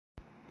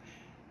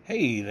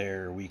Hey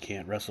there, We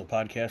Can't Wrestle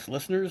podcast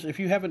listeners. If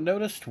you haven't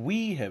noticed,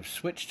 we have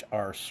switched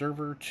our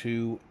server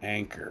to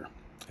Anchor.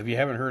 If you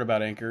haven't heard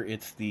about Anchor,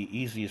 it's the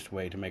easiest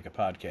way to make a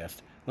podcast.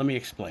 Let me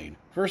explain.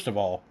 First of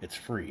all, it's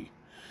free.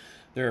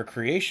 There are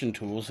creation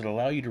tools that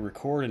allow you to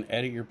record and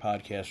edit your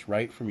podcast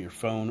right from your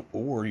phone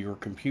or your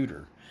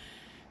computer.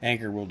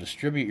 Anchor will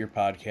distribute your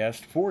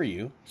podcast for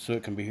you so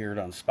it can be heard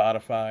on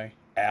Spotify,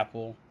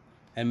 Apple,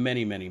 and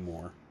many, many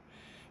more.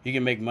 You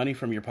can make money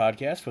from your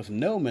podcast with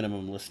no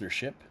minimum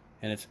listenership,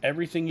 and it's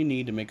everything you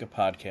need to make a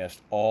podcast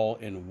all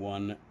in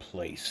one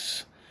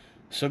place.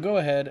 So go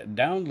ahead,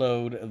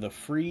 download the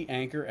free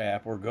Anchor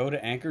app or go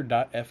to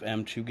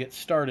anchor.fm to get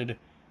started.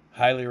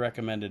 Highly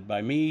recommended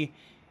by me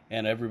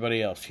and everybody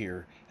else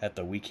here at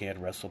the We Can't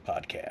Wrestle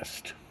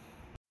podcast.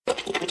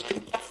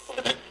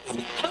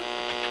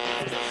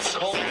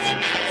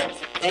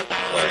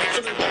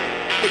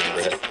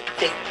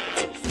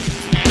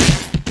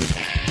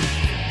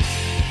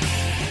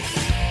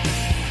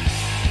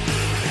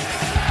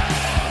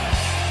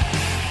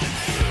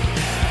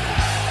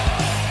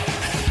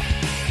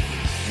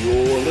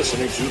 You're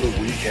listening to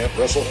the We Can't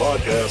Wrestle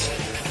podcast.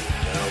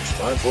 Now it's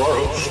time for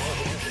our host,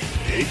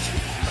 Nate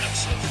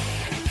Matson.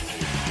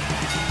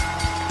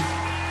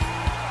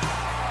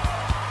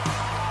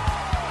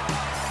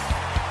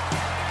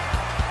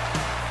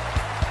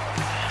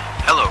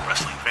 Hello,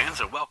 wrestling fans,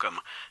 and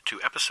welcome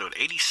to episode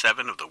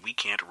 87 of the We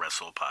Can't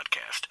Wrestle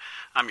podcast.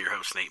 I'm your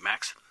host, Nate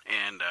Matson,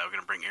 and we're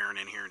going to bring Aaron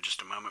in here in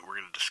just a moment. We're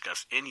going to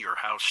discuss In Your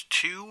House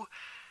 2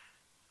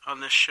 on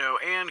this show,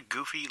 and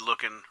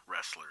goofy-looking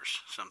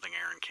wrestlers, something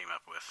Aaron came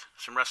up with.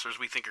 Some wrestlers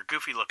we think are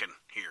goofy-looking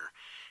here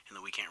in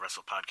the We Can't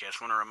Wrestle podcast.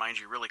 I want to remind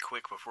you really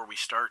quick before we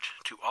start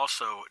to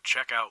also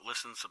check out,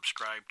 listen,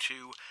 subscribe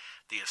to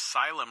the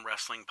Asylum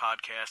Wrestling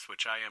podcast,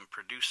 which I am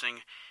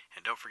producing.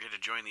 And don't forget to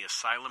join the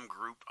Asylum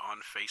group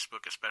on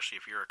Facebook,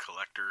 especially if you're a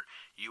collector.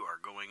 You are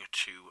going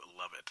to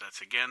love it.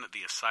 That's, again,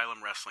 the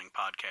Asylum Wrestling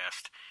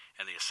podcast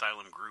and the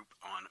Asylum group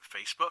on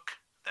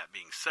Facebook. That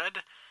being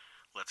said,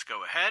 let's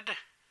go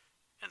ahead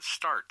and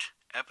start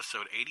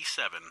episode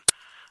 87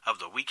 of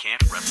the We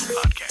Can't Wrestle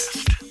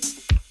podcast.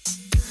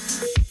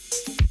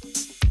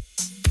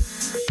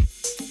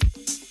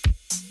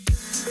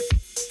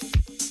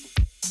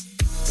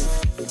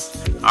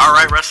 All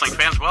right, wrestling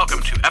fans,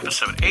 welcome to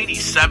episode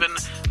 87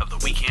 of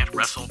the We Can't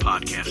Wrestle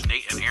podcast.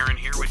 Nate and Aaron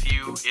here with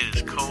you. It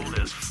is cold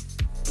as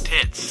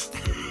tits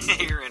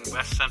here in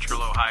West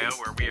Central Ohio,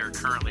 where we are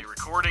currently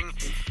recording.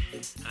 I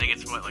think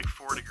it's, like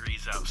 4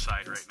 degrees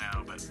outside right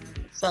now, but...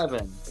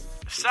 7.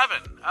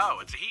 Oh,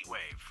 it's a heat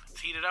wave.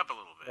 It's heated up a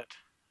little bit.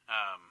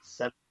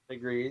 7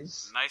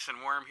 degrees. Nice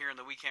and warm here in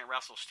the We Can't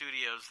Wrestle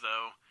studios,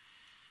 though.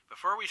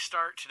 Before we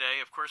start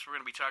today, of course, we're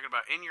going to be talking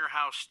about In Your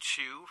House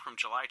 2 from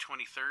July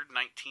 23rd,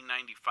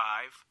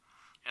 1995.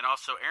 And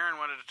also, Aaron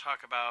wanted to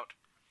talk about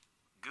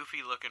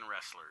goofy-looking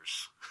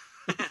wrestlers.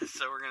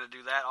 So we're going to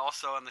do that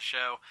also on the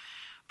show.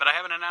 But I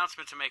have an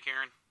announcement to make,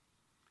 Aaron.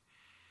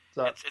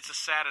 It's a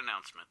sad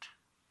announcement.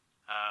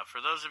 For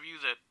those of you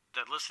that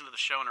listen to the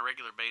show on a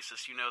regular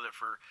basis, you know that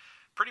for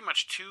pretty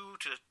much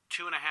 2 to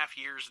 2.5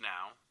 years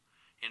now,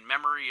 in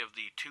memory of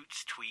the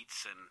Toots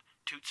Tweets and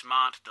Toots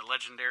Mont, the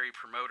legendary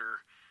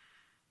promoter,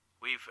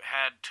 we've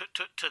had Toot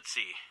Toot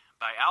Tootsie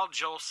by Al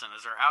Jolson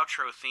as our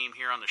outro theme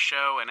here on the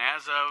show, and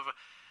as of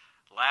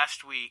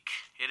last week,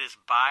 it is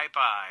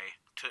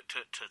bye-bye, Toot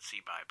Toot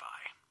Tootsie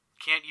bye-bye.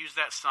 Can't use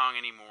that song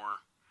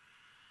anymore,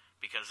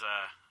 because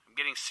I'm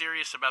getting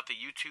serious about the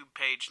YouTube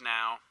page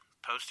now.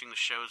 Posting the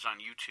shows on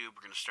YouTube.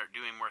 We're going to start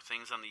doing more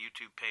things on the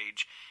YouTube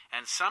page.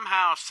 And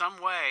somehow, some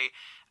way,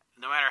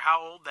 no matter how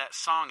old that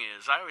song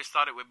is, I always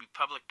thought it would be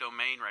public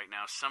domain right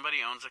now.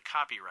 Somebody owns a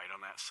copyright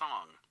on that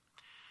song.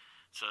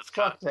 So it's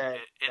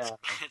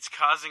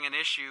causing an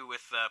issue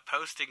with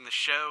posting the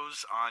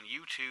shows on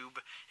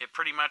YouTube. It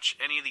pretty much,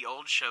 any of the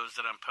old shows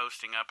that I'm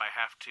posting up, I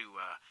have to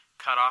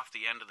cut off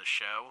the end of the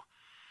show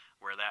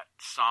where that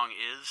song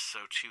is.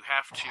 So to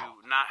have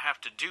to not have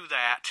to do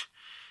that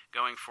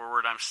going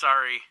forward, I'm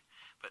sorry.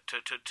 But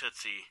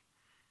Tootsie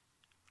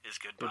is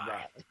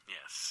goodbye.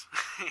 Yes.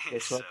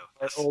 So,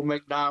 old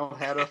MacDonald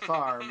had a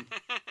farm.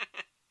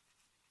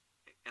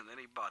 And then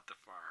he bought the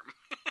farm.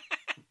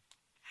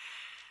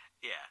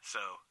 Yeah,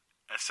 so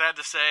sad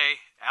to say,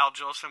 Al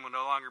Jolson will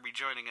no longer be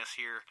joining us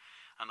here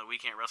on the We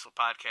Can't Wrestle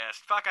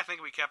podcast. Fuck, I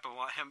think we kept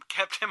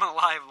him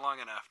alive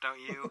long enough,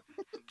 don't you?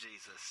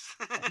 Jesus.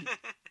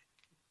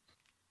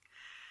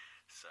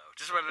 So,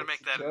 just wanted to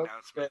make that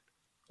announcement.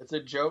 It's a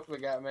joke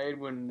that got made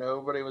when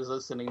nobody was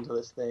listening to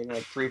this thing,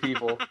 like 3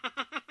 people.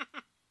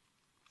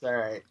 It's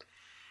alright.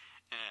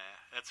 Yeah,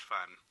 that's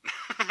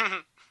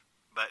fun.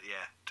 But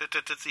yeah,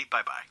 Tootsie,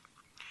 bye-bye.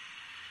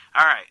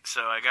 Alright,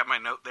 so I got my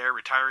note there,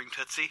 retiring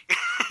Tootsie,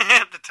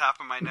 at the top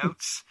of my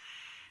notes.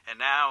 And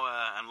now,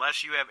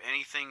 unless you have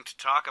anything to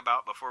talk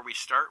about before we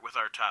start with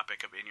our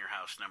topic of In Your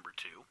House number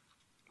 2,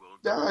 we'll...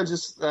 No,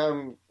 just,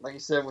 like you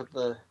said,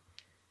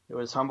 it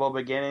was humble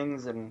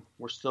beginnings, and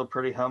we're still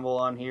pretty humble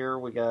on here.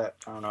 We got,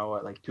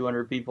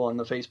 200 people on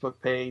the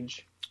Facebook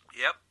page.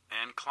 Yep,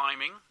 and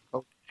climbing.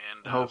 Oh,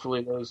 And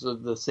hopefully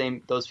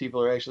those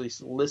people are actually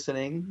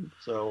listening.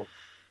 So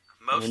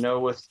we know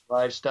with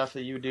live stuff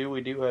that you do,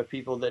 we do have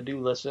people that do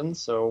listen.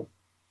 So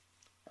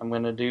I'm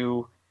going to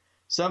do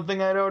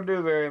something I don't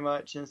do very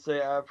much and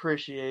say I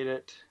appreciate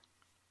it.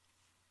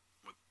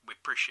 We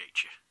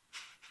appreciate you.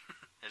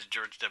 As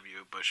George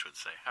W. Bush would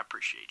say, I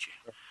appreciate you.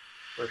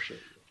 Appreciate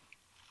you.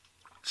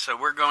 So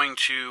we're going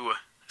to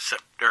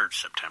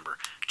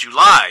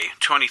July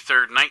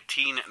 23rd,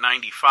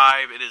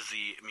 1995. It is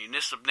the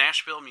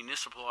Nashville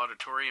Municipal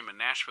Auditorium in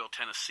Nashville,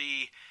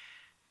 Tennessee.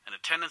 An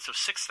attendance of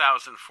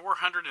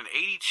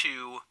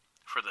 6,482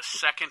 for the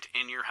second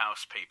In Your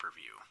House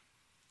pay-per-view.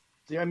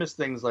 See, I miss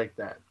things like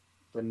that.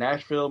 The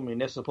Nashville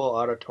Municipal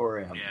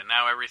Auditorium. Yeah,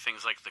 now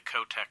everything's like the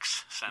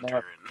Kotex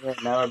Center.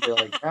 Now it'd be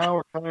like, now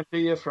we're coming to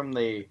you from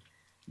the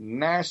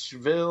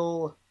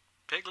Nashville...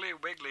 Piggly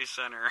Wiggly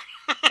Center.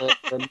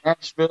 the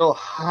Nashville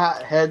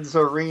Hot Heads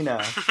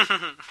Arena.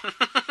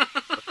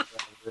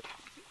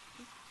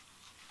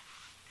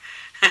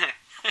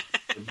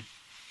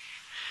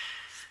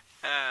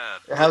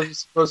 How's it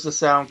supposed to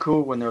sound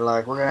cool when they're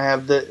like, we're going to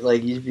have the...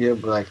 Like, you'd be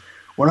able to like,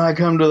 when I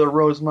come to the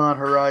Rosemont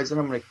Horizon,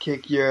 I'm going to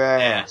kick your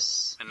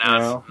ass. And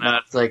now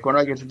it's like, when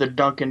I get to the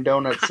Dunkin'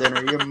 Donuts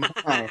Center, you're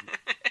mine.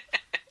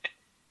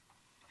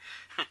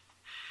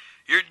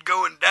 You're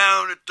going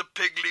down at the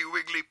Piggly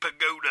Wiggly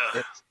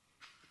Pagoda.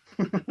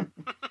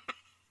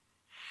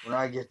 When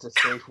I get to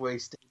Safeway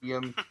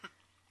Stadium,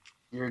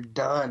 you're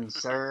done,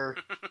 sir.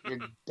 You're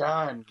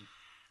done.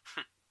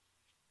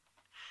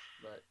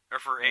 But, or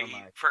for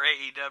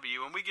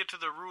AEW, when we get to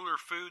the Ruler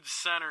Foods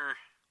Center.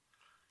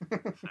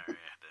 Sorry,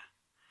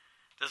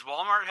 does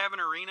Walmart have an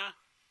arena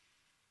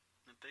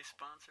that they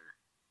sponsor?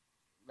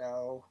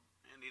 No.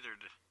 And neither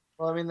did.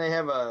 Well, I mean, they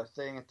have a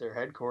thing at their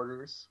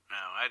headquarters. No,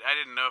 I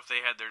didn't know if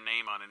they had their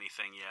name on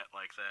anything yet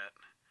like that.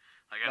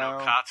 Like, I know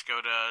No.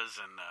 Costco does,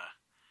 and,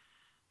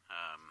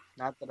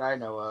 Not that I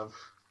know of.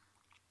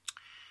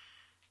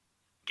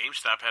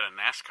 GameStop had a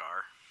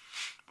NASCAR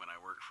when I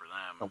worked for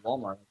them. The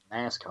Walmart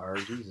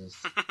NASCAR, Jesus.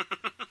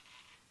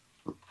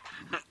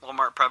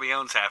 Walmart probably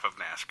owns half of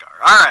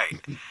NASCAR. All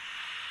right.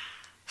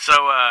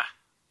 So,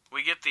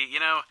 we get the, you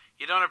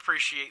don't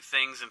appreciate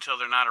things until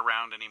they're not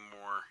around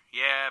anymore.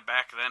 Yeah,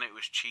 back then it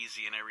was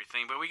cheesy and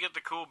everything, but we get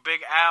the cool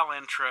Big Al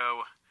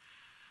intro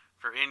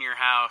for In Your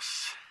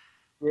House.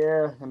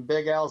 Yeah, and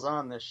Big Al's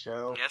on this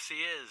show. Yes, he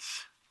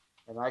is.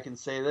 And I can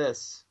say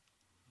this.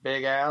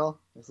 Big Al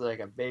is like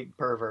a big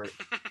pervert.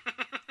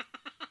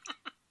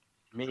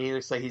 I mean, he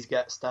looks like he's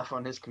got stuff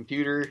on his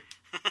computer.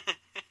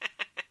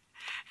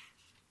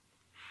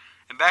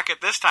 And back at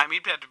this time,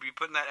 he'd have to be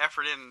putting that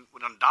effort in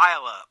on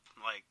dial-up.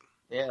 Like,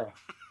 yeah.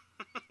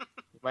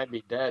 He might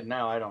be dead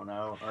now, I don't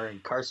know. Or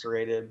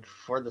incarcerated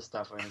for the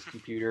stuff on his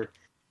computer.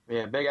 But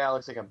yeah, Big Al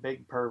looks like a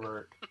big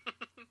pervert.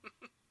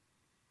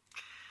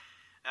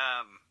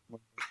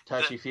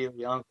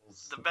 Touchy-feely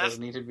uncles.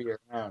 Doesn't need to be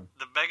around.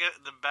 The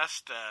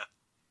best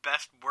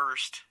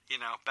worst,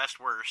 best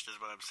worst is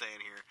what I'm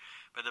saying here.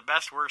 But the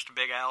best worst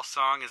Big Al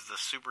song is the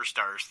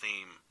Superstars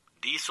theme.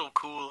 Diesel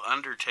Cool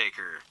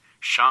Undertaker.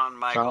 Shawn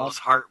Michaels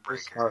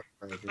Heartbreaker.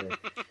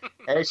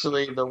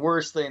 Actually, the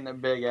worst thing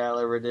that Big Al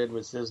ever did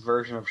was his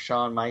version of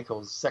Shawn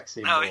Michaels'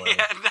 Sexy Boy. Oh,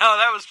 yeah. No,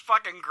 that was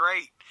fucking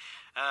great.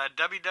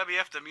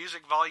 WWF The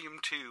Music Volume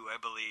 2, I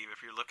believe,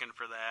 if you're looking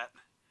for that.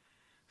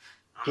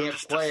 Can't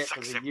play it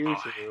because of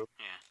YouTube.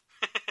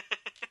 Yeah.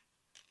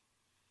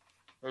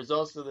 There's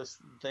also this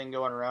thing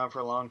going around for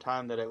a long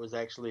time that it was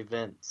actually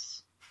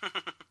Vince. There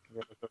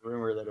was a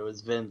rumor that it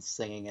was Vince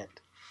singing it.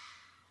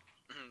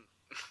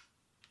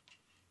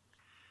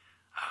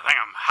 I think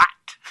I'm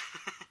hot.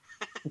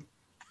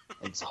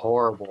 It's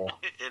horrible.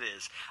 It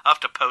is. I'll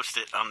have to post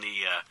it on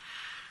the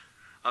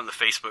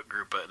Facebook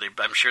group.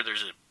 I'm sure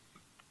there's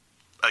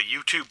a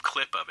YouTube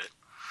clip of it.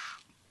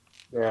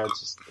 Yeah,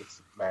 it's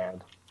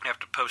bad. I have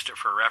to post it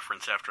for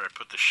reference after I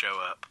put the show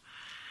up.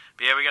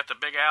 But yeah, we got the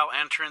Big Al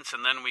entrance,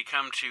 and then we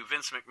come to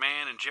Vince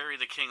McMahon and Jerry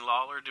the King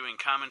Lawler doing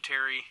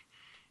commentary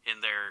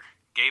in their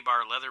gay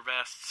bar leather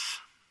vests.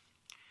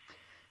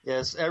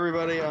 Yes,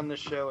 everybody on the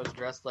show is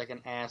dressed like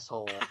an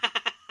asshole.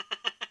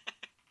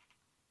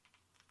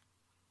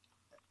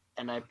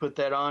 And I put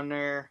that on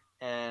there,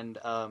 and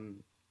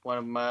one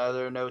of my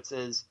other notes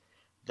is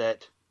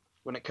that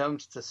when it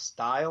comes to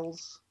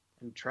styles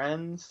and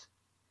trends,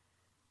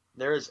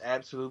 there is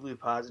absolutely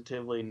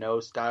positively no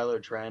style or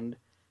trend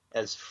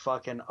as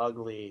fucking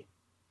ugly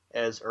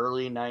as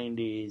early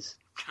 90s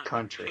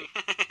country.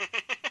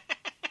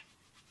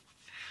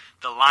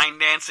 The line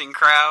dancing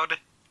crowd?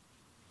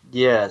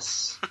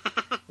 Yes.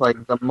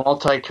 Like the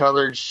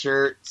multicolored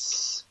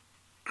shirts,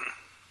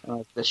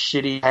 the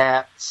shitty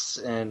hats,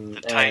 and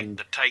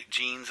the tight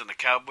jeans and the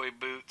cowboy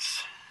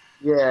boots.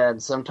 Yeah,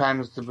 and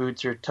sometimes the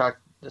boots are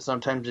tucked,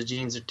 sometimes the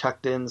jeans are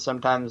tucked in,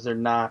 sometimes they're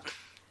not.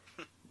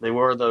 They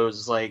wore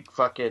those, like,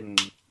 fucking...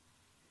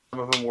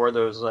 Some of them wore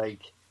those,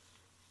 like,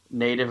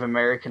 Native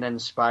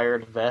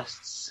American-inspired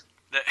vests.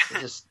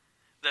 Just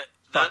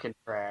fucking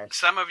trash.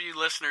 Some of you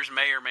listeners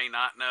may or may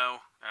not know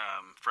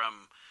from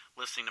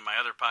listening to my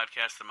other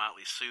podcast, The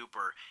Motley Soup,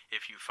 or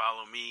if you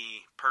follow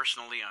me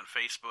personally on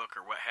Facebook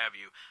or what have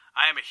you,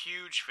 I am a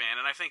huge fan,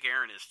 and I think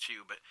Aaron is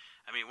too, but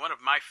I mean, one of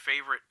my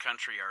favorite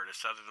country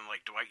artists, other than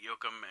like Dwight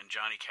Yoakam and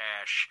Johnny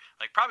Cash,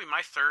 like probably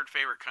my third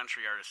favorite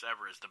country artist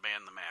ever is the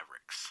band The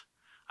Mavericks.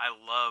 I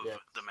love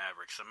the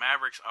Mavericks. The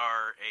Mavericks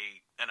are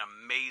an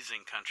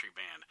amazing country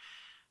band.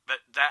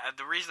 But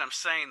the reason I'm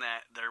saying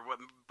that,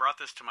 what brought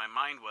this to my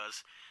mind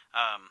was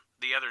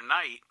the other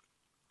night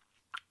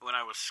when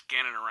I was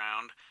scanning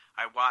around,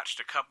 I watched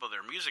a couple of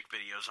their music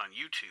videos on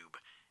YouTube.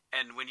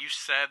 And when you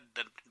said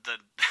the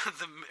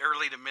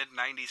early to mid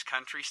 90s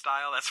country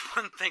style, that's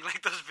one thing.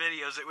 Like those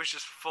videos, it was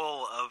just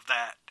full of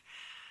that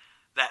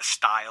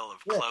style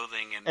of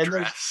clothing and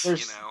dress.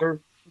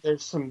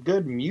 There's some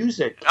good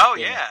music. Oh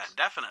yeah,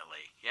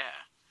 definitely,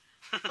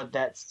 yeah. But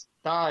that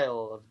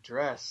style of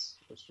dress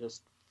was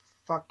just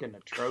fucking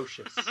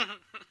atrocious.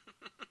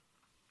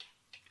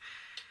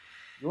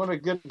 You want a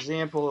good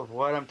example of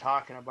what I'm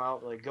talking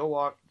about? Like go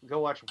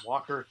watch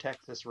Walker,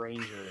 Texas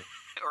Ranger,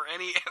 or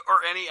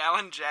any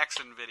Alan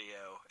Jackson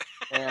video.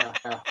 Yeah.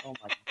 Oh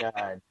my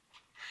god.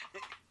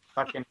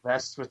 Fucking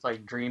vests with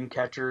like dream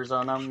catchers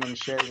on them and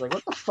shit. Like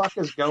what the fuck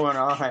is going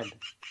on?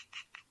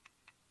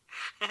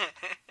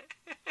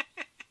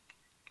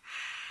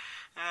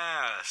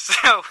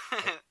 So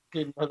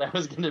Didn't know that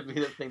was going to be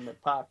the thing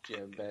that popped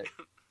you, but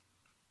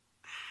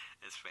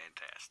it's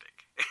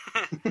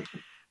fantastic.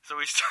 So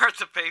we start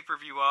the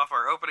pay-per-view off.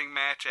 Our opening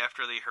match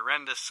after the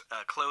horrendous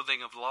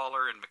clothing of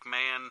Lawler and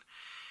McMahon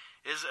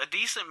is a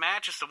decent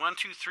match. It's the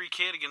 1-2-3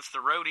 Kid against the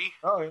Roadie.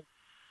 Oh yeah.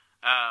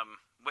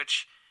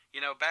 Which,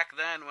 back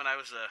then when I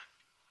was a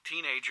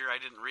teenager, I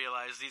didn't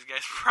realize these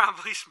guys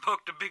probably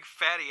smoked a big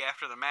fatty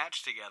after the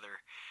match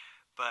together.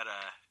 But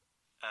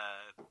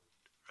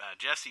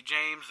Jesse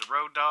James, the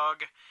Road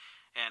Dogg,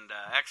 and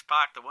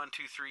X-Pac, the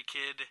 1-2-3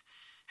 Kid,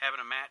 having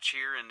a match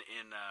here in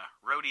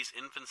Roadie's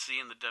infancy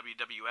in the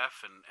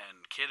WWF,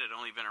 and Kid had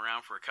only been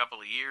around for a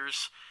couple of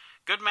years.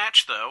 Good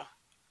match, though.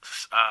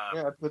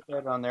 Yeah, I put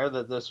that on there,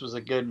 that this was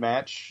a good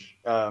match.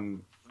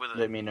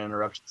 Didn't mean to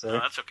interrupt you, sir. No,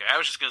 that's okay. I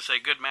was just going to say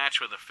good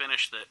match with a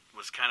finish that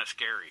was kind of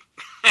scary,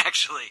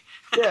 actually.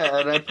 Yeah,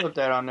 and I put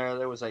that on there.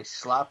 There was a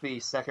sloppy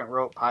second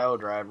rope pile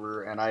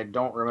driver, and I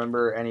don't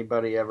remember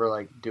anybody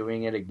ever,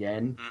 doing it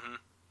again. Mm-hmm.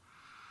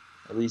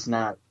 At least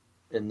not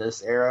in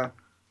this era.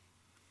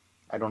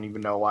 I don't even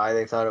know why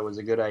they thought it was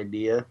a good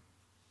idea.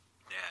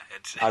 Yeah,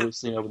 it's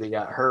obviously nobody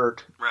got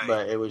hurt, right.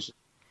 But it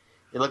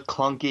looked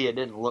clunky. It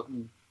didn't look.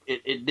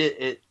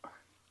 It.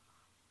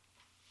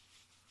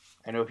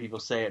 I know people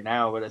say it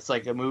now, but it's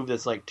like a move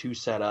that's too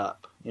set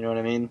up. You know what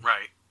I mean?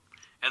 Right.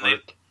 And they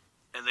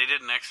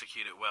didn't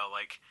execute it well.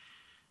 Like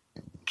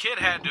Kid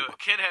had to have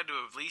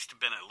at least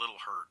been a little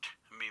hurt.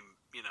 I mean,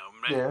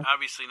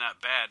 obviously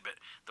not bad, but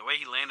the way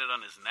he landed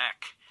on his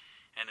neck.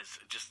 And it's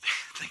just,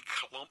 they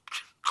clump.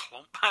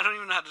 I don't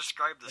even know how to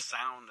describe the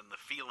sound and the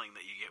feeling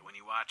that you get when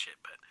you watch it,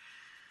 but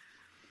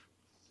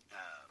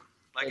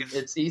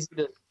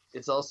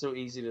it's also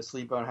easy to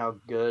sleep on how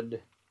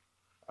good,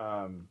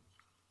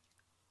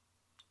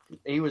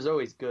 he was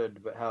always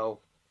good, but how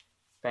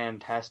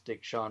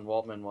fantastic Sean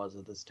Waltman was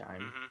at this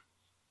time.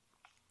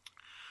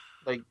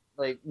 Mm-hmm.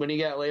 Like when he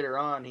got later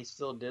on, he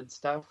still did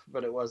stuff,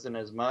 but it wasn't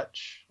as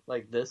much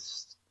like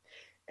this.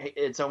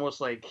 It's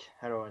almost like,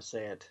 how do I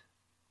say it?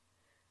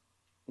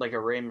 Like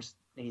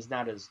he's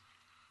not as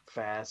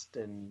fast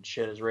and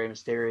shit as Rey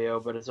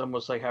Mysterio, but it's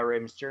almost like how Rey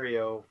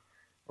Mysterio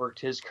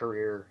worked his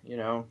career,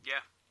 Yeah.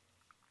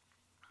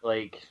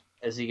 Like,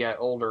 as he got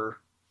older,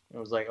 it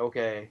was like,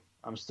 okay,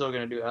 I'm still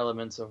going to do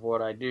elements of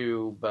what I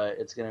do, but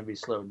it's going to be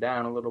slowed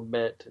down a little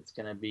bit. It's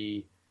going to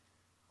be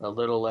a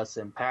little less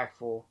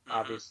impactful,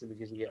 obviously,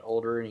 because you get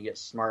older and you get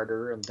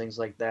smarter and things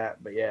like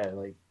that. But yeah,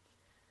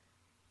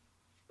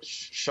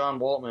 Sean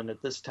Waltman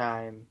at this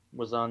time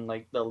was on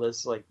the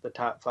list, the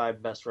top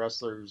 5 best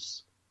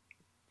wrestlers.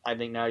 I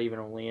think not even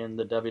only in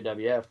the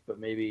WWF, but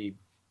maybe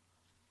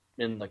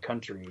in the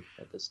country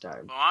at this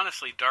time. Well,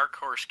 honestly, dark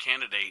horse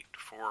candidate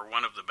for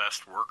one of the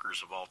best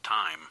workers of all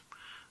time.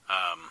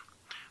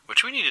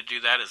 Which we need to do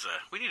that as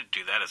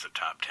a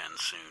top 10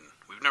 soon.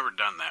 We've never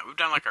done that. We've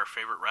done our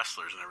favorite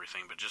wrestlers and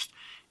everything, but just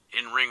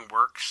in-ring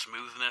work,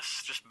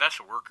 smoothness, just best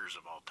workers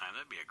of all time.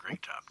 That'd be a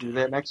great top 10. Do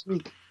that next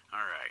week.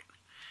 All right.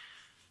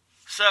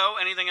 So,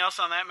 anything else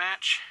on that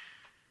match?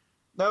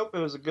 Nope, it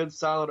was a good,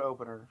 solid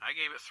opener. I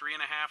gave it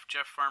 3.5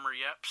 Jeff Farmer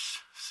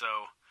yeps.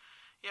 So,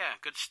 yeah,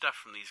 good stuff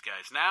from these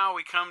guys. Now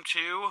we come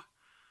to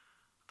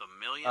the $1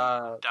 Million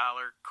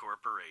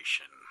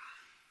Corporation.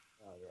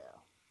 Oh, yeah.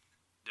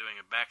 Doing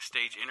a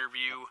backstage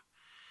interview.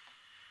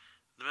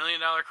 The $1 Million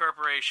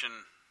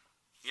Corporation.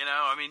 You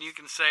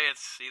can say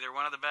it's either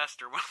one of the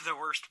best or one of the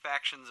worst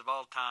factions of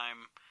all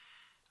time.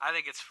 I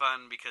think it's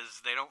fun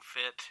because they don't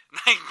fit.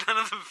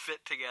 None of them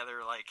fit together.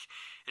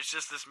 It's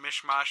just this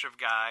mishmash of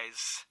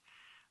guys.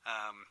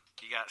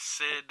 You got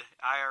Sid,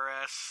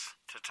 IRS,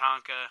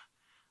 Tatanka,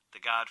 the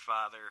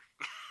Godfather,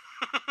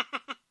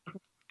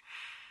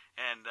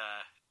 and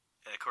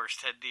of course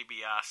Ted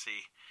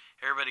DiBiase.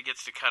 Everybody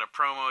gets to cut a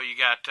promo. You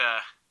got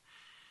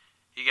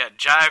You got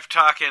Jive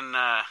talking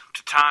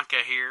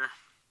Tatanka here.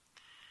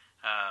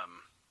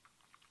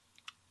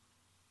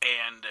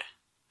 And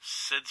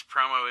Sid's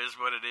promo is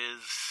what it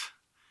is.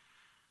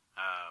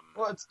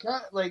 Well, it's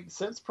kind of like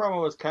Sid's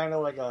promo was kind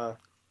of like a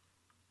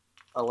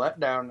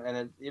letdown,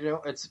 and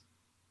it's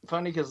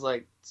funny because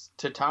like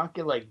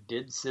Tatanka like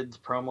did Sid's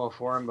promo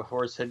for him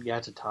before Sid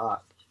got to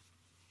talk.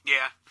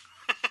 Yeah.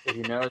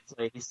 It's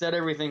like he said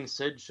everything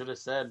Sid should have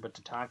said, but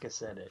Tatanka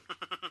said it.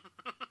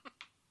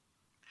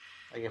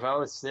 Like if I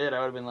was Sid, I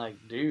would have been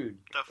like, "Dude,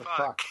 what the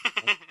fuck?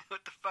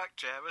 What the fuck,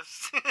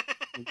 Travis?"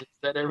 You just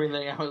said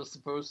everything I was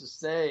supposed to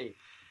say.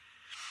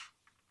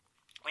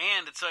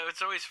 And it's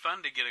always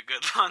fun to get a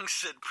good long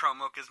Sid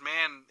promo because,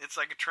 man, it's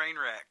like a train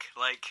wreck.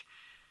 Like,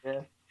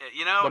 yeah,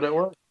 But it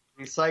worked.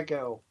 He's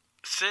psycho.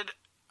 Sid,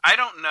 I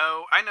don't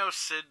know. I know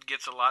Sid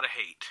gets a lot of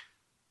hate.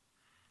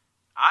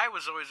 I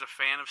was always a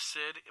fan of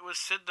Sid. Was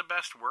Sid the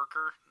best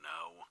worker?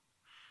 No.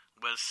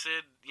 Was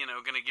Sid,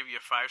 going to give you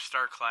a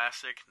 5-star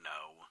classic?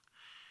 No.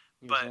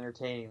 He was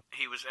entertaining.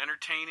 He was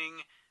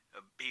entertaining.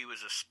 He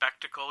was a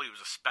spectacle. He was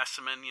a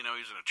specimen. He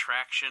was an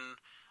attraction.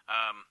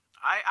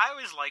 I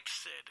always liked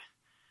Sid.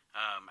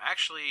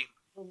 Actually,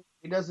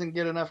 he doesn't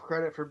get enough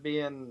credit for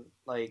being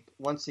like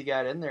once he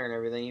got in there and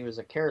everything. He was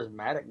a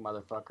charismatic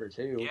motherfucker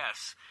too.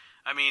 Yes,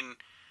 I mean,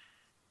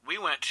 we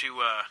went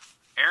to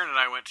Aaron and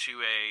I went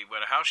to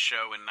a house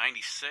show in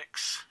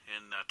 '96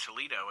 in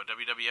Toledo, a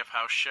WWF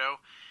house show,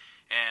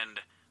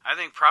 and I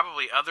think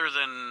probably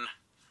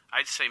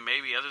I'd say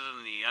maybe other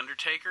than the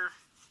Undertaker,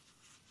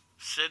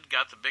 Sid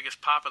got the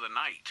biggest pop of the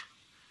night.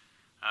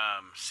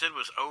 Sid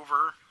was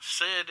over.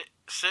 Sid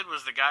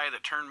was the guy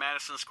that turned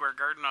Madison Square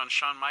Garden on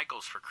Shawn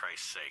Michaels, for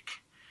Christ's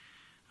sake.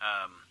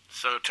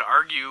 So to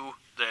argue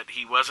that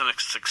he wasn't a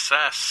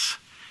success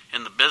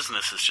in the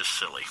business is just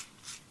silly.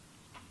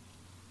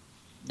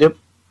 Yep.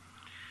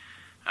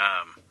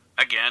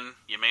 Again,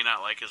 you may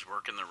not like his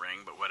work in the ring,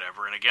 but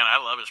whatever. And again, I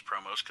love his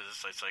promos because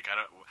it's like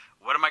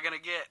what am I gonna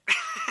get?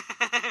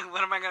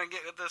 What am I gonna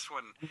get with this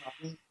one?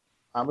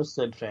 I'm a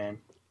Sid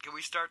fan. Can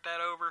we start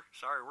that over?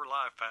 Sorry, we're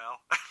live, pal.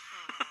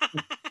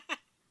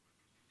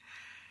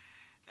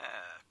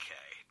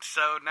 Okay.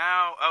 So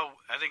now,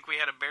 I think we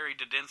had a Barry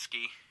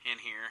Dudinsky in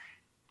here.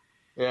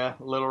 Yeah,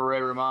 Little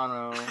Ray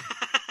Romano.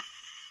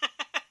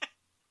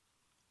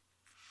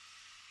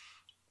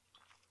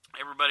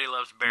 Everybody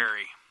loves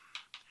Barry.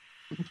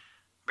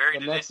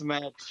 The next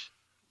match.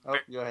 Oh,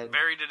 go ahead.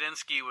 Barry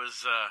Dudinsky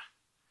was the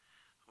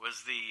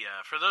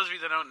for those of you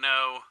that don't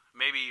know,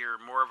 maybe you're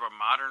more of a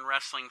modern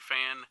wrestling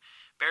fan.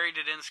 Barry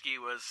Dudinsky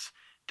was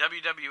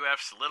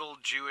WWF's little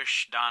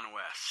Jewish Don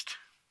West.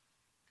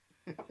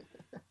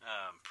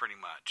 Pretty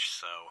much.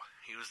 So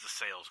he was the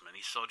salesman.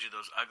 He sold you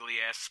those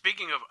ugly ass.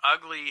 Speaking of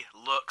ugly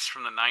looks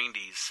from the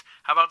 90s,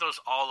 how about those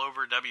all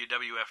over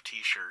WWF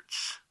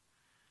t-shirts?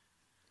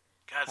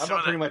 God, how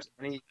about pretty much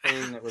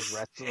anything that was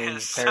wrestling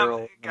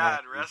apparel?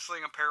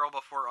 Wrestling apparel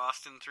before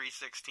Austin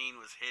 316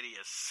 was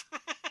hideous.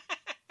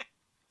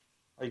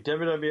 Like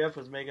WWF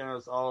was making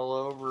us all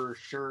over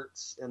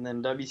shirts, and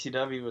then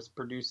WCW was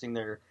producing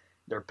their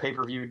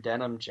pay-per-view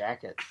denim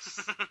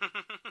jackets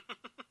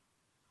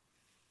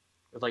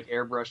with like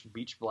airbrushed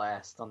Beach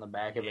Blast on the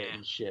back of it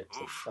and shit.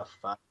 Oof. So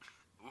fuck.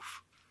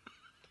 Oof.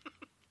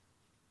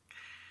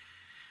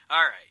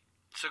 All right,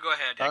 so go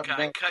ahead.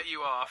 I cut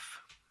you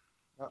off.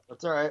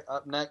 That's all right.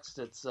 Up next,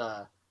 it's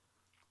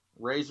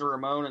Razor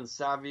Ramon and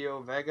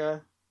Savio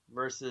Vega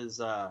versus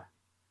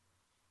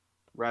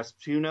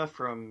Raspuna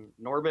from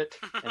Norbit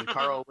and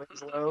Carl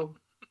Winslow,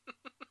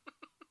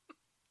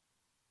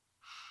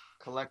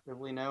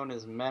 collectively known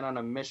as Men on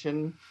a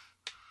Mission.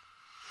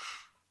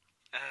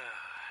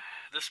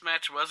 This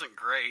match wasn't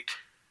great.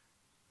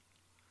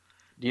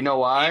 Do you know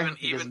why?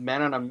 Because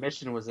Men on a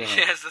Mission was in it.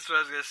 Yes, that's what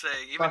I was going to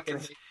say.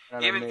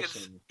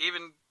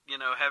 Even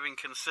having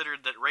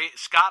considered that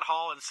Scott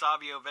Hall and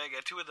Savio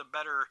Vega, two of the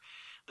better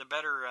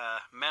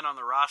men on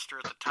the roster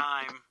at the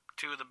time,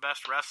 two of the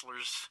best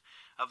wrestlers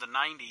of the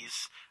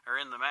 90s, are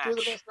in the match. Two of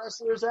the best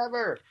wrestlers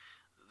ever.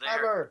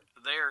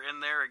 They're in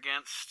there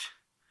against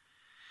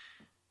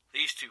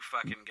these two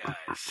fucking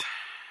guys.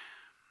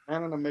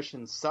 Men on a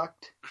Mission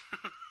sucked.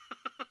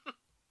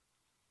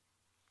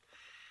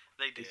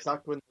 They did. They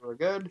sucked when they were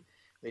good.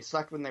 They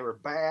sucked when they were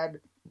bad.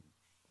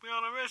 We're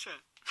on a mission.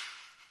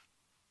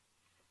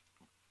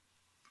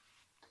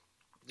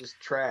 Just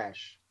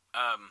trash.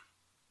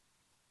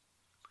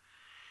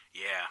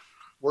 Yeah.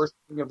 Worst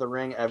King of the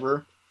Ring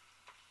ever.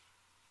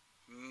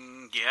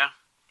 Yeah.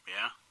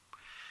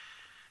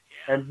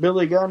 And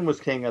Billy Gunn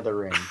was King of the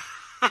Ring.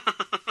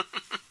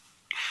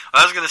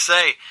 I was gonna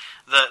say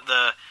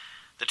the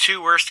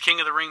two worst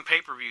King of the Ring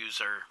pay-per-views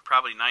are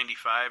probably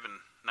 95 and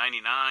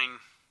 99.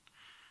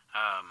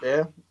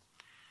 Yeah.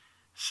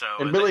 So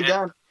and Billy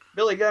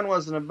Gunn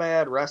wasn't a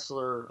bad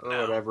wrestler or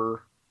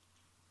whatever.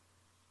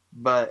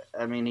 But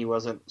I mean, he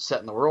wasn't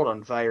setting the world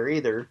on fire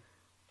either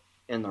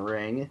in the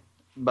ring.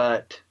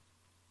 But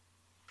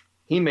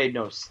he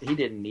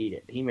didn't need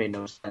it. He made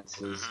no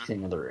sense as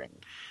King of the Ring.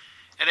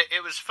 And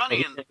it was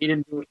funny. He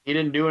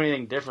didn't do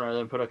anything different other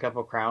than put a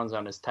couple crowns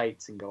on his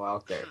tights and go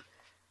out there.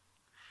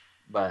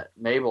 But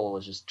Mabel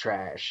was just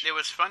trash. It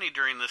was funny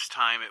during this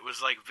time. It was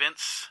like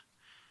Vince.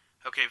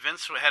 Okay,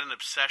 Vince had an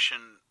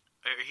obsession.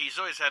 He's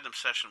always had an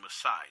obsession with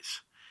size,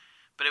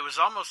 but it was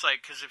almost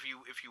like, because if you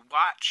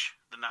watch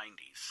the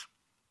 '90s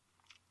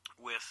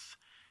with,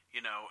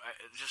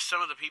 just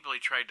some of the people he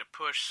tried to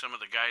push, some of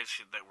the guys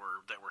that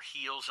were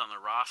heels on the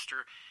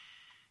roster.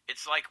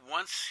 It's like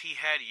once he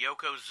had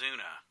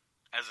Yokozuna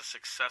as a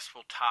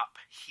successful top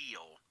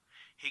heel,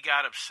 he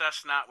got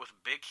obsessed not with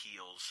big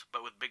heels,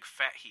 but with big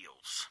fat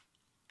heels.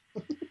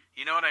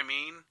 You know what I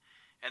mean?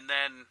 And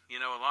then,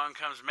 along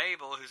comes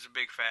Mabel, who's a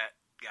big fat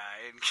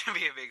guy, and can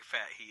be a big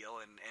fat heel,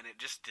 and it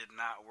just did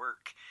not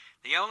work.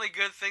 The only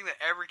good thing that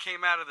ever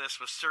came out of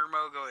this was Sir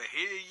Mo going,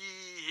 hear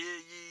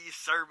ye,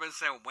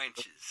 servants and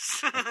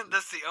wenches.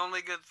 That's the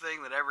only good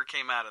thing that ever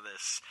came out of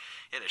this.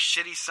 It had a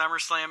shitty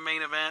SummerSlam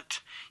main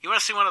event. You want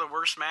to see one of the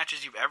worst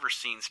matches you've ever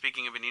seen,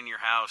 speaking of an In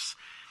Your House?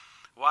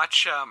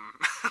 Watch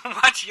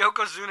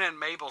Yokozuna and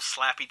Mabel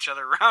slap each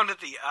other around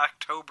at the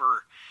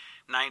October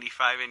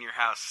 95 In Your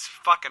House. It's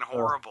fucking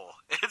horrible.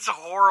 It's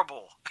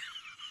horrible.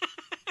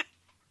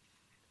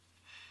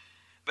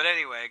 But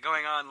anyway,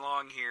 going on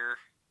long here.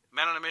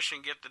 Men on a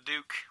Mission get the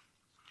Duke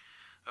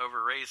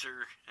over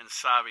Razor and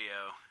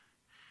Savio.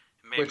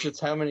 Which it's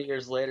how many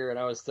years later, and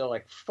I was still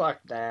like, fuck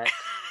that.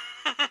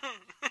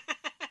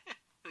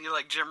 You're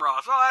like Jim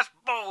Ross. Oh, that's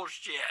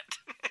bullshit.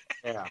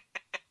 Yeah.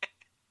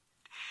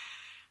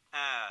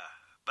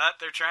 But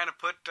they're trying to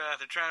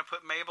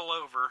put Mabel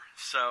over,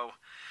 so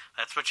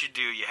that's what you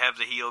do. You have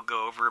the heel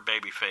go over a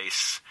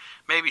babyface.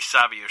 Maybe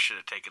Savio should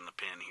have taken the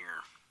pin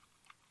here.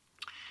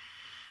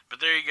 But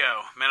there you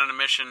go. Men on a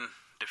Mission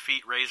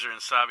defeat Razor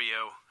and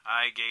Savio.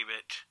 I gave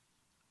it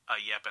a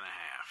yep and a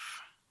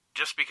half.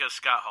 Just because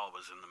Scott Hall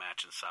was in the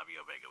match and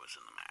Savio Vega was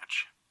in the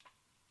match.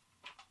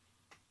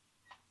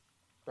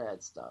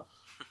 Bad stuff.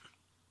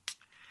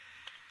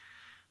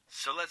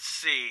 So let's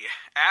see.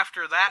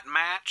 After that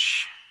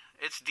match,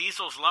 it's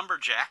Diesel's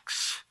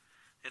Lumberjacks.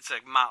 It's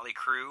a motley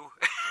crew.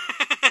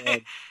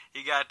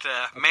 You got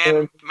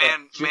Man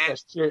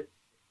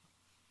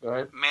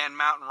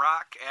Mountain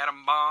Rock,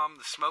 Adam Bomb,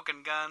 the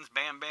Smoking Guns,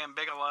 Bam Bam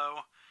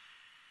Bigelow.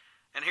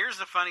 And here's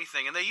the funny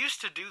thing, and they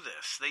used to do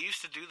this. They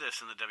used to do this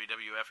in the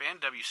WWF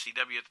and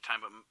WCW at the time,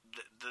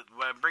 but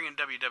what I'm bringing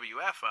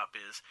WWF up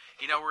is,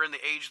 we're in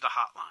the age of the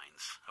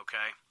hotlines,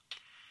 okay?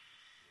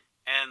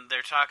 And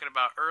they're talking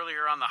about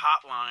earlier on the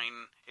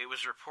hotline, it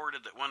was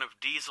reported that one of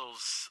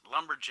Diesel's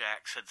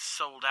Lumberjacks had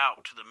sold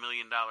out to the $1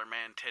 Million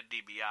Man, Ted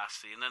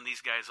DiBiase. And then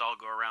these guys all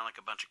go around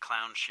like a bunch of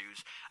clown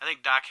shoes. I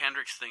think Doc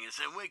Hendricks' thing is,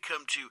 and we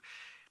come to,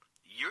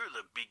 you're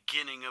the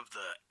beginning of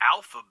the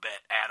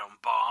alphabet, Adam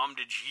Bomb.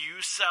 Did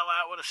you sell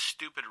out? What a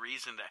stupid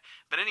reason to...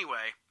 But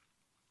anyway,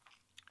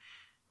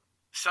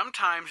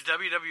 sometimes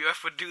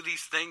WWF would do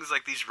these things,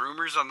 like these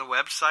rumors on the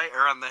website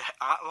or on the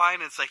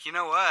hotline. It's like, you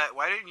know what?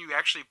 Why didn't you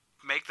actually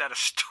make that a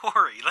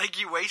story? Like,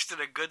 you wasted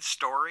a good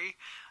story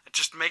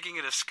just making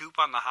it a scoop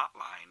on the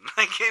hotline.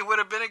 Like, it would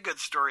have been a good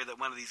story that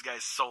one of these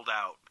guys sold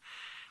out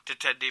to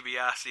Ted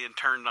DiBiase and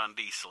turned on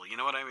Diesel. You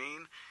know what I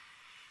mean?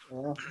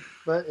 Yeah,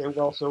 but it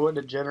also would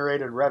have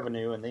generated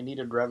revenue, and they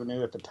needed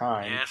revenue at the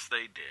time. Yes,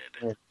 they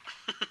did.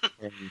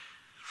 And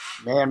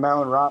Man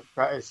Mountain Rock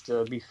tries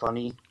to be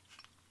funny.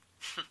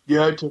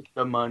 Yeah, I took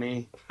the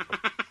money.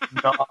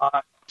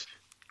 Not.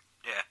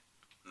 Yeah.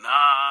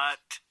 Not.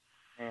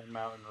 Man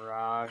Mountain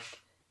Rock.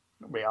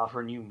 Nobody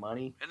offering you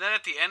money. And then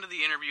at the end of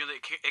the interview,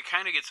 it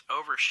kind of gets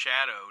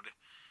overshadowed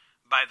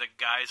by the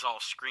guys all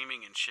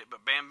screaming and shit.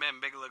 But Bam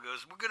Bam Bigelow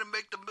goes, we're going to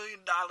make the $1 Million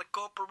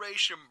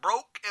Corporation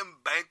broke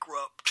and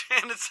bankrupt.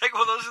 And it's like,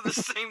 well, those are the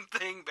same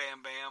thing,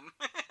 Bam Bam.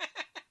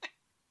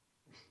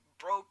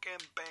 Broke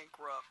and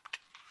bankrupt.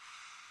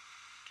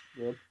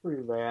 Yeah, it's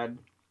pretty bad.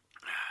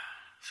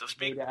 So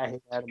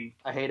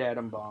I hate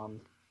Adam Bomb.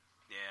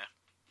 Yeah.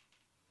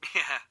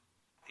 Yeah.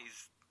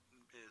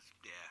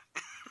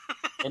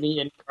 Any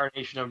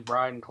incarnation of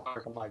Brian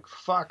Clark, I'm like,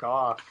 fuck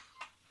off.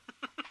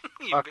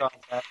 Fuck off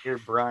out here,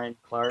 Brian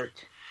Clark.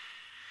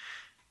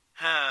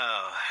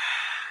 Oh.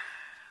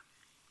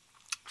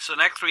 So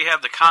next we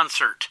have the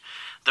concert.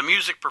 The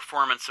music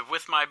performance of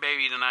With My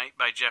Baby Tonight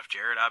by Jeff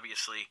Jarrett.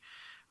 Obviously,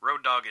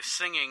 Road Dogg is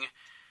singing,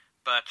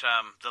 but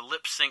the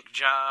lip sync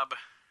job...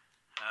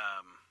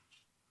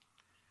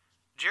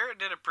 Jarrett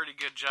did a pretty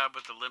good job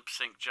with the lip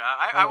sync job.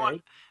 I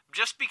want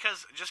just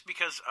because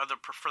of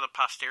for the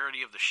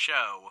posterity of the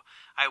show,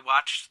 I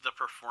watched the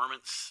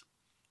performance,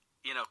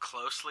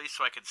 closely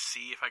so I could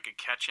see if I could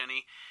catch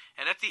any.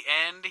 And at the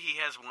end, he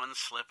has one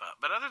slip up.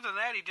 But other than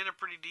that, he did a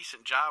pretty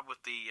decent job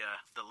with the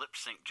lip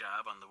sync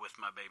job on the With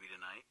My Baby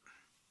Tonight.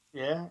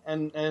 Yeah,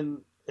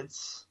 and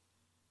it's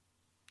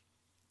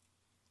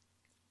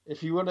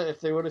if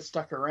they would have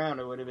stuck around,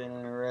 it would have been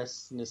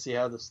interesting to see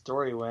how the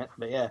story went.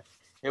 But yeah,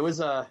 it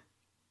was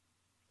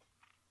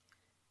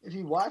if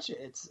you watch it,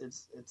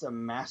 it's a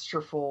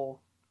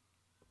masterful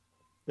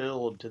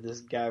build to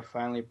this guy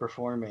finally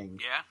performing.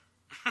 Yeah.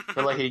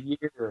 For like a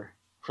year.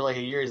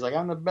 He's like,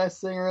 I'm the best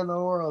singer in the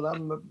world.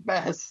 I'm the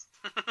best.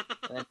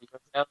 And then he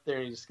goes out there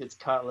and he just gets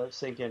caught lip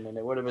syncing, and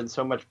it would have been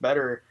so much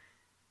better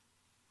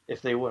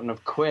if they wouldn't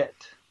have quit.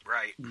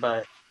 Right.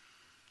 But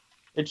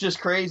it's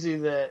just crazy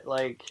that,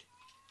 like,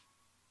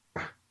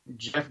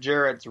 Jeff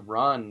Jarrett's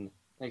run,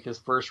 like his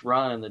first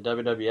run in the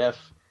WWF,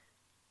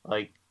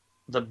 like,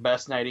 the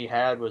best night he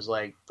had was,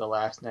 like, the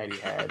last night he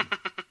had.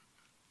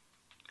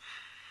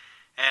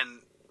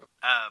 And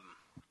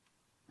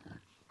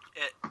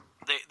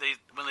they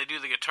when they do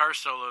the guitar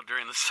solo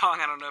during the song,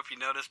 I don't know if you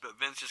noticed, but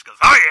Vince just goes,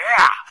 "Oh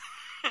yeah!"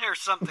 or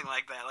something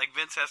like that. Like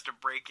Vince has to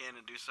break in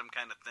and do some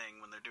kind of thing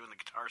when they're doing the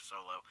guitar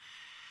solo.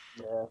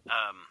 Yeah.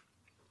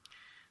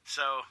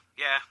 So,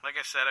 yeah, like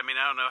I said, I mean,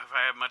 I don't know if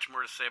I have much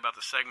more to say about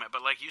the segment,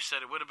 but like you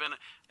said, it would have been,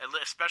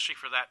 especially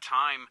for that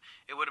time,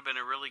 it would have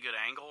been a really good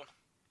angle.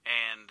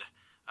 And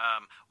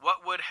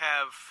what would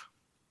have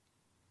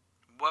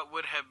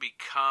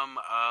become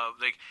of,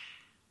 like,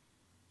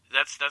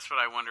 that's what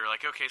I wonder.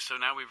 Like, okay,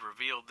 so now we've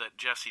revealed that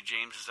Jesse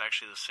James is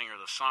actually the singer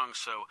of the song,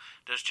 so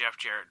does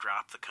Jeff Jarrett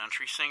drop the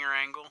country singer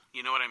angle?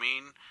 You know what I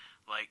mean?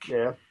 Like,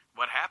 yeah.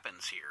 What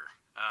happens here?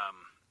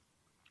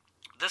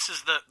 This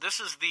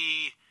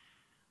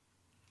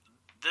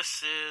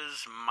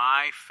is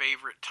my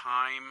favorite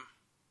time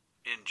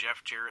in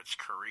Jeff Jarrett's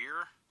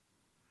career.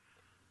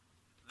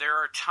 There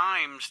are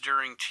times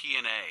during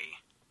TNA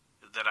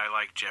that I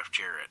like Jeff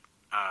Jarrett,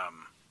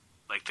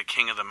 like the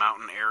King of the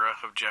Mountain era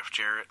of Jeff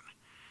Jarrett.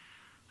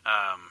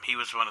 He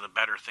was one of the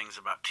better things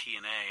about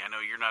TNA. I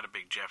know you're not a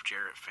big Jeff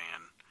Jarrett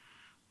fan,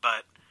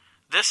 but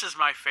this is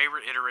my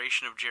favorite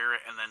iteration of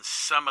Jarrett, and then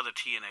some of the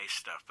TNA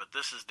stuff, but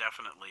this is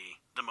definitely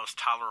the most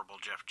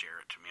tolerable Jeff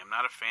Jarrett to me. I'm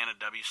not a fan of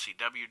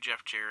WCW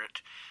Jeff Jarrett.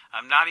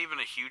 I'm not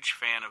even a huge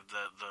fan of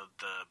the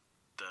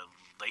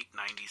late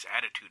 90s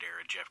Attitude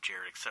Era Jeff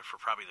Jarrett, except for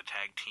probably the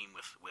tag team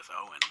with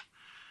Owen.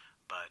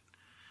 But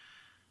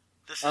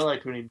I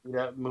liked when he beat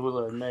up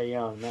Moolah and Mae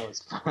Young. That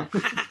was fun.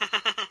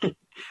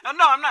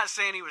 No, I'm not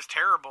saying he was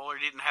terrible or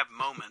didn't have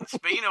moments,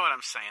 but you know what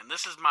I'm saying.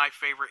 This is my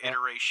favorite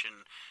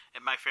iteration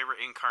and my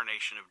favorite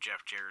incarnation of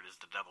Jeff Jarrett is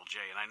the Double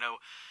J. And I know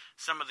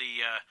some of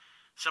the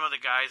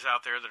guys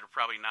out there that are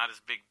probably not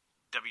as big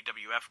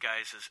WWF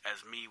guys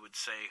as me would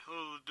say,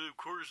 "Oh, of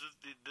course,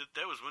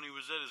 that was when he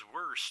was at his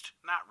worst."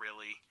 Not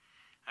really.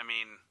 I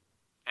mean,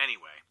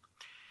 anyway.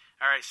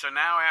 All right, so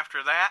now after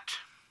that,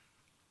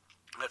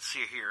 let's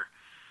see here.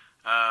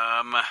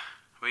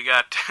 We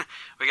got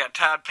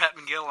Todd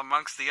Pettengill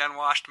amongst the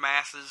unwashed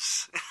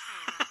masses.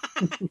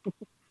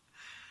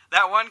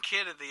 That one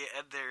kid at the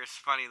end there is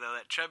funny though.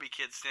 That chubby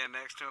kid standing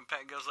next to him,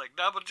 Pettengill's like,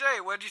 "Double J,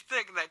 what'd you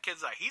think?" And that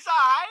kid's like, "He's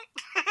alright."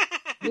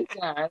 He's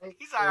alright.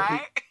 He's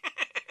alright.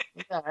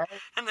 He's alright.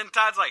 And then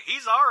Todd's like,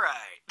 "He's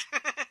alright."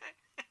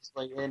 It's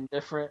like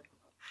indifferent.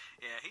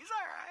 Yeah, he's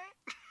alright.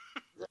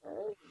 He's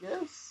alright,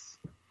 yes.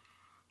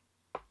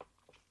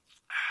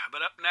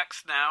 But up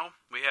next now,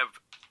 we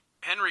have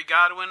Henry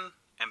Godwinn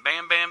and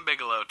Bam Bam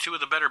Bigelow, two of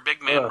the better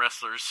big man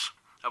wrestlers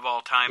of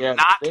all time, Yeah,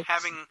 not this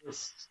having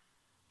is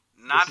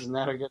not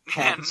a good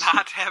match.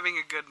 not having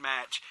a good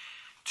match.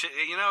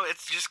 It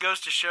just goes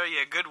to show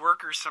you, good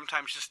workers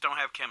sometimes just don't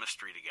have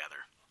chemistry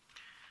together.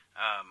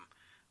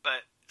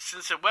 But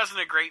since it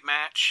wasn't a great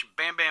match,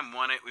 Bam Bam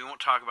won it. We won't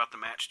talk about the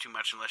match too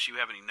much unless you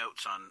have any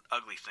notes on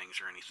ugly things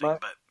or anything.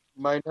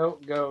 My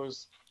note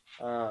goes,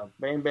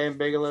 Bam Bam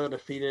Bigelow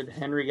defeated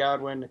Henry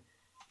Godwinn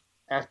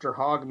after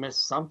Hogg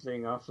missed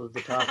something off of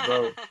the top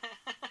rope.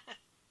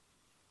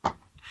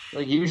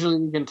 Like, usually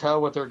you can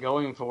tell what they're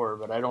going for,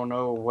 but I don't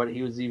know what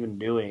he was even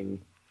doing.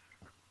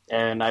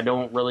 And I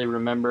don't really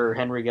remember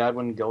Henry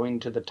Godwinn going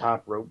to the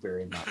top rope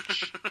very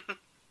much.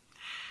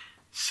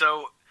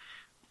 So,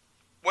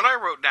 what I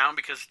wrote down,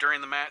 because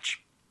during this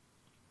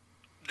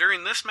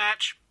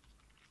match,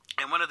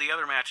 and one of the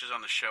other matches on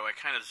the show, I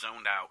kind of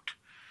zoned out.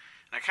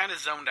 And I kind of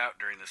zoned out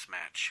during this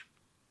match.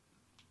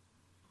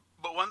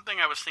 But one thing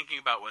I was thinking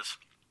about was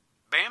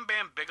Bam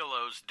Bam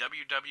Bigelow's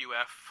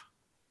WWF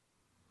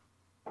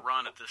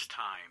run at this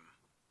time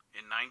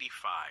in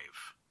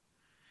 95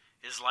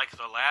 is like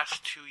the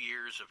last 2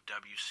 years of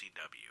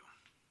WCW.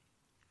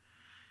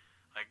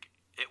 Like,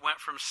 it went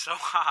from so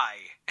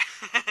high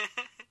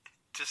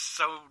to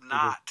so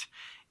not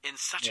in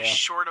such a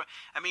short...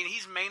 I mean,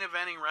 he's main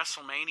eventing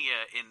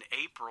WrestleMania in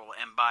April,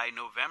 and by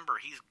November,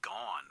 he's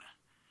gone.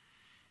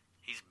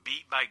 He's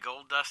beat by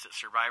Goldust at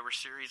Survivor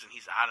Series, and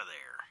he's out of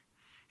there.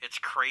 It's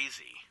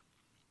crazy.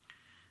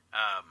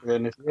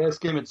 And if you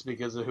ask him, it's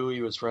because of who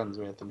he was friends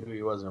with and who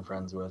he wasn't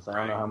friends with. I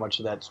don't know how much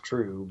of that's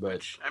true,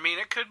 but I mean,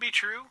 it could be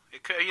true.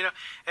 It could,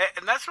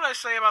 and that's what I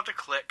say about the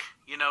Clique.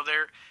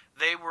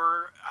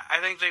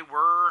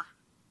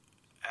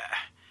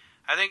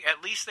 I think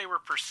at least they were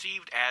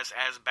perceived as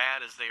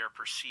bad as they are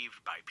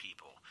perceived by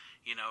people.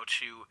 In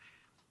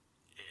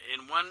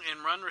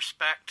one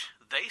respect,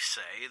 they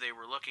say they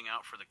were looking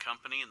out for the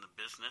company and the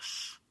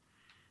business,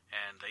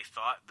 and they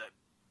thought that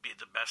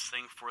the best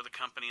thing for the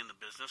company and the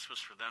business was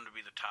for them to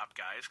be the top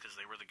guys, because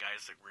they were the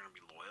guys that were going to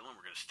be loyal and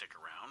were going to stick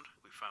around.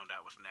 We found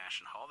out with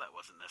Nash and Hall that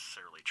wasn't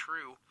necessarily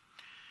true.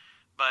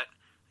 But,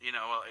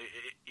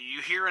 you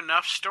hear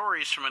enough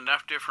stories from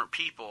enough different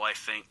people, I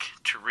think,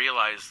 to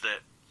realize that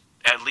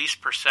at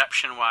least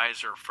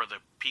perception-wise, or for the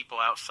people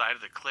outside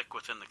of the clique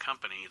within the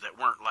company that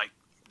weren't like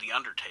The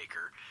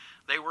Undertaker,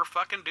 they were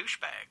fucking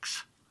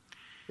douchebags.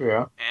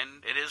 Yeah.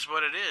 And it is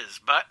what it is.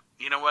 But,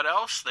 you know what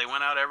else? They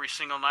went out every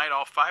single night,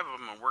 all 5 of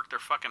them, and worked their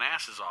fucking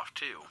asses off,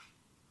 too.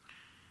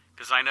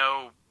 Because I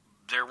know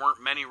there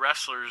weren't many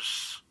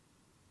wrestlers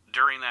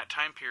during that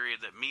time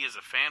period that me as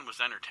a fan was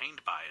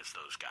entertained by as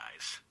those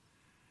guys.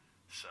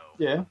 So.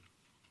 Yeah.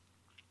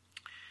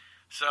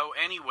 So,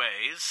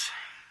 anyways,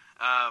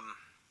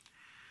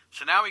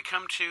 so now we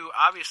come to,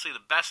 obviously, the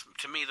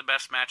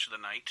best match of the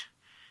night.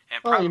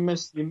 And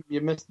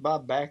you missed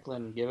Bob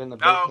Backlund giving the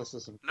business to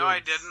some kids. No, I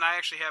didn't. I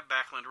actually have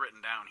Backlund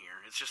written down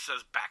here. It just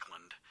says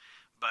Backlund.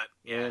 But,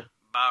 yeah,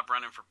 Bob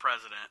running for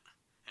president.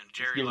 And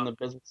Jerry giving the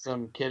business to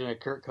some kid in a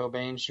Kurt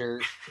Cobain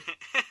shirt.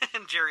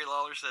 And Jerry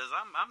Lawler says,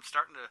 I'm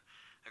starting to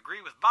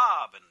agree with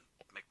Bob. And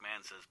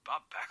McMahon says,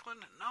 Bob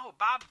Backlund? No,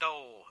 Bob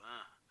Dole.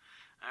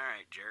 All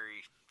right,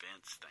 Jerry,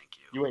 Vince, thank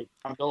you. You wait,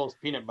 Bob Dole's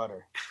peanut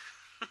butter.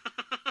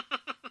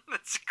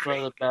 That's great.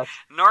 One of the best.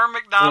 Norm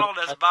Macdonald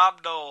as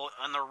Bob Dole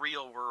in the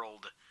real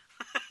world.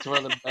 It's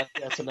one of the best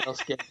SNL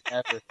skits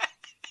ever.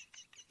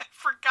 I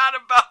forgot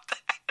about that.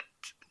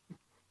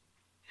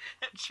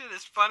 That shit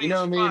is funny. You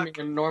know as what I fuck.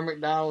 mean? Norm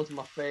Macdonald's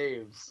my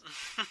faves.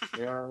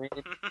 You know what I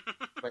mean?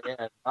 But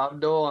yeah,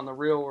 Bob Dole on the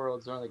real world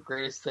is one of the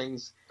greatest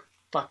things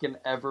fucking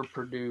ever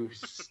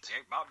produced.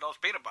 Hey, Bob Dole's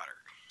peanut butter.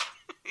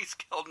 He's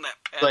holding that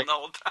pen the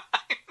whole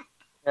time.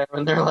 Yeah,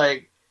 when they're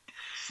like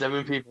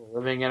 7 people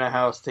living in a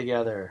house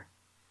together.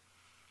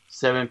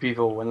 7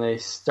 people when they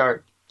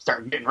start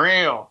getting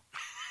real.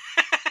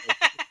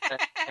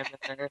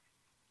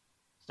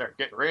 Start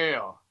getting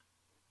real.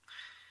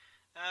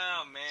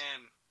 Oh,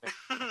 man.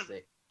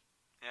 Yeah,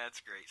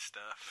 that's great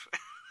stuff.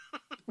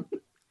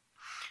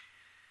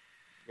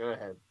 Go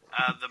ahead.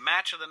 The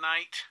match of the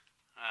night.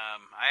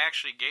 I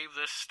actually gave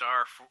this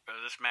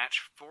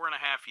match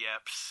 4.5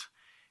 yeps.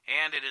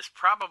 And it is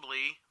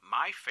probably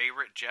my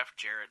favorite Jeff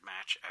Jarrett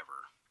match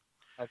ever.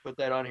 I put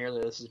that on here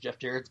that this is Jeff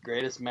Jarrett's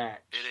greatest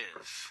match. It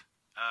is.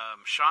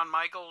 Shawn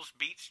Michaels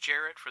beats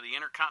Jarrett for the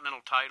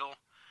Intercontinental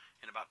title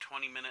in about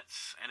 20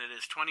 minutes. And it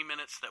is 20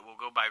 minutes that will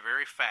go by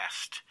very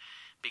fast.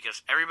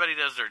 Because everybody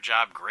does their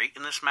job great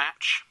in this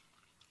match.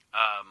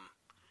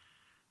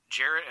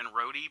 Jarrett and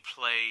Rhodey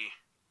play...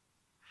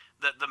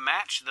 The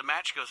match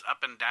goes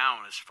up and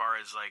down as far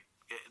as like...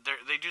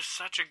 They do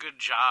such a good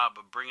job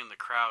of bringing the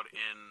crowd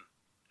in...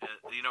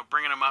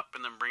 bringing them up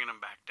and then bringing them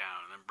back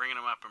down, and then bringing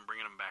them up and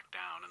bringing them back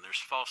down. And there's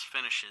false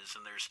finishes,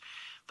 and there's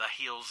the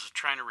heels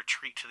trying to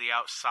retreat to the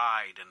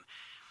outside. And,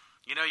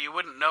 you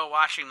wouldn't know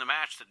watching the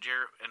match that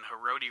Jarrett and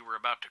Hiroti were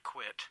about to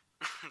quit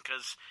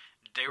because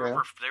they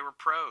were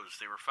pros.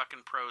 They were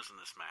fucking pros in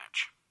this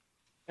match.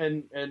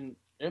 And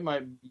it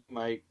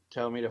might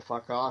tell me to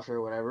fuck off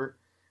or whatever,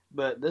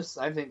 but this,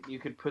 I think you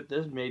could put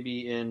this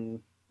maybe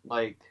in,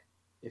 like,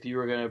 if you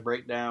were going to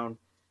break down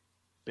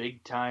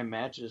big time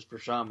matches for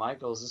Shawn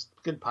Michaels, this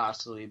could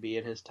possibly be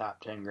in his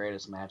top 10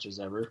 greatest matches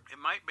ever. It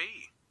might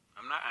be.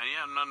 I'm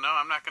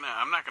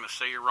not gonna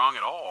say you're wrong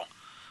at all.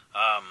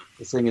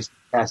 This thing is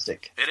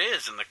fantastic. It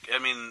is, and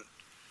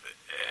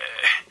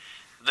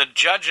the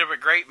judge of a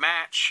great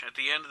match at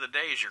the end of the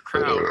day is your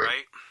crowd,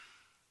 right?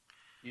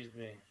 Excuse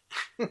me.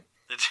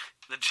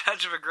 The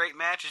judge of a great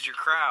match is your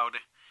crowd,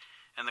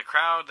 and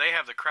they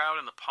have the crowd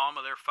in the palm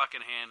of their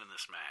fucking hand in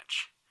this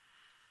match.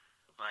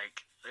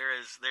 Like, they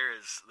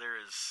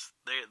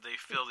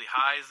feel the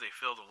highs, they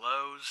feel the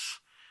lows,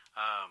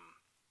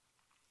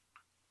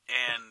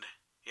 and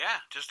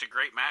yeah, just a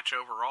great match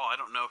overall. I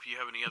don't know if you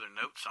have any other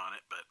notes on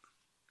it, but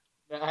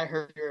I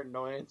heard your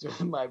annoyance with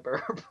my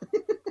burp.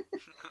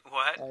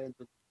 What?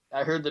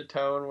 I heard the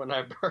tone when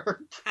I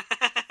burped.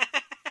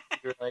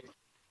 You're like,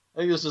 I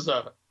think this is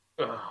a.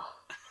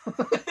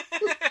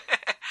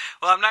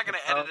 Well, I'm not gonna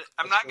edit it.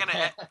 I'm not gonna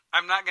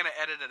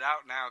edit it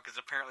out now because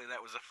apparently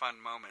that was a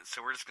fun moment.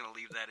 So we're just gonna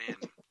leave that in.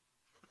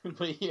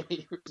 But yeah,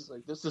 you were just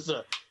like, "This is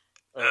a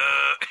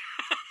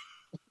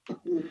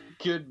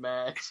good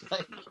match."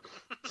 Like,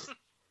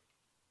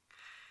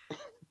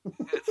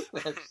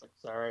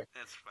 sorry.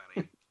 That's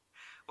funny.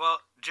 Well,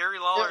 Jerry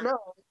Lawler. No,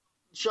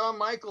 Shawn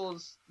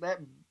Michaels.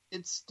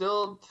 It's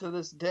still to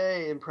this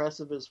day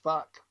impressive as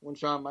fuck when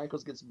Shawn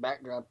Michaels gets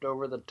backdropped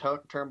over the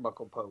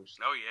turnbuckle post.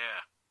 Oh yeah.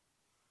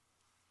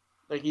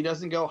 Like, he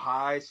doesn't go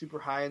high, super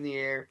high in the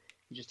air.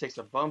 He just takes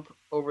a bump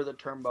over the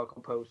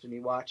turnbuckle post, and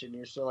you watch it, and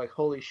you're still like,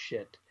 holy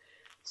shit.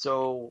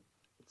 So,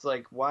 it's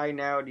like, why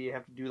now do you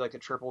have to do, like, a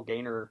triple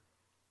gainer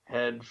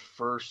head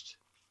first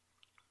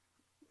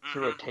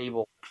through a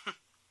table?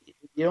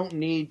 You don't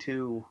need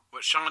to.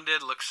 What Shawn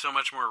did looks so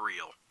much more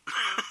real.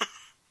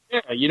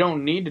 Yeah, you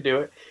don't need to do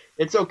it.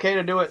 It's okay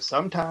to do it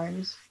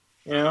sometimes,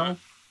 you know?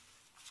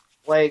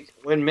 Like,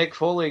 when Mick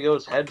Foley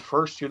goes head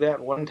first through that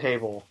one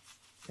table,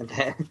 and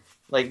then...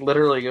 Like,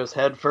 literally goes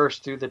head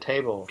first through the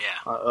table.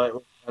 Yeah.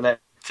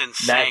 It's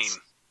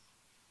insane.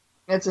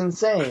 It's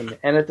insane.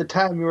 And at the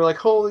time, you were like,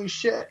 holy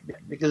shit.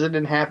 Because it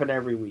didn't happen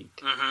every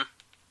week. Mm-hmm.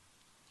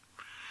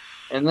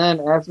 And then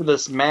after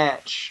this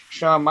match,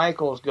 Shawn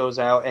Michaels goes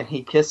out and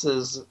he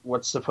kisses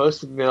what's supposed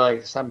to be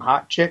like some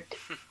hot chick.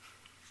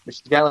 But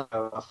she's got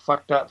like a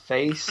fucked up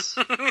face.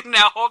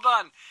 Now, hold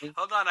on.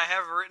 I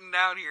have it written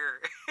down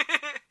here.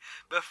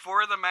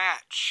 Before the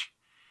match,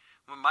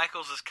 when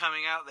Michaels is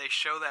coming out, they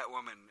show that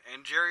woman.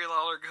 And Jerry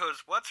Lawler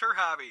goes, "What's her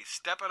hobby?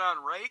 Stepping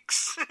on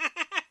rakes?"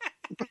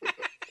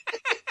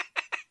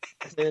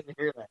 I didn't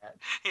hear that.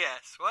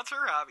 Yes. What's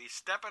her hobby?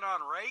 Stepping on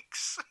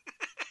rakes?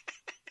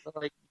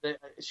 Like,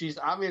 she's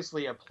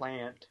obviously a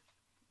plant,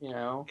 you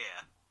know?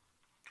 Yeah.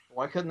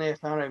 Why couldn't they have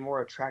found a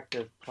more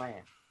attractive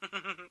plant?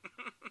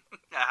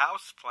 A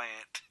house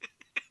plant.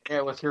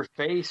 Yeah, with her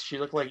face, she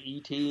looked like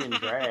E.T. in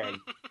drag.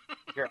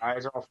 Her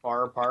eyes are all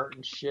far apart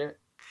and shit.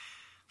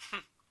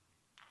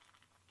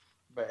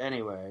 But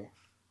anyway.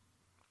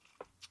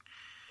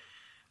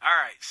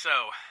 Alright,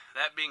 so,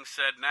 that being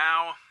said,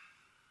 now...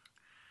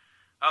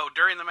 Oh,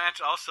 during the match,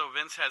 also,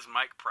 Vince has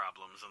mic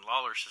problems, and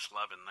Lawler's just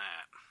loving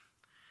that.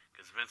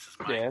 Because Vince's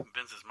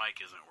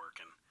mic isn't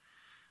working.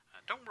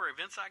 Don't worry,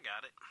 Vince, I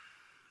got it.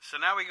 So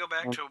now we go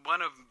back to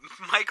one of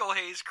Michael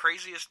Hayes'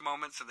 craziest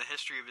moments in the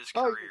history of his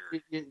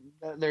career.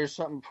 There's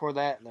something before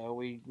that, though.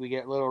 We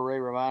get little Ray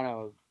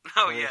Romano.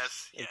 Oh,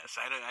 yes.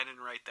 I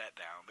didn't write that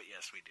down, but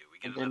yes, we do. We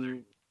get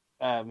another...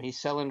 he's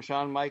selling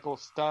Shawn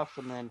Michaels stuff,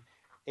 and then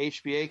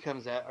HBK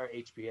comes out.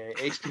 comes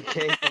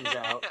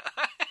out.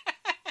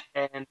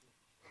 And...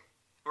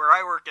 Where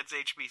I work, it's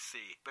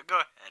HBC, but go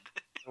ahead.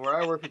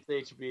 Where I work,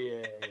 it's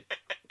HBA.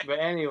 But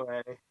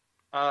anyway,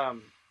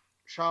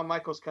 Shawn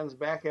Michaels comes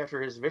back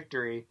after his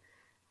victory,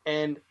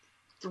 and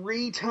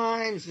 3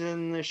 times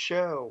in the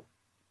show,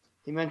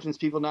 he mentions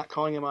people not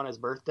calling him on his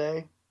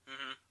birthday.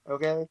 Mm-hmm.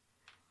 Okay?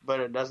 But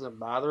it doesn't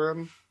bother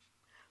him.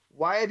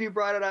 Why have you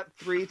brought it up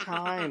 3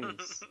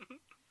 times?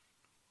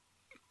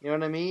 You know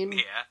what I mean?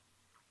 Yeah.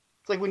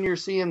 It's like when you're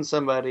seeing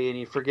somebody and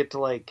you forget to,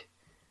 like,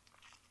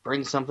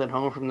 bring something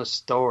home from the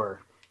store.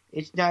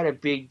 It's not a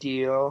big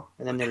deal.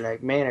 And then they're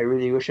like, man, I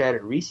really wish I had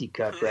a Reese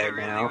cup right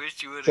now.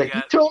 It's like,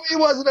 you told me it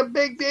wasn't a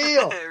big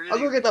deal. I'll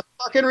go get the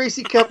fucking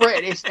Reese cup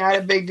right. It's not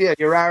a big deal.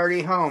 You're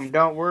already home.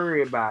 Don't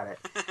worry about it.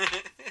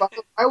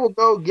 I will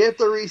go get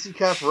the Reese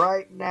cup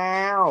right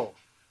now.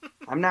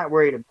 I'm not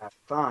worried about it.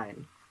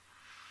 Fine.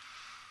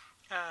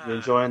 You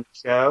enjoying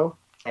the show?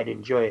 I'd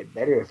enjoy it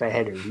better if I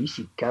had a Reese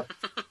cup.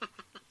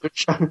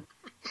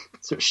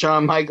 So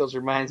Shawn Michaels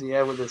reminds me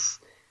of with this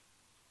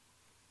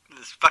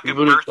fucking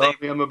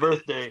birthday. On my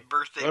birthday.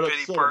 Birthday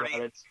pity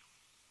party.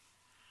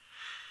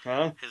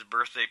 Huh? His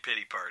birthday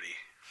pity party.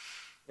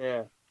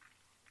 Yeah.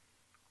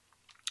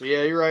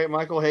 Yeah, you're right.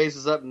 Michael Hayes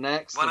is up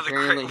next.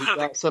 Apparently, he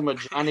got some of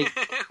Johnny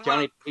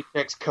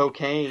Paycheck's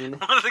cocaine.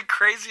 One of the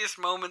craziest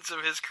moments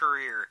of his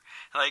career.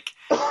 Like,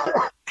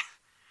 not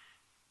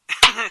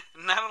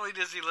only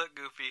does he look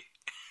goofy.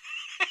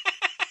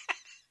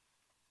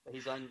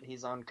 He's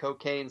on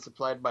cocaine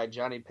supplied by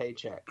Johnny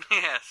Paycheck.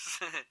 Yes.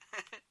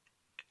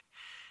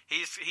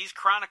 He's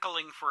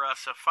chronicling for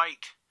us a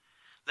fight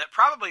that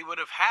probably would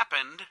have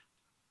happened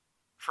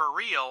for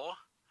real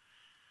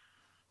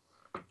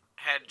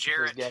had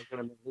Jarrett and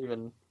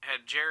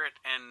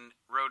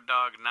Road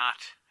Dogg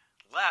not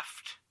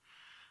left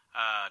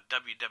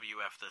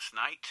WWF this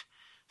night.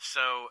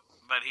 So,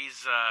 but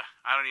he's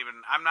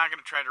I'm not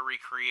going to try to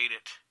recreate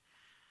it,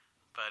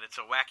 but it's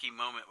a wacky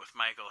moment with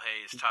Michael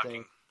Hayes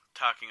talking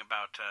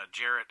about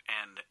Jarrett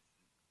and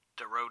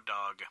the Road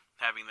Dogg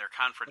having their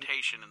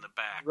confrontation in the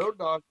back. Road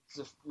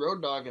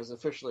Dogg has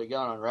officially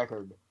gone on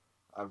record.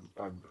 I've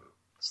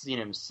seen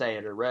him say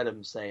it, or read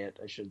him say it,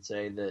 I should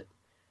say, that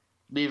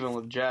leaving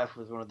with Jeff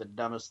was one of the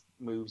dumbest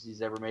moves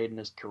he's ever made in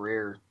his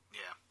career.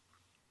 Yeah.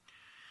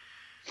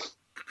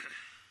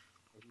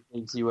 He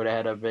thinks he would have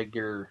had a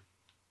bigger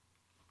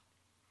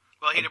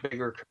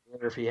career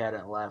if he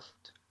hadn't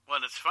left. Well,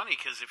 and it's funny,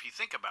 because if you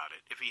think about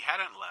it, if he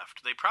hadn't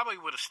left, they probably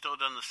would have still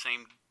done the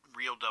same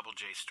real Double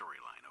J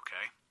storyline,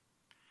 okay?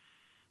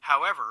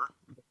 However...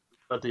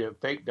 But the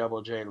fake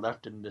Double J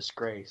left in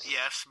disgrace.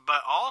 Yes,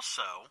 but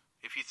also,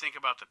 if you think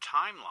about the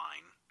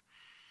timeline,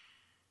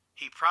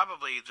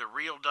 the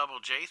real Double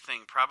J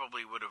thing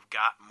probably would have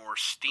got more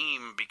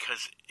steam,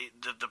 because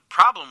the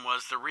problem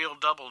was the real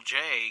Double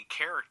J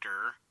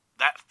character,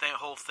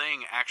 whole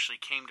thing actually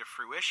came to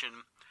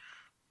fruition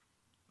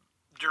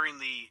during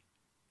the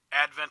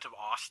advent of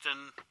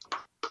Austin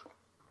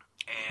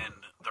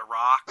and The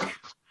Rock.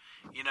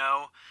 You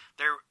know,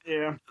 there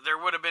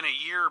would have been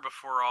a year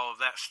before all of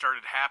that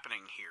started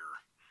happening here,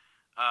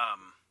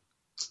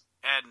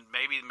 and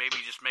maybe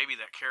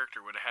that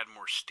character would have had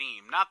more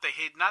steam. Not that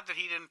he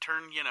didn't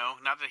turn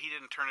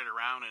it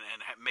around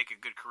and make a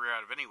good career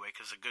out of anyway,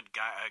 because a good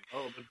guy.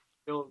 But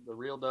still, the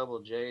real Double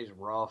J is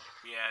rough.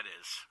 Yeah, it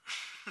is.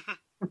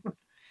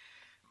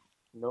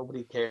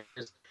 Nobody cares.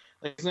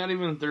 Like, it's not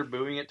even that they're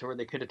booing it to where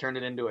they could have turned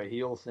it into a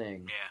heel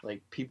thing. Yeah.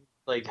 Like people,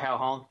 like how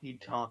Honky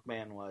Tonk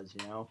Man was,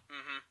 you know.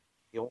 Mm-hmm.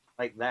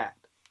 Like that.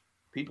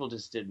 People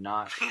just did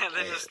not. Yeah,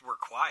 they just were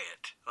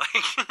quiet.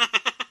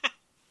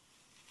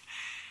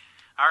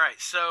 All right,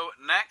 so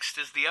next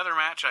is the other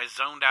match I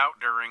zoned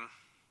out during.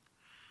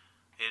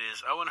 It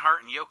is Owen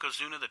Hart and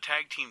Yokozuna, the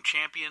tag team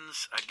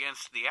champions,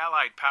 against the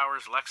Allied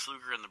Powers, Lex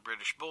Luger and the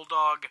British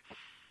Bulldog.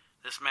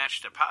 This match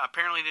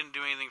apparently didn't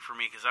do anything for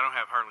me because I don't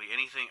have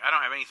anything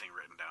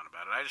written down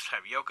about it. I just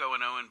have Yoko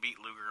and Owen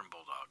beat Luger and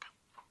Bulldog.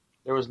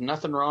 There was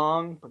nothing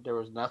wrong, but there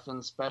was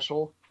nothing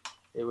special.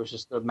 It was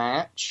just a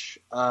match.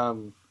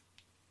 And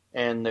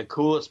the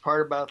coolest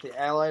part about the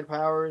Allied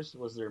Powers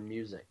was their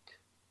music.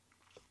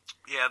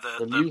 Yeah,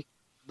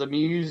 the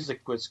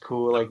music was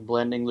cool, like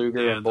blending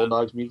Luger and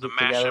Bulldog's music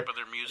the together. mashup of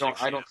their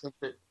music. I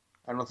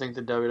don't think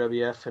the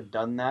WWF had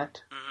done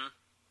that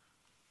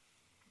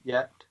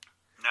yet.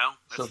 No,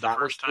 that's the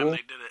first time they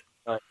did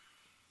it.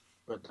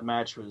 But the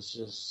match was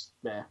just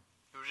It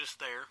was just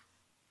there.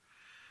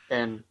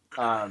 And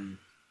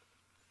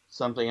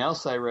something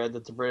else I read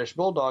that the British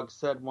Bulldog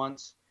said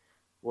once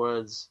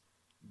was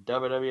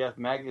WWF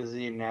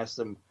Magazine asked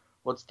him,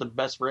 "What's the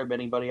best rib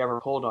anybody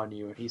ever pulled on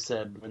you?" And he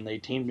said, "When they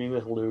teamed me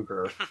with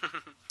Luger."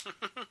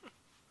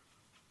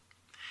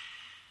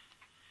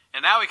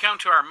 And now we come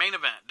to our main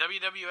event,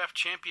 WWF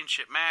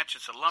Championship match.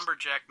 It's a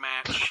lumberjack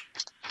match.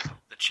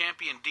 The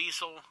champion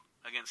Diesel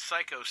against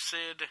Psycho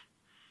Sid.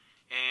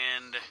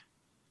 And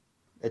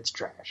it's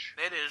trash.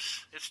 It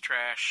is. It's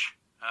trash.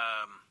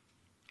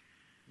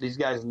 These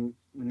guys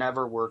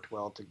never worked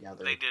well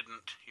together. They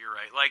didn't. You're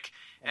right. Like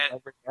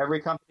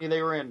every company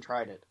they were in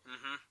tried it.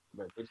 Mm-hmm.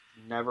 But it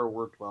never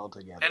worked well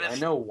together. And I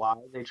know why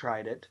they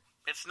tried it.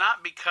 It's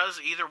not because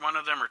either one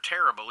of them are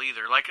terrible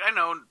either. Like, I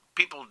know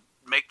people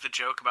make the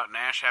joke about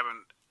Nash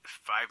having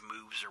 5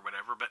 moves or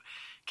whatever, but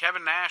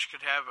Kevin Nash could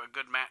have a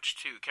good match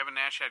too. Kevin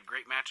Nash had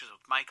great matches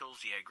with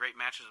Michaels. He had great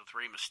matches with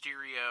Rey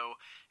Mysterio,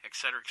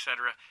 etc.,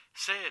 etc.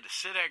 Sid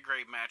had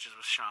great matches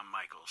with Shawn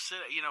Michaels.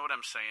 Sid, you know what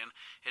I'm saying?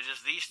 It's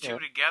just these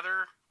two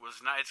together was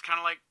not. It's kind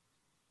of like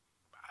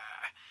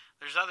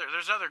there's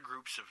other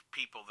groups of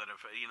people that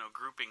have,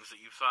 groupings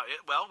that you thought.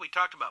 Well, we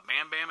talked about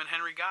Bam Bam and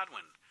Henry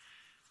Godwin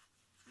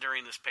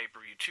during this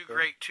pay-per-view. Two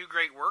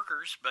great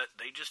workers, but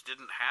they just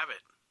didn't have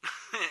it.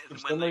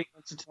 If somebody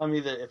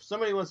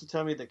wants to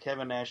tell me that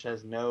Kevin Nash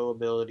has no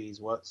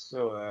abilities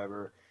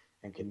whatsoever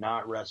and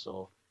cannot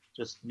wrestle,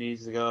 just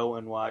needs to go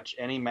and watch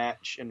any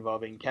match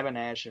involving Kevin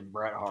Nash and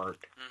Bret Hart.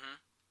 Mm-hmm.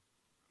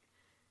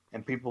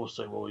 And people will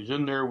say, "Well, he's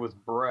in there with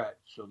Bret,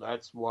 so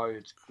that's why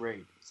it's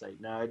great." It's like,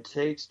 no, it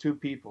takes 2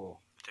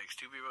 people. It takes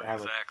 2 people,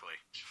 exactly.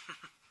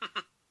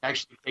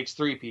 Actually, it takes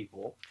 3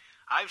 people.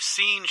 I've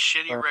seen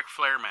shitty Ric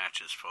Flair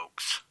matches,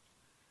 folks.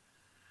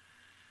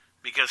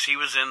 Because he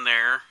was in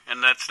there,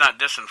 and that's not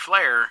dissing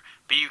Flair,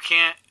 but you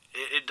can't,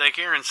 like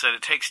Aaron said,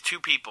 it takes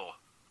 2 people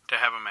to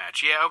have a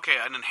match. Yeah, okay,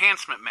 an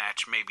enhancement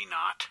match, maybe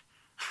not.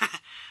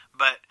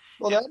 But...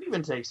 Well, that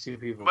even takes 2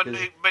 people. But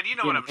you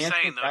know what I'm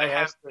saying,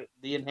 though.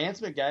 The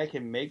enhancement guy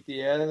can make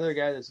the other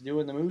guy that's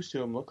doing the moves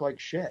to him look like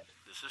shit.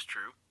 This is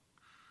true.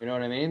 You know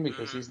what I mean?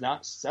 Because he's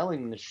not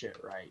selling the shit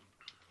right.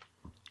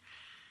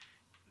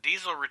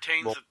 Diesel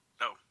retains... go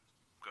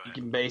ahead. You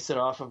can base it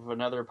off of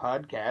another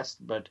podcast,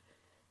 but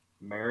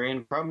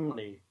Marion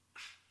Crumley,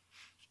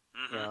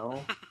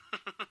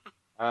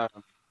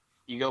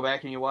 you go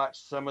back and you watch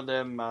some of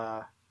them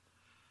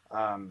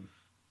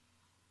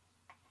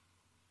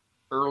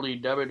early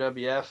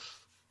WWF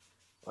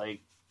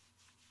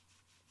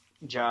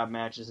job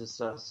matches and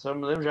stuff.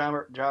 Some of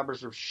them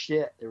jobbers are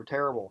shit. They were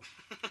terrible,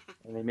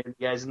 and they made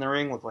the guys in the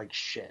ring look like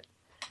shit.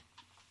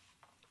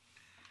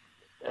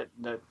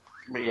 But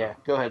yeah,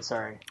 go ahead.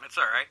 Sorry. That's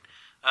all right.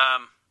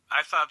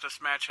 I thought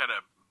this match had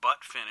a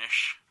butt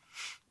finish.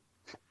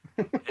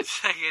 It's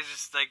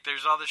just like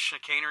there's all this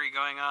chicanery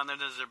going on.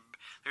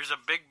 There's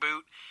a big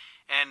boot,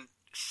 and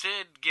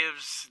Sid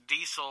gives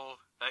Diesel.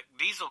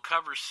 Diesel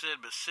covers Sid,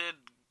 but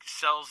Sid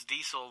sells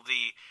Diesel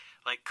the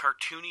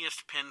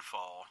cartooniest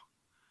pinfall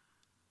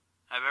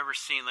I've ever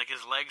seen. Like,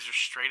 his legs are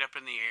straight up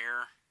in the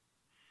air,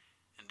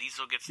 and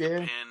Diesel gets the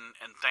pin.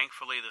 And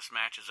thankfully, this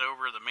match is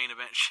over. The main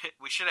event.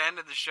 We should have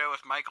ended the show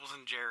with Michaels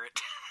and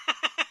Jarrett.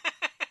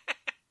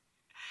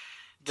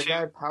 The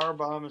guy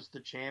powerbombs the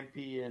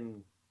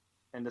champion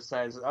and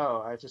decides,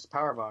 "Oh, I just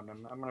powerbombed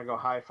him. I'm gonna go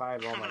high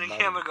five all my buddies."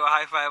 I'm gonna go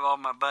high five all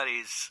my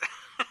buddies.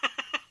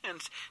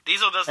 And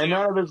Diesel doesn't. And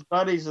none of his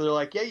buddies are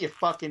like, "Yeah, you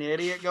fucking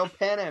idiot, go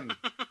pin him."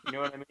 You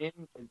know what I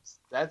mean?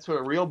 That's what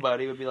a real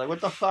buddy would be like.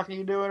 "What the fuck are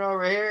you doing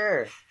over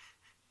here?"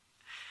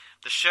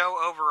 The show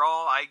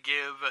overall, I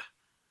give.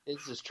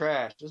 This is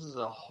trash. This is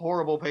a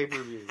horrible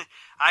pay-per-view.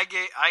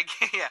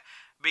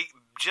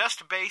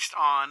 Just based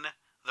on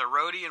the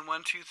Roadie and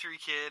 1-2-3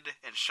 Kid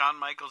and Shawn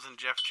Michaels and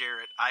Jeff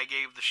Jarrett, I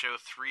gave the show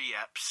 3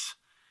 yeps.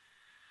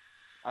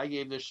 I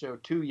gave this show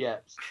 2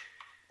 yeps.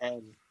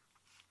 And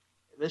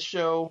this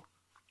show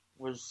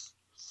was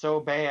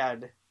so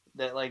bad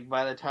that,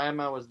 by the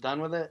time I was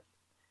done with it,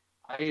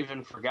 I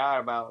even forgot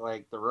about,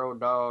 the Road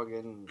Dogg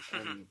and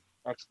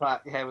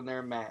X-Pac having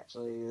their match.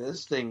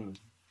 This thing's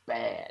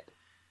bad.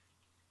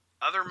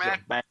 Other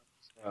match.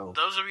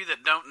 Those of you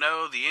that don't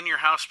know, the In Your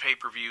House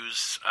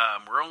pay-per-views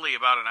were only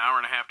about an hour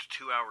and a half to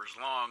 2 hours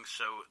long,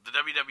 so the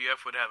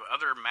WWF would have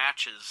other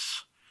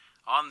matches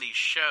on these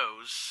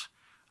shows.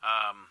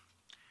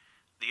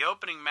 The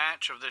opening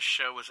match of this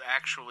show was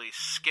actually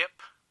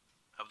Skip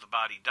of the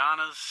Body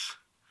Donnas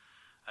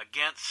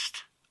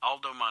against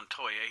Aldo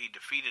Montoya. He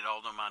defeated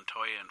Aldo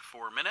Montoya in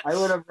 4 minutes. I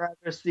would have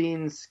rather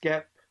seen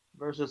Skip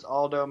versus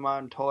Aldo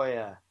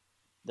Montoya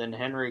than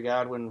Henry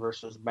Godwinn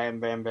versus Bam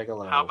Bam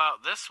Bigelow. How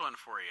about this one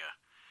for you?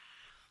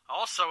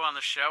 Also on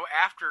the show,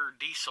 after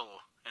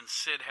Diesel and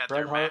Sid had Bret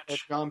their Hart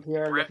match,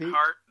 Bret Lafitte?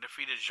 Hart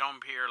defeated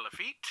Jean-Pierre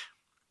Lafitte,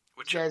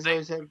 which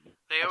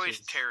they always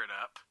tear it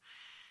up.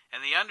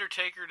 And The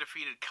Undertaker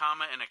defeated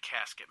Kama in a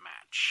casket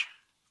match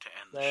to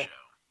end the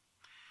show.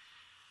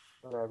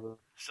 Whatever.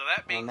 So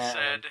that being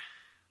said,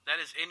 that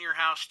is In Your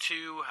House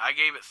 2. I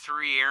gave it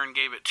 3. Aaron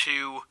gave it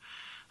 2.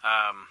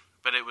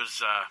 But it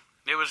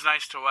was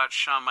nice to watch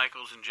Shawn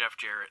Michaels and Jeff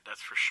Jarrett, that's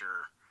for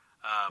sure.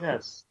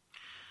 Yes.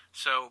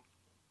 So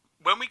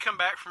when we come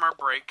back from our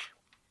break,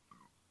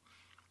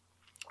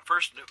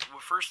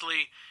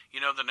 firstly,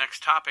 the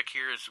next topic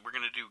here is we're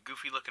going to do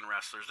goofy-looking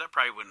wrestlers. That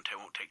probably won't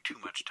take too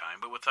much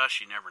time, but with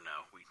us, you never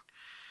know.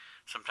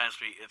 Sometimes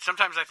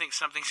I think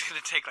something's going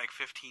to take like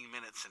 15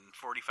 minutes, and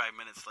 45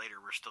 minutes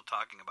later, we're still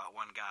talking about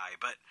one guy.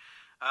 But,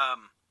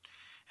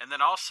 and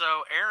then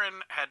also,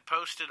 Aaron had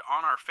posted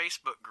on our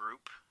Facebook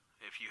group.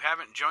 If you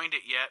haven't joined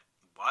it yet,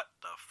 what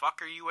the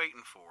fuck are you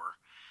waiting for?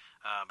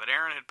 But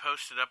Aaron had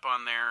posted up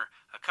on there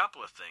a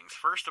couple of things.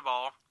 First of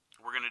all,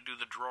 we're going to do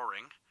the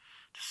drawing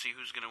to see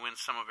who's going to win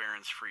some of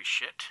Aaron's free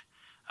shit.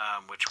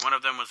 Which one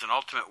of them was an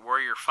Ultimate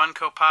Warrior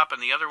Funko Pop,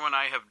 and the other one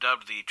I have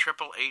dubbed the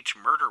Triple H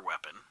Murder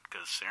Weapon,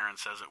 because Aaron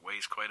says it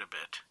weighs quite a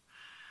bit.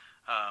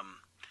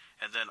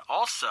 And then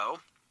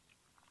also,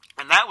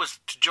 and that was,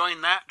 to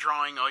join that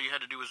drawing, all you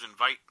had to do was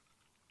invite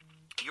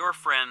your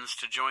friends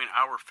to join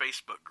our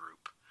Facebook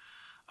group.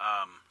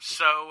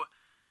 So,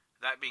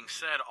 that being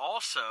said,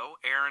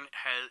 also, Aaron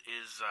has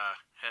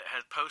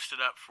posted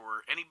up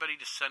for anybody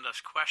to send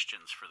us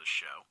questions for the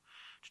show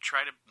to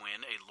try to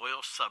win a Loyal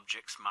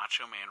Subjects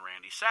Macho Man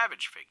Randy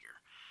Savage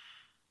figure.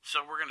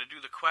 So we're going to do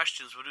the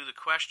questions. We'll do the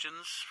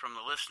questions from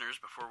the listeners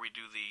before we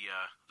do the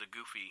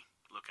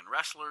goofy-looking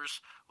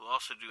wrestlers. We'll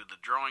also do the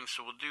drawing,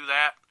 so we'll do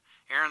that.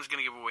 Aaron's going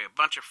to give away a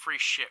bunch of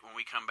free shit when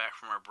we come back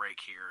from our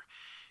break here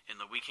in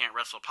the We Can't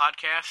Wrestle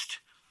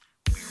podcast.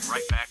 We'll be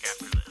right back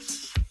after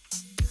this.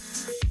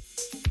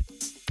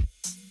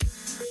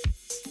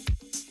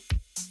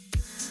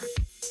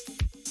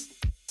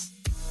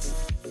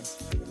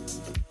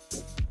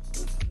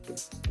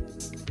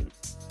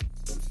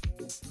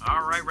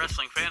 All right,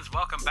 wrestling fans,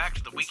 welcome back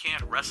to the We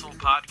Can't Wrestle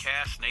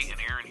podcast. Nate and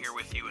Aaron here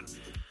with you, and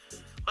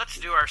let's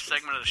do our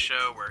segment of the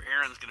show where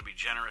Aaron's going to be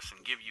generous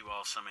and give you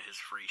all some of his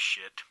free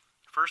shit.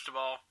 First of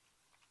all,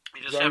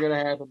 it's not going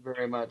to happen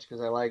very much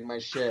because I like my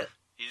shit.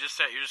 You're just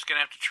going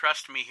to have to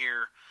trust me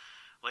here,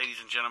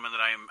 ladies and gentlemen,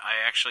 that I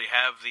actually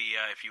have the.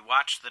 If you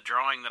watch the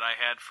drawing that I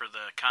had for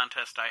the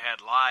contest I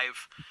had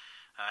live,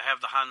 I have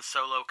the Han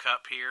Solo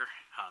cup here.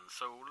 Han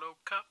Solo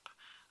cup.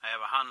 I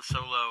have a Han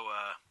Solo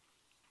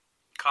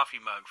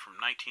coffee mug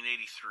from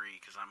 1983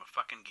 because I'm a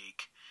fucking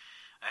geek.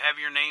 I have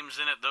your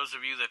names in it, those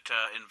of you that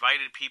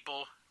invited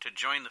people to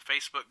join the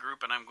Facebook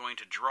group, and I'm going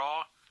to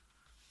draw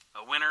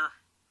a winner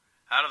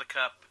out of the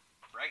cup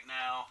right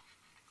now.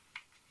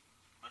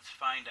 Let's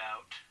find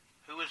out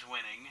who is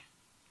winning.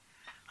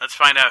 Let's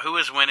find out who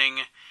is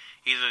winning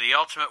either the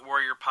Ultimate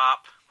Warrior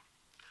Pop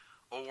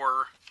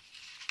or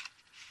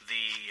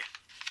the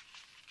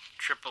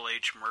Triple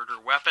H Murder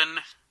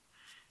Weapon.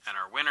 And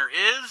our winner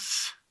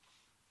is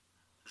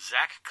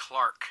Zach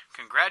Clark.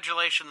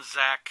 Congratulations,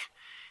 Zach.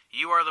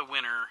 You are the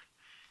winner.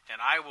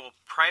 And I will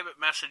private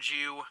message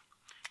you,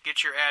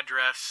 get your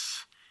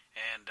address,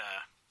 and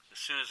as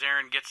soon as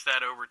Aaron gets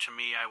that over to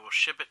me, I will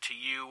ship it to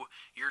you,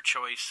 your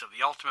choice of the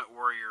Ultimate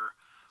Warrior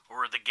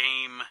or the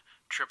game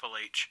Triple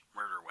H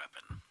Murder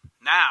Weapon.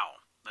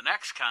 Now, the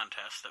next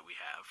contest that we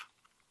have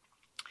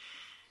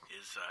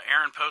is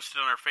Aaron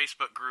posted on our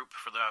Facebook group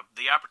for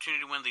the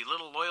opportunity to win the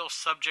Little Loyal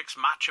Subjects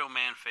Macho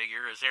Man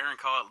figure, as Aaron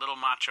called it, Little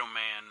Macho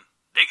Man.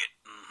 Dig it!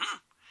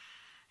 Mm-hmm.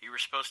 You were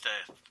supposed to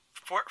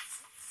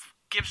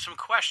give some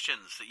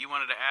questions that you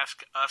wanted to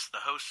ask us,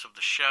 the hosts of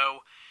the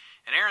show.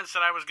 And Aaron said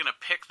I was going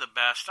to pick the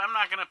best. I'm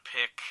not going to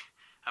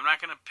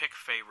pick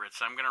favorites.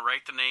 I'm going to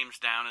write the names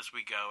down as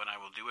we go, and I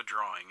will do a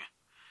drawing.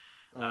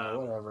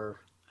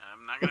 Whatever.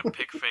 I'm not going to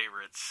pick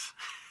favorites.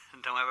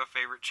 Don't have a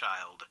favorite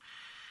child.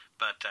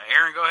 But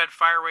Aaron, go ahead,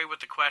 fire away with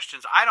the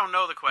questions. I don't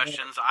know the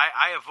questions.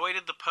 I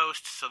avoided the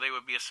post so they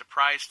would be a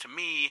surprise to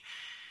me,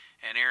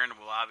 and Aaron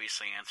will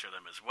obviously answer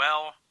them as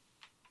well.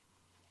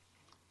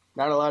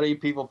 Not a lot of you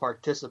people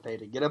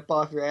participated. Get up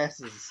off your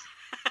asses.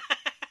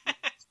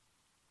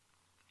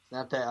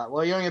 Not that.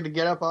 Well, you don't have to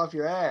get up off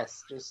your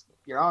ass. Just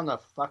you're on the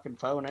fucking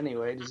phone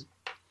anyway. Just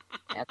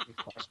ask me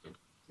a question.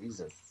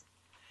 Jesus.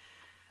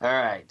 All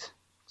right.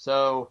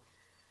 So,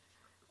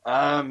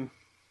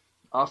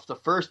 off the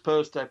first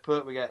post I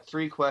put, we got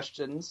 3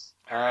 questions.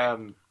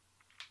 The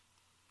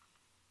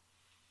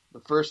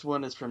first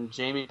one is from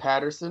Jamie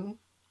Patterson.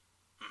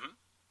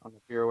 I don't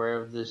know if you're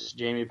aware of this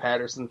Jamie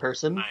Patterson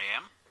person. I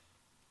am.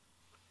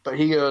 But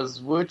he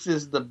goes, which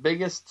is the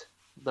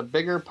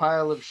bigger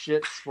pile of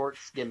shit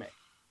sports gimmick?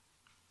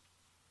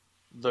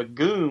 the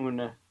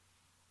Goon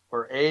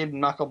or Abe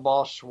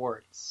Knuckleball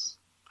Schwartz?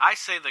 I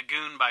say the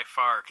Goon by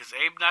far, because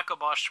Abe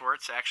Knuckleball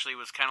Schwartz actually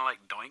was kind of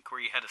like Doink,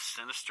 where you had a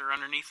Sinister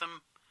underneath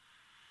him.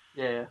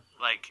 Yeah.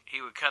 Like,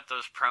 he would cut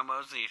those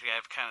promos, and he'd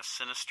have kind of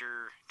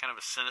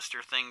a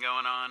sinister thing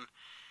going on.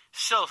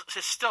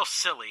 It's still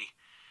silly,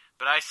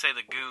 but I say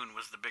the Goon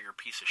was the bigger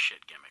piece of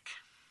shit gimmick.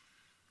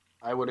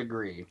 I would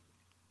agree.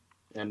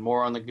 And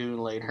more on the Goon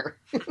later.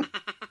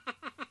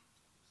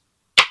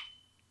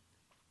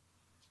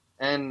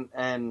 and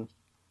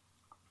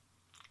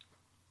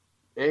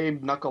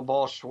Abe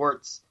Knuckleball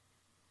Schwartz,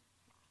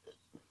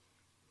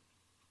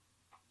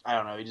 I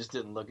don't know, he just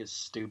didn't look as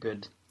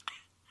stupid.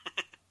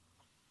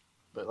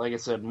 But like I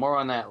said, more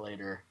on that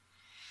later.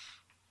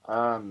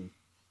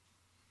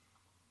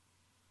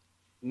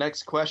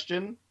 Next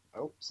question.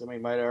 Oh, somebody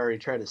might have already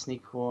tried to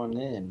sneak one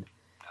in.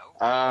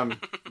 No.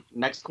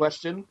 Next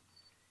question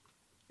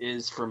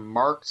is from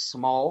Mark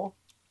Small.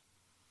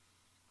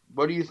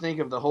 What do you think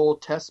of the whole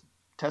Tessa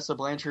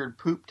Blanchard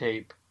poop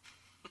tape?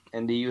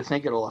 And do you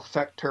think it'll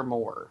affect her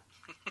more?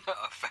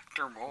 Affect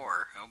her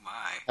more? Oh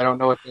my. I don't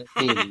know what that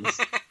means.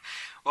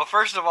 Well,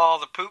 first of all,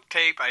 the poop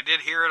tape, I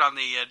did hear it on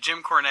the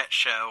Jim Cornette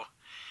show.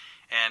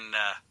 And,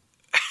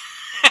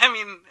 I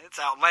mean, it's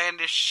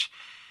outlandish.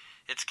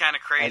 It's kind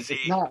of crazy.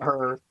 It's not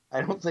her.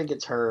 I don't think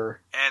it's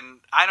her. And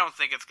I don't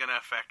think it's going to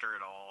affect her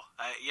at all.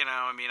 I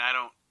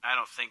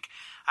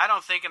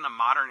don't think in the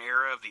modern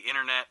era of the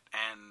internet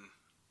and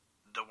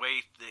the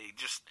way they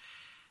just,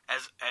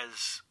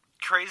 as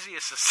crazy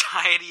as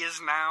society is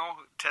now,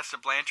 Tessa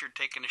Blanchard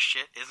taking a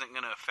shit isn't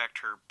going to affect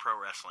her pro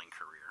wrestling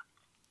career.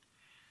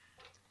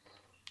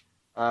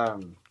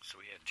 So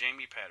we had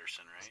Jamie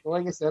Patterson, right? So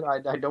like I said, I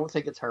don't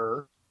think it's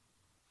her,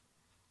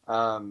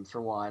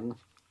 for one.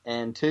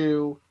 And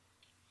two,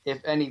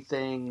 if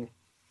anything,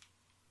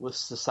 with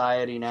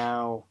society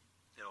now,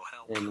 it'll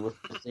help. And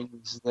with the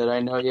things that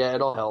I know, yeah,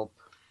 it'll help.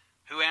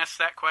 Who asked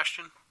that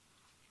question?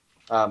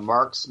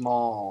 Mark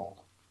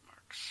Small.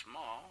 Mark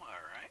Small,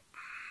 alright.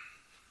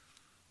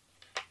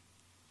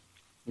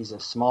 He's a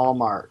small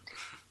Mark.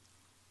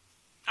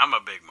 I'm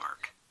a big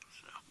Mark.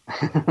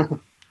 So.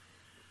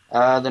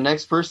 The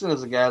next person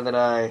is a guy that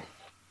a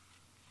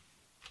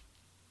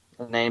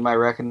name I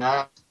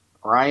recognize,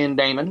 Ryan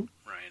Damon.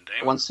 Ryan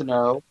Damon wants to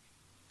know,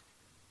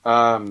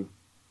 and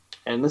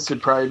this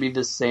would probably be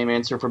the same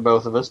answer for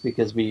both of us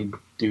because we go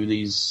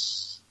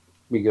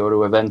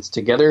to events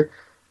together.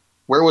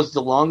 Where was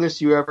the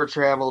longest you ever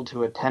traveled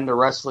to attend a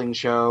wrestling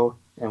show,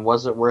 and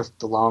was it worth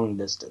the long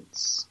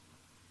distance?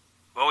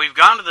 Well, we've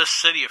gone to this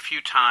city a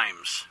few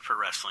times for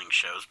wrestling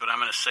shows, but I'm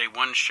going to say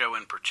one show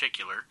in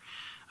particular.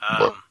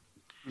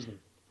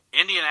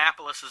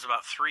 Indianapolis is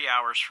about 3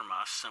 hours from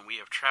us, and we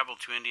have traveled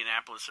to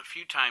Indianapolis a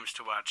few times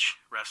to watch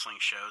wrestling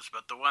shows,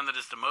 but the one that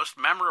is the most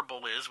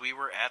memorable is we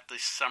were at the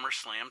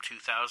SummerSlam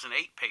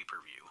 2008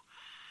 pay-per-view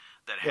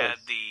that had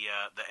the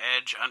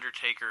Edge,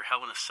 Undertaker,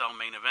 Hell in a Cell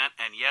main event,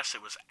 and yes,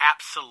 it was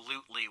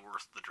absolutely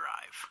worth the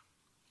drive.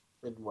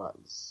 It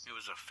was. It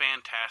was a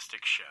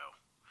fantastic show.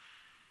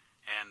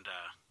 And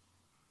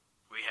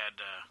we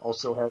had...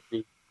 also had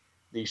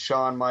the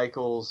Shawn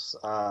Michaels...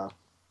 the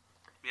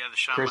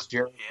Shawn Chris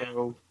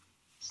Jericho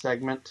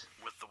segment.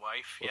 With the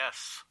wife,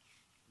 yes.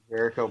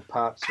 Jericho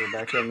pops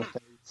Rebecca in the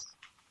face.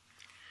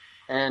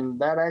 And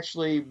that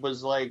actually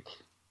was like...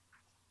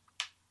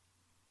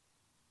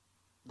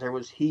 There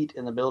was heat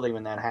in the building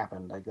when that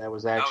happened. Like, that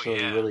was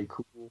actually really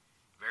cool.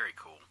 Very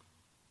cool.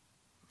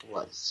 It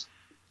was.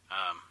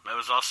 That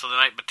was also the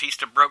night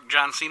Batista broke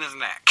John Cena's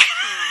neck.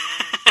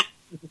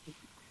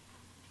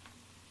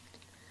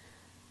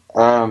 I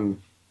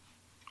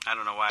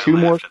don't know why two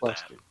I more laughed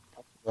questions.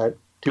 at that.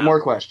 Two more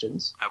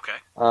questions. Okay.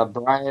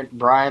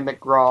 Brian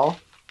McGraw.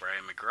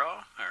 Brian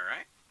McGraw, all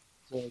right.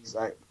 Says,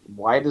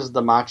 why does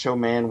the Macho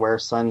Man wear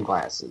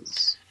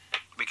sunglasses?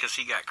 Because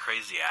he got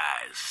crazy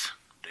eyes.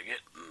 Dig it?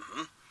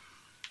 Mm-hmm.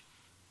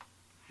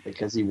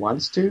 Because he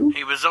wants to?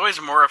 He was always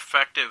more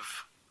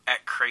effective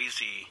at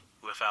crazy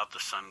without the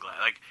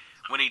sunglasses. Like,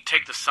 when he'd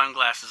take the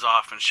sunglasses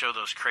off and show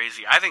those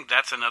crazy... I think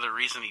that's another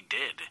reason he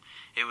did.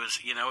 It was,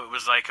 it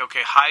was like,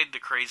 okay, hide the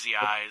crazy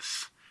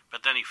eyes,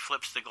 but then he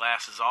flips the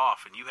glasses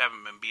off, and you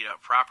haven't been beat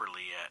up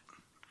properly yet.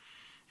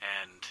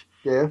 And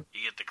you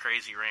get the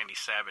crazy Randy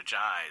Savage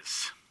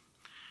eyes.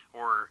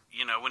 Or,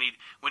 when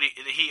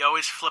he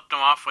always flipped them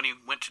off when he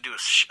went to do a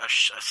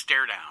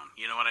stare down.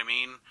 You know what I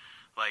mean?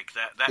 Like,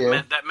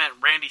 that meant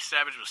Randy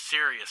Savage was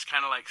serious,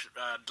 kind of like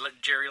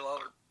Jerry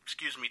Lawler,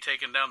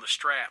 taking down the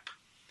strap.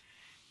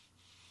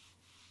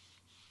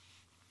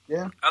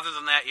 Yeah. Other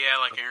than that,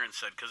 like Aaron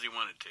said, because he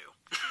wanted to.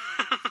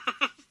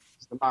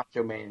 He's the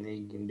Macho Man.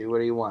 He can do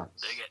what he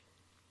wants. Dig it.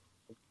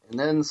 And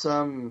then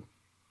some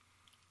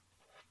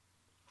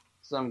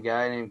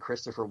guy named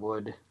Christopher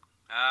Wood.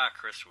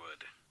 Chris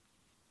Wood.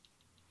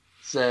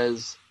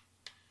 Says,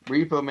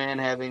 Repo Man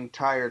having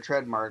tire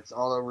tread marks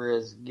all over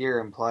his gear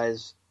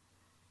implies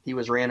he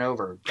was ran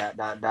over. ...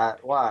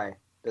 Why?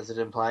 Does it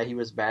imply he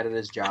was bad at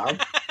his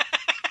job?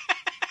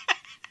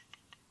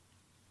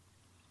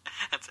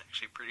 That's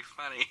actually pretty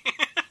funny.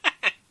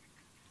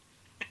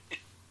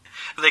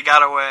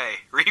 got away.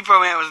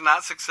 Repo Man was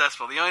not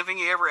successful. The only thing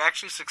he ever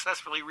actually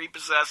successfully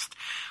repossessed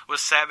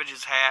was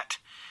Savage's hat,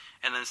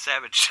 and then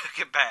Savage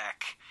took it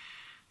back.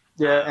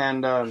 Yeah,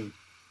 and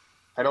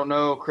I don't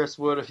know, Chris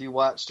Wood, if you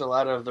watched a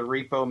lot of the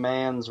Repo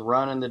Man's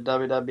run in the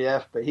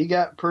WWF, but he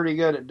got pretty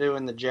good at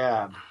doing the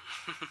job.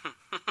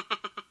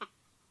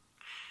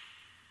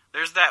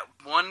 There's that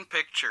one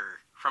picture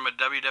from a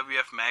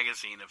WWF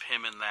magazine of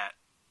him in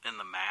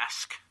the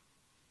mask.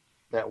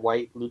 That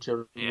white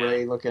Lucha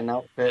Ray looking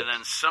outfit. And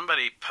then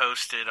somebody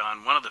posted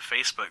on one of the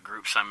Facebook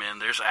groups I'm in,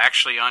 there's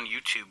actually on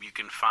YouTube, you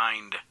can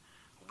find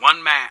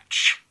one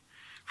match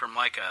from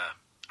I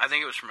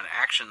think it was from an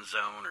Action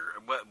Zone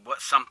or what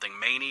something,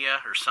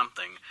 Mania or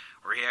something,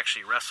 where he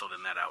actually wrestled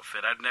in that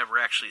outfit. I'd never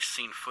actually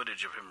seen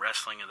footage of him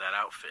wrestling in that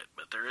outfit,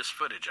 but there is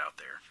footage out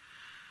there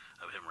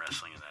of him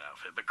wrestling in that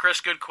outfit. But Chris,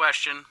 good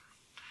question.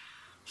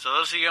 So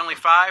those are the only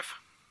 5?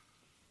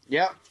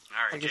 Yep. All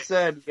right. Like I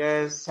said, you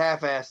guys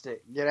half-assed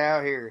it. Get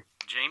out here.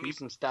 Jamie, do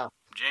some stuff.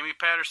 Jamie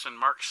Patterson,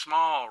 Mark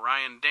Small,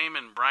 Ryan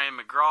Damon, Brian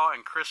McGraw,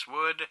 and Chris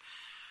Wood.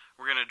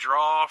 We're going to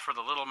draw for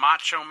the Little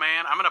Macho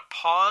Man. I'm going to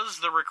pause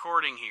the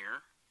recording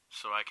here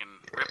so I can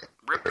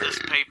rip this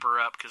paper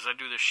up because I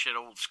do this shit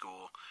old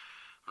school.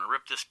 I'm going to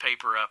rip this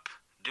paper up,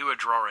 do a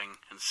drawing,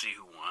 and see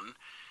who won.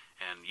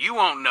 And you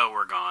won't know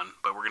we're gone,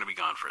 but we're going to be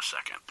gone for a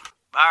second.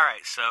 All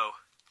right, so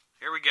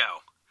here we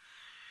go.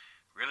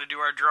 We're going to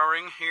do our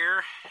drawing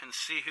here and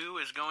see who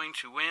is going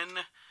to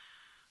win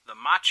the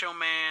Macho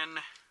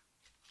Man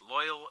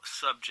Loyal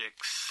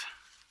Subjects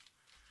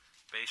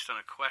based on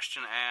a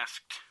question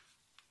asked.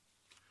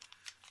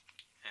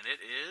 And it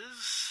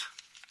is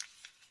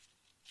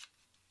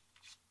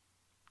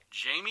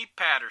Jamie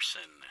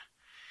Patterson.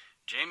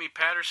 Jamie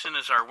Patterson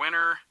is our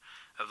winner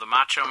of the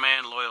Macho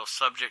Man Loyal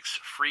Subjects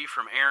free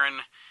from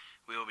Aaron.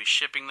 We will be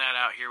shipping that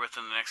out here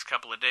within the next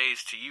couple of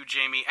days to you,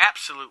 Jamie,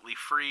 absolutely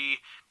free,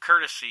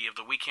 courtesy of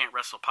the We Can't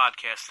Wrestle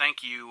podcast.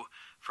 Thank you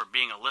for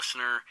being a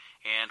listener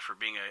and for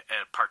being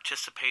a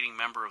participating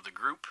member of the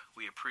group.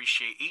 We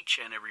appreciate each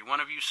and every one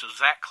of you. So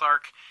Zach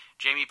Clark,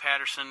 Jamie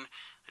Patterson,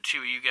 the two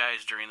of you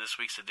guys during this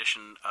week's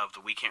edition of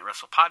the We Can't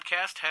Wrestle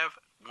podcast have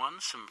won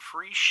some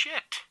free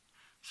shit.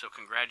 So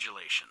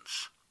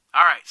congratulations.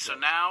 All right, so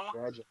now,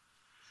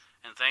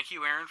 and thank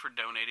you, Aaron, for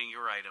donating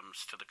your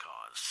items to the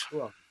cause.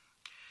 Cool.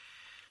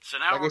 So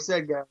now, like I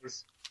said,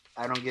 guys,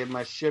 I don't give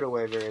my shit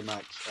away very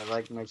much. I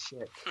like my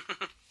shit.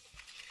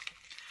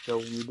 So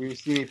when you do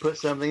see me put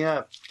something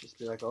up, just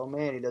be like, oh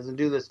man, he doesn't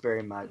do this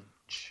very much.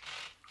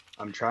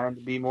 I'm trying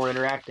to be more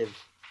interactive.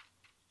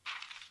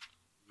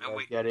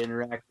 You got to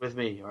interact with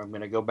me, or I'm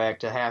going to go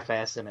back to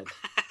half-assing it.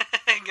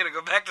 I'm going to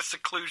go back to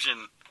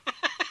seclusion.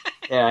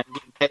 Yeah, I'm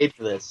getting paid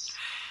for this.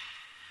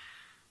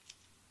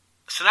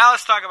 So now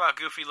let's talk about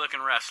goofy-looking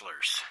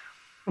wrestlers.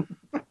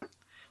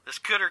 This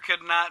could or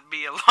could not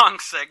be a long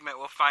segment,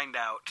 we'll find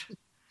out.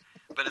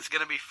 But it's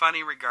going to be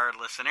funny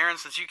regardless. And Aaron,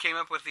 since you came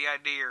up with the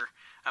idea,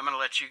 I'm going to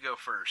let you go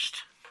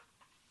first.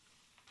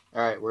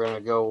 All right, we're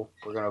going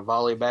to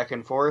volley back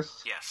and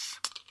forth? Yes.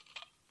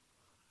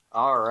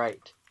 All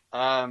right.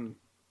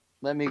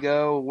 Let me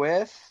go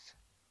with,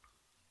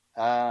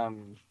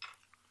 and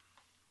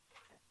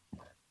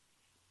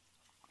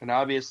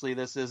obviously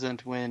this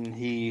isn't when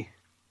he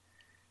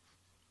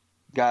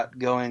got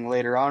going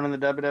later on in the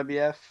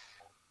WWF,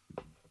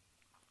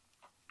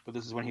 but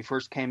this is when he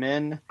first came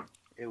in.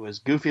 It was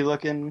goofy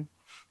looking.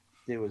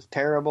 It was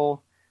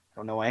terrible. I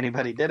don't know why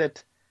anybody did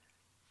it.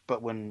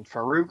 But when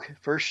Farouk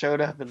first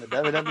showed up in the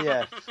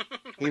WWF,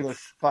 he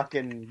looked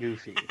fucking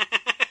goofy.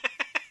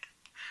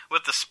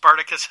 With the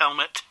Spartacus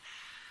helmet.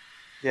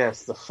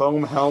 Yes, the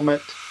foam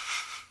helmet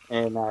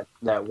and that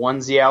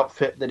onesie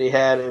outfit that he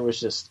had, it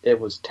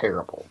was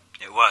terrible.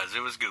 It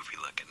was goofy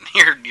looking.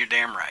 You're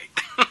damn right.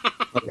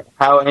 Okay.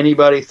 How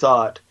anybody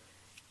thought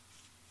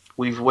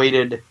we've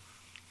waited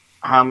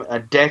a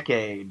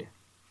decade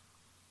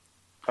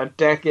that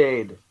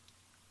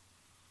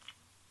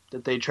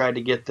they tried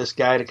to get this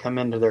guy to come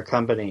into their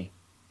company.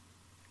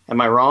 Am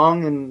I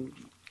wrong? And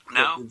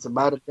no. It's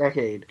about a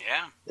decade.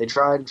 Yeah. They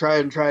tried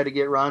to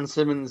get Ron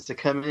Simmons to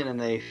come in, and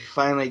they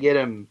finally get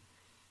him,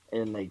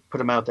 and they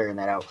put him out there in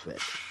that outfit.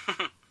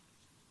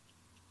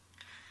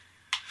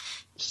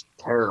 It's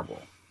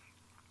terrible.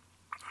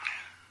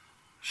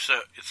 So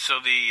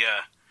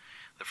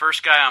the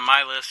first guy on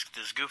my list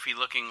is goofy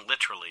looking,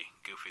 literally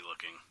goofy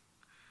looking.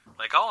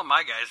 Like, all of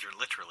my guys are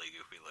literally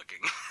goofy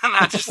looking,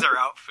 not just their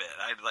outfit.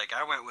 I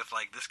went with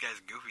this guy's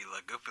goofy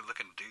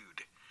looking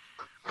dude.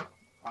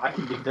 I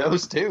can do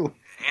those too.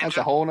 That's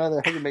a whole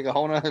nother. I can make a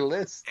whole nother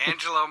list.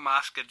 Angelo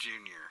Mosca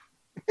Jr.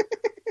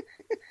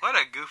 What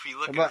a goofy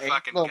looking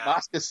fucking Angelo guy.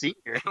 Mosca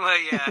Sr. Well,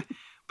 yeah,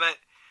 but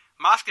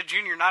Mosca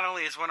Jr. not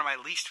only is one of my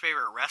least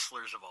favorite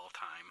wrestlers of all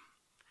time,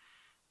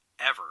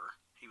 ever.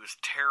 He was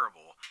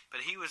terrible,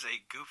 but he was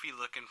a goofy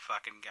looking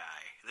fucking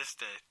guy. He looks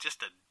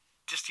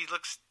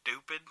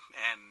stupid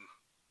and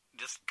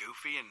just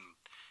goofy, and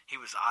he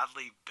was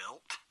oddly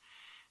built.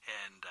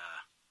 And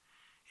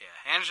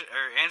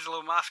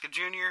Angelo Mosca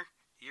Jr.,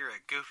 you're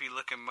a goofy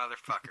looking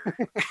motherfucker.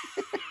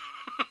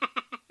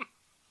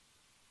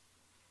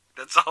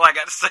 That's all I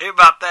got to say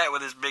about that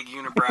with his big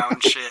unibrow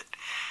and shit.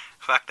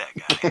 Fuck that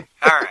guy.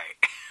 All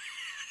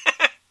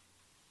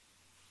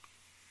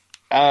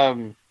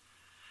right.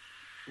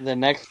 The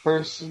next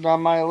person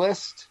on my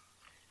list,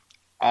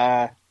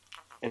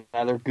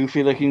 another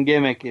goofy-looking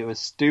gimmick. It was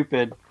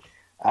stupid.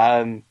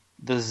 The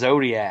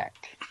Zodiac.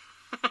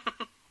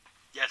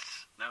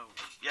 Yes. No.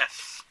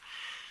 Yes.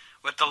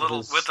 With the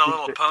little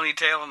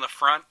ponytail in the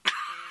front.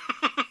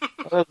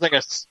 It was like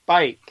a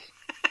spike.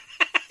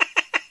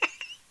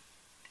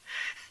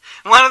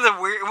 One of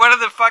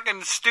the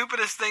fucking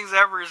stupidest things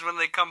ever is when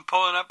they come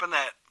pulling up in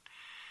that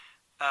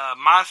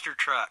monster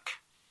truck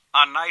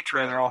on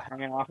Nitro. Yeah, they're all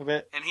hanging off of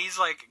it. And he's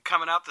like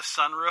coming out the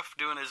sunroof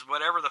doing his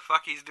whatever the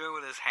fuck he's doing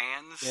with his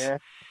hands. Yeah.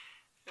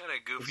 What a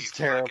goofy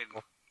fucking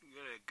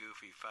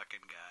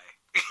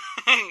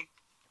guy.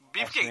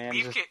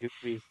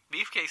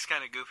 Beefcake's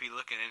kind of goofy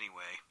looking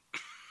anyway.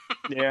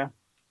 Yeah.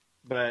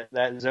 But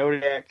that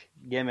Zodiac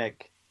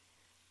gimmick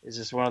is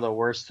just one of the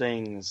worst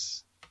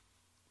things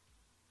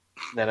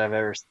that I've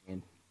ever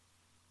seen.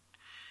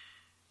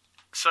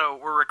 So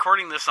we're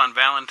recording this on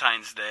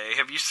Valentine's Day.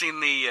 Have you seen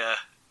the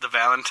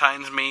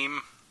Valentine's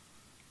meme?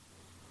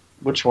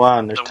 Which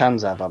one? There's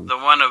tons of them. The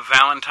one of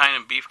Valentine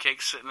and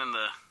Beefcake sitting in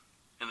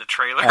the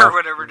trailer or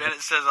whatever. Then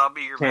it says, "I'll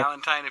be your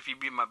Valentine if you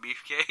be my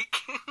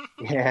Beefcake."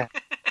 Yeah.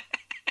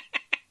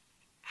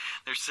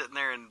 They're sitting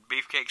there in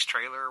Beefcake's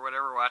trailer or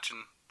whatever,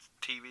 watching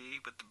TV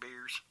with the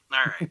beers.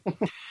 All right.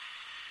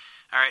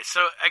 All right,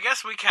 so I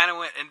guess we kind of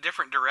went in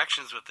different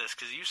directions with this,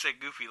 because you said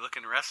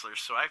goofy-looking wrestlers,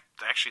 so I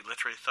actually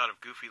literally thought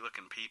of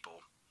goofy-looking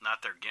people,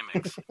 not their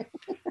gimmicks.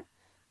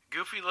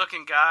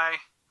 Goofy-looking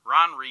guy,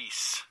 Ron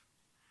Reese.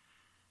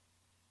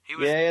 He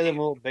had the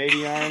little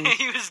baby arms.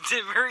 He was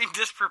a very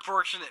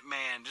disproportionate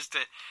man, just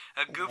a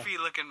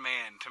goofy-looking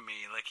man to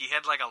me. Like, he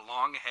had like a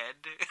long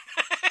head.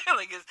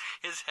 Like,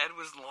 his head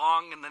was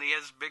long, and then he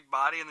has a big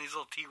body and these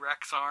little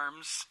T-Rex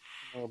arms.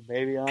 Little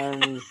baby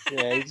arms,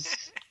 yeah.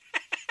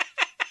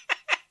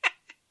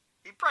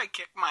 He'd probably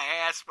kick my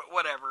ass, but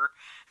whatever.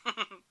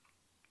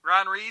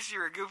 Ron Reese,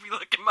 you're a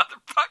goofy-looking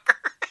motherfucker.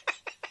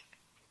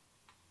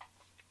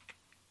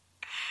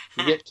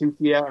 You get 2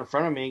 feet out in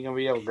front of me, he's going to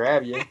be able to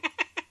grab you.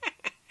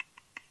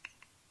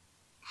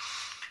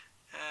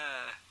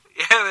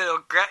 Yeah,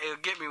 it'll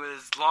get me with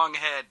his long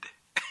head.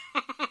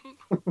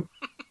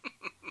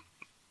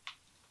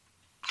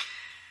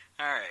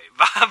 All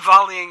right,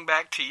 volleying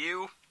back to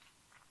you.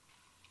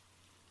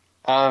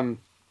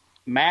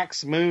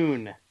 Max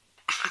Moon.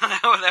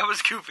 That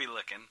was goofy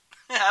looking.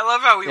 I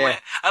love how we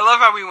went. I love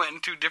how we went in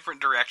 2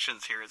 different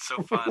directions here. It's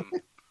so fun.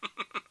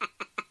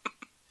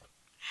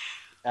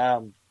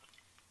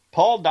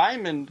 Paul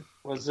Diamond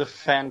was a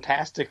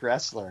fantastic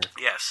wrestler.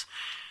 Yes.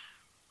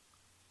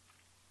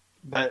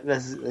 But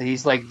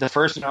he's like the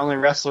first and only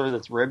wrestler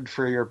that's ribbed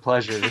for your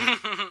pleasure.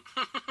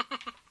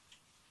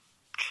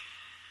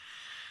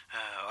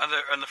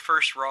 On the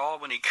first Raw,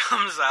 when he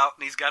comes out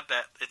and he's got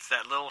that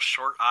little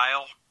short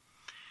aisle.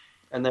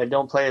 And they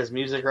don't play his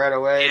music right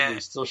away. Yeah.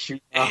 He's still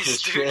shooting off his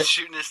shit.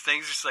 Shooting his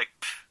things just like...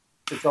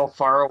 It's all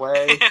far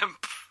away.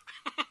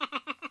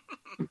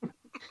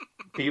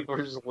 People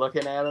are just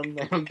looking at him.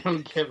 They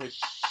don't give a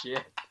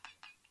shit.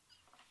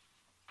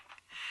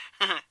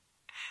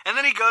 And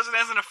then he goes and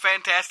has a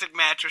fantastic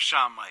match with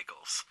Shawn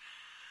Michaels.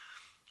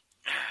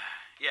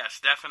 Yes,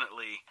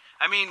 definitely.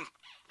 I mean,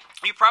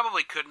 you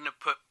probably couldn't have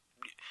put...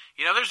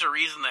 You know, there's a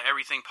reason that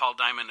everything Paul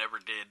Diamond ever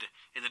did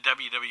in the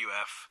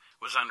WWF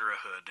was under a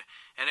hood,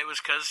 and it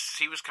was because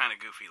he was kind of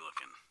goofy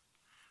looking.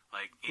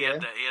 Like he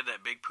had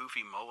that big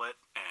poofy mullet,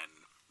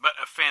 but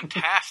a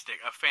fantastic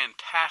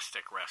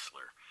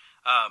wrestler.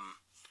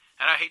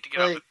 And I hate to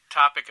get off the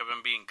topic of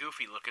him being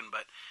goofy looking,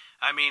 but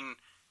I mean,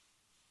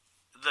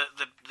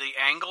 the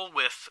angle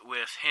with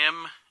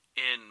him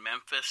in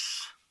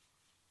Memphis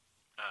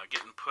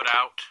getting put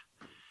out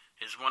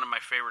is one of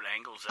my favorite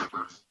angles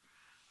ever.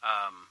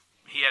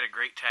 He had a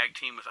great tag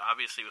team with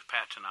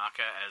Pat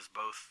Tanaka as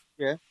both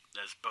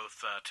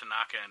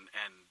Tanaka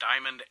and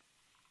Diamond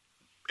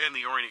and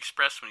the Orient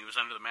Express when he was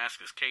under the mask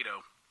as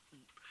Kato.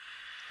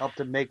 Helped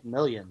him make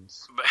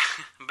millions.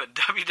 But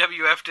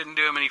WWF didn't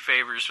do him any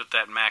favors with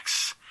that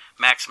Max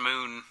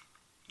Moon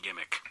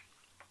gimmick.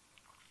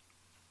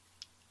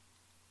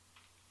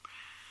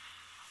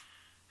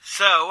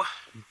 So,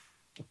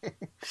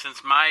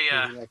 since my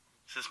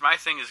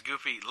thing is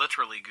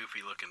literally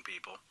goofy looking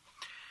people,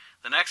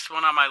 the next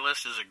one on my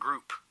list is a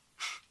group.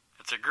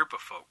 It's a group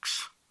of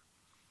folks.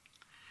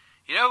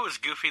 You know who's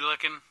goofy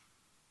looking?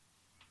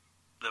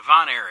 The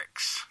Von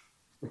Erichs.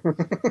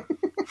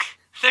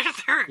 They're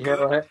goofy. You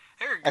know what?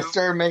 I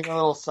started making a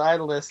little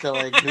side list of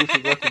like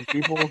goofy looking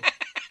people.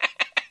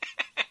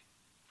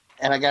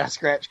 And I got to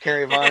scratch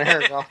Kerry Von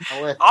Erich off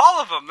my list.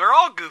 All of them. They're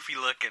all goofy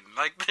looking.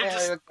 Like they're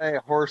just... they look like a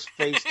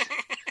horse-faced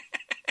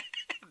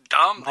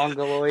dumb.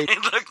 Mongoloid.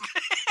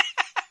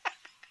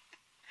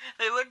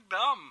 They look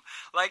dumb.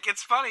 Like,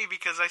 it's funny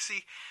because I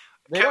see...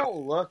 They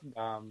don't look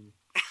dumb.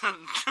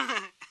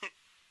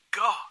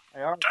 God,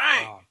 they are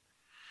dang. Dumb.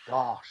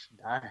 Gosh,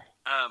 dang.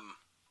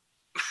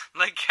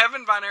 Like,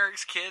 Kevin Von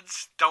Erich's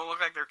kids don't look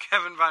like they're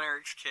Kevin Von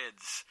Erich's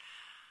kids.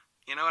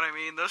 You know what I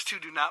mean? Those two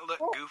do not look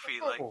goofy.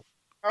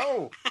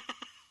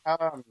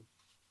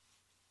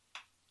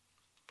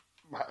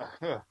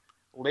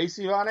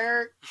 Lacey Von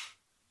Erich?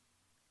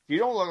 You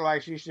don't look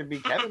like she should be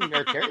Kevin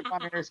or Carrie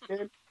Von Erich's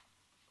kid.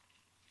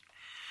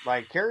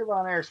 Like, Carrie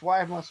Von Erich's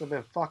wife must have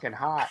been fucking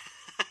hot.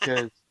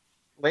 Because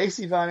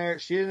Lacey Von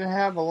Erich, she didn't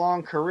have a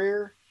long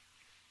career.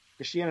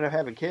 Because she ended up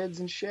having kids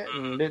and shit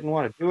and didn't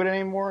want to do it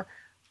anymore.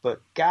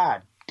 But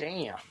god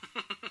damn.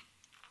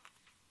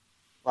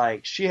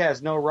 Like, she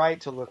has no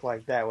right to look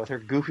like that with her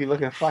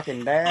goofy-looking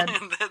fucking dad.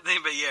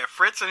 But yeah,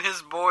 Fritz and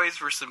his boys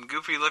were some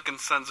goofy-looking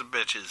sons of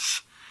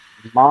bitches.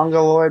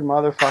 Mongoloid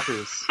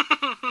motherfuckers.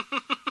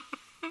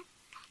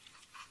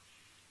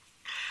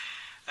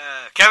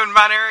 Kevin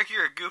Von Erich,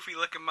 you're a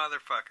goofy-looking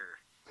motherfucker.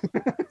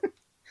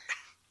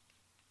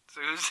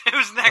 So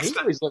who's next?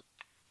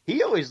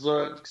 He always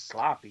looked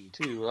sloppy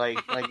too. Like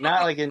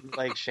not like in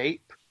like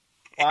shape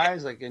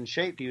wise. Like in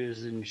shape, he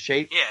was in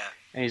shape. Yeah.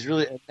 And he's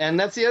really, and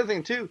that's the other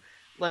thing too.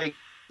 Like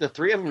the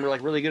three of them were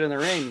like really good in the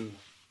ring.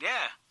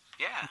 Yeah.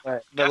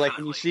 But like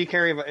when you see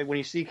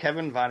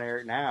Kevin Von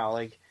Erich now,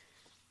 like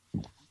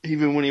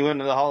even when he went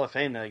to the Hall of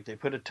Fame, like they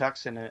put a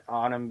tux in it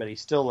on him, but he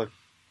still looked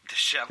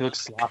disheveled. He looked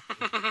sloppy.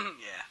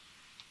 Yeah.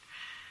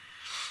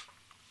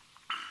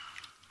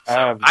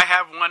 So I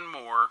have one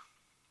more.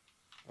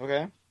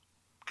 Okay.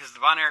 Because the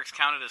Von Erichs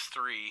counted as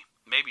 3,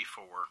 maybe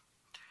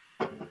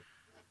 4.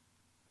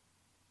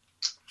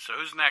 So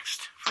who's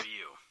next for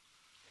you?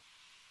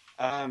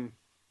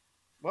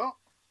 Well,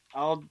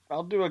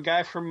 I'll do a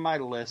guy from my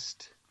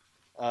list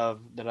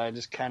that I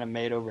just kind of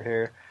made over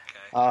here.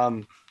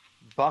 Okay.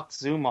 Buck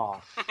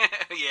Zumhofe.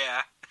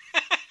 Yeah.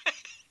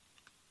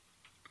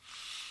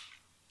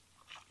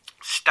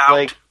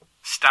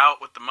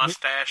 Stout with the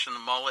mustache and the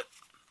mullet.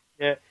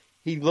 Yeah,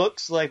 he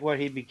looks like what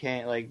he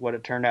became, like what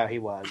it turned out he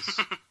was.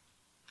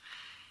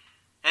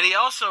 And he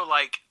also,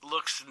 like,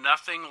 looks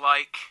nothing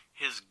like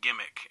his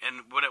gimmick.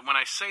 And when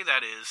I say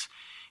that is,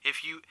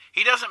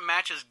 he doesn't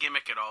match his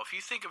gimmick at all. If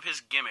you think of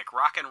his gimmick,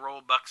 rock and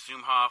roll Buck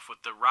Zumhofe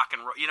with the rock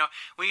and roll,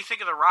 when you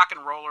think of the rock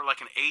and roller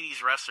like an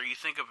 80s wrestler, you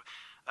think of,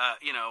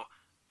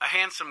 a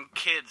handsome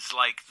kids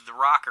like the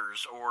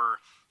Rockers or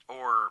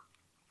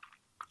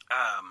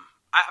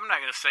I'm not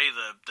going to say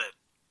that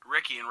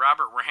Ricky and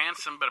Robert were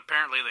handsome, but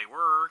apparently they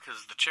were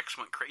because the chicks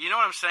went crazy. You know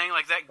what I'm saying?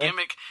 Like that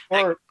gimmick.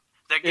 That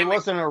gimmick. It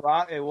wasn't a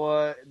rock. It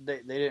was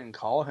they didn't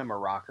call him a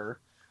rocker,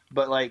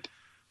 but like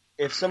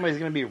if somebody's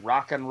going to be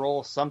rock and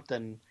roll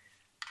something,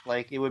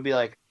 like it would be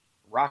like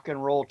rock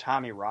and roll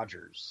Tommy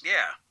Rogers.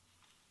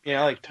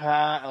 Yeah. Like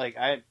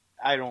I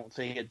don't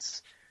think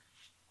it's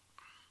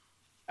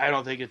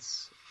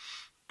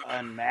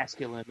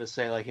unmasculine to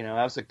say like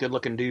that was a good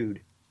looking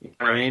dude. You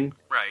know what I mean?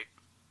 Right.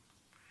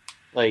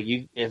 Like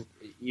if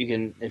you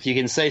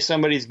can say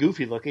somebody's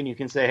goofy looking, you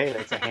can say, hey,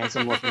 that's a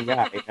handsome looking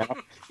guy.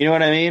 You know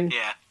what I mean?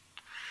 Yeah.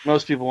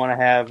 Most people want to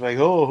have like,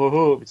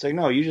 oh. It's like,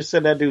 no, you just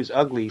said that dude's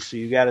ugly, so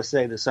you got to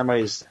say that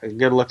somebody's a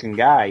good looking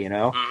guy.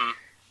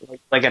 Mm-hmm.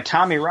 Like a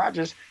Tommy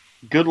Rogers,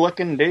 good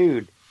looking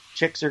dude.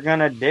 Chicks are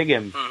gonna dig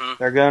him. Mm-hmm.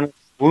 They're gonna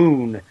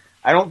swoon.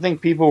 I don't think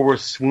people were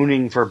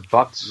swooning for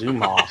Buck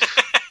Zumhofe.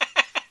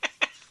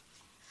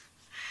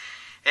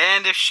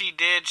 And if she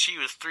did, she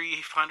was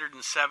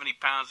 370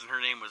 pounds, and her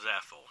name was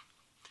Ethel.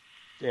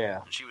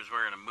 Yeah. And she was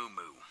wearing a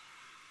muumuu.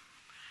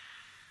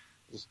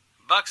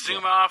 Buck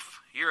Zumhofe,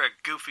 you're a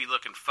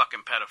goofy-looking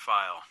fucking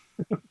pedophile.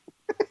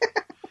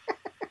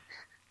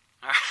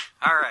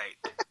 All right.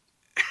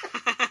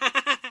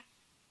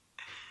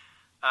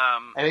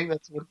 I think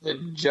that's what the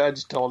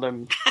judge told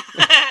him.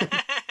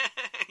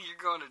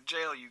 You're going to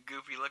jail, you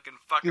goofy-looking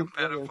fucking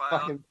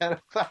pedophile.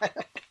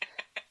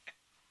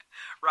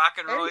 Rock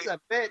and roll. And he's a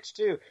bitch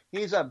too.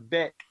 He's a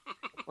bitch.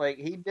 Like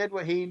he did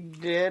what he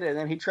did, and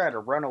then he tried to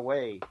run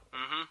away.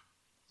 Mm-hmm.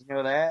 You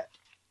know that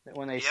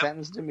when they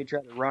sentenced him, he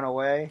tried to run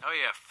away. Oh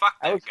yeah, fuck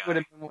that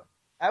guy.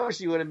 I wish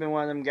he would have been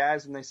one of them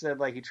guys when they said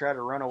like he tried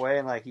to run away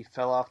and like he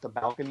fell off the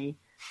balcony.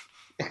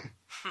 You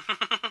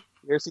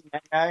ever seen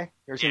that guy?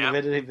 You ever seen the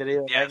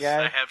video of that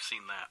guy? Yes, I have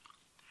seen that.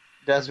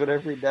 Does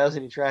whatever he does,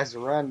 and he tries to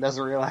run.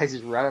 Doesn't realize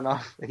he's running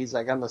off. He's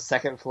like on the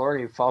second floor,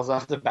 and he falls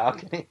off the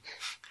balcony.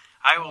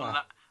 I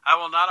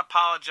will not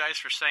apologize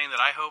for saying that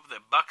I hope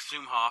that Buck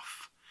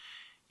Zumhofe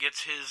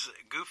gets his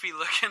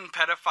goofy-looking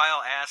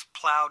pedophile ass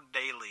plowed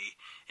daily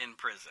in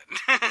prison.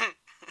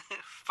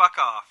 Fuck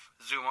off,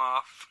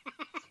 Zumhofe.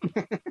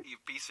 You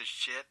piece of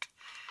shit.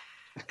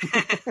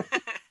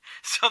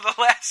 So the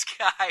last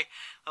guy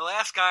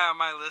on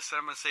my list that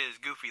I'm going to say is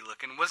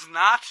goofy-looking was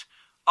not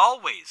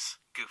always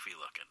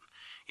goofy-looking.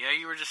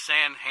 You were just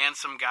saying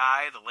handsome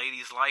guy, the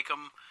ladies like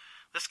him.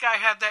 This guy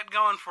had that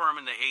going for him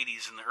in the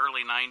 80s and the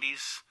early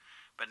 90s.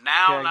 But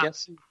now... I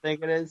guess you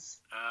think it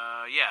is?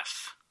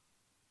 Yes.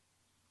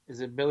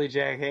 Is it Billy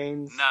Jack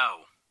Haynes? No.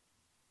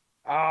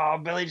 Oh,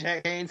 Billy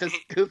Jack Haynes is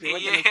goofy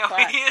looking.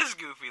 Yeah, he is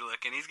goofy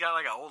looking. He's got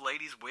like an old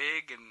lady's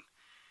wig and...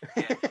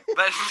 Yeah.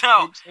 But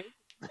no.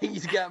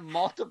 He's got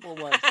multiple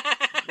ones.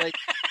 Like...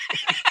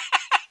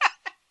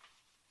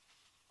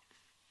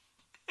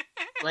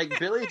 Like,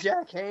 Billy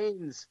Jack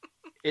Haynes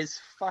is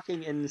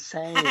fucking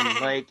insane.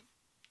 Like,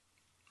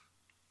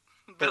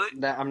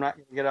 I'm not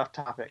going to get off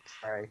topic.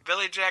 Sorry.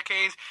 Billy Jack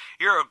Haynes,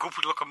 you're a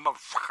goofy-looking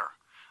motherfucker.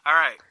 All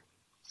right.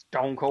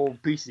 Stone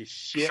cold piece of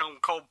shit. Stone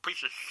cold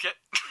piece of shit.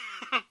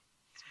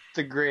 It's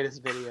the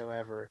greatest video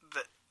ever.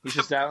 He's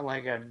just out on,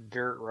 like, a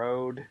dirt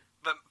road.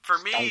 But for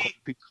me,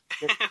 the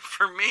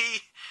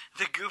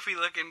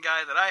goofy-looking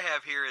guy that I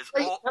have here is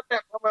old.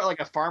 How about like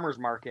a farmer's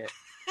market?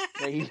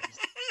 Like,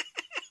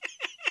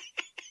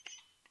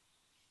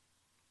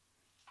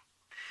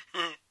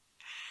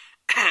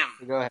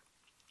 go ahead.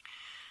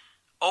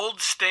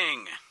 Old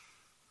Sting.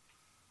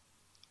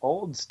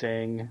 Old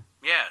Sting.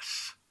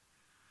 Yes.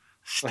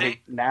 Sting.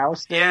 Like now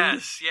Sting.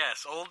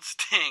 Yes. Old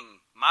Sting.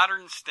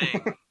 Modern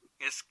Sting.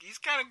 He's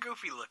kind of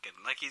goofy looking.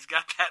 Like, he's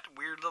got that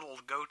weird little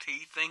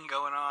goatee thing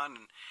going on,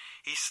 and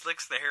he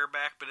slicks the hair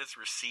back, but it's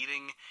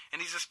receding.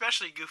 And he's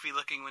especially goofy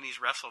looking when he's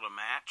wrestled a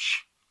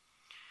match.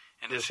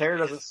 And his hair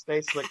doesn't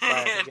stay slicked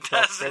back. It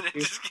doesn't. It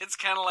just gets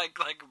kind of like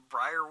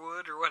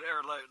briarwood or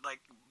whatever, like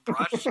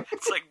brush.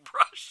 It's like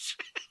brush.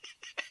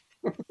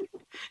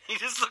 He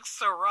just looks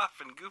so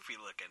rough and goofy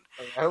looking.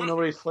 I hope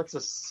nobody flicks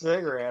a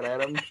cigarette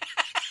at him.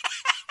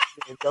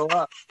 Go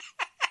up.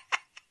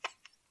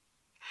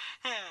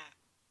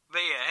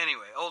 But yeah,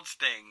 anyway, Old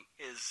Sting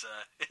is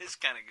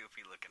kind of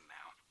goofy looking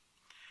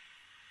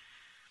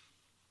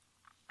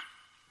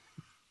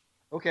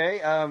now. Okay,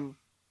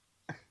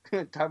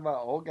 talk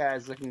about old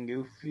guys looking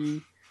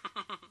goofy,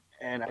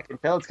 and I can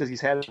tell it's because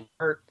he's had a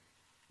hurt.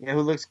 You know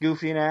who looks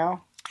goofy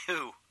now?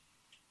 Who?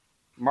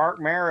 Mark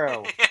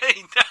Marrow. Yeah,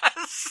 he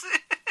does.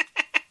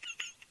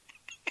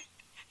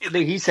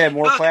 Dude, he's had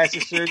more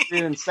plastic surgery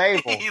than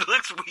Sable. He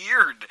looks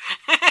weird.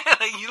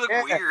 You look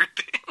weird.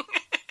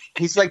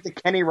 He's like the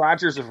Kenny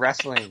Rogers of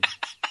wrestling.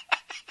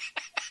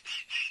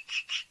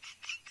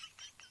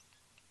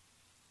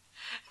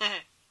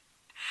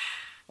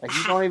 Like,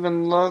 you don't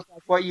even look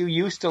like what you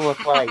used to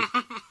look like.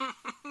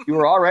 You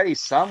were already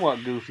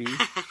somewhat goofy.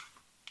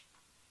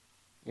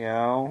 You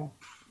know?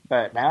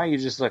 But now you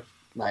just look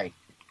like...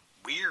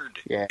 weird.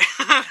 Yeah.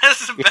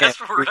 That's the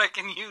best word I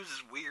can use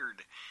is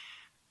weird.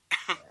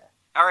 Yeah.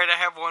 Alright, I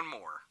have one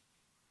more.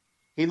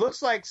 He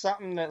looks like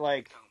something that,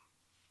 like...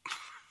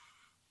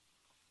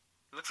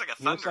 He looks like a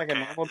Thundercat. He looks like a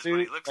normal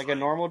dude, like a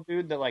normal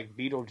dude that, like,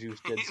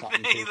 Beetlejuice did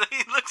something to. He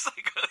looks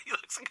like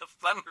a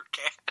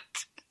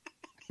Thundercat.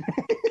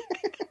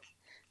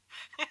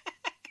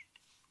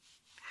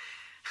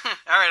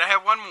 Alright, I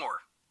have one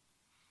more.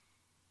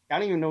 I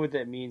don't even know what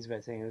that means by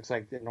saying it looks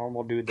like the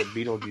normal dude that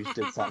Beetlejuice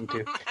did something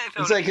to.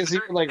 It's like because he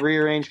would, like,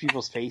 rearrange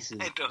people's faces.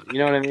 You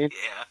know what I mean?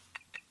 Yeah.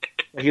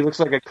 Like, he looks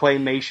like a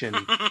claymation.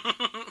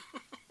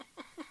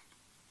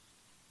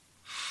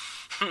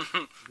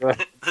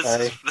 This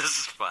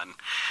is fun.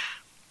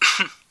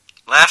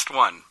 Last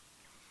one.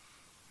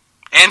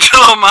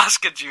 Angelo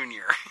Mosca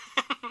Jr.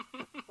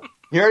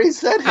 You already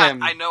said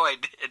him. I know I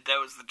did. That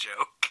was the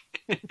joke.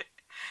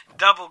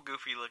 Double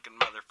goofy looking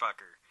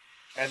motherfucker.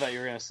 I thought you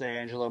were going to say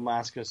Angelo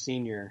Mosca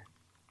Sr.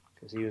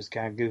 because he was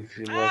kind of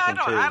goofy looking too.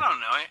 I don't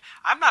know.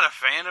 I'm not a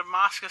fan of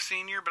Mosca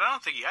Sr., but I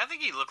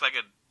think he looked like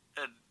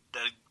a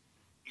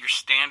your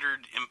standard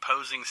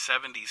imposing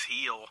 70s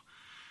heel.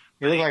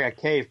 He looked like a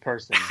cave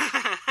person.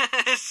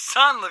 His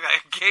son looked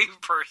like a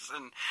cave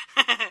person.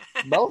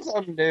 Both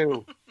of them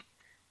do.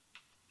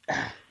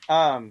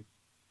 Did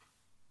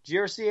you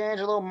ever see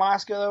Angelo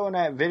Mosca, though, in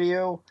that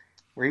video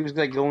where he was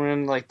like going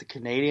in like the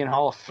Canadian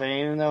Hall of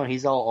Fame, though, and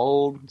he's all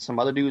old, some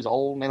other dude's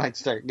old, and they like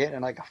start getting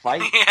in like a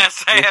fight?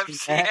 Yes, I have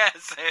seen that.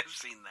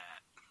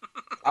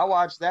 I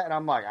watched that, and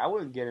I'm like, I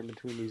wouldn't get in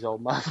between these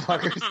old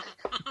motherfuckers.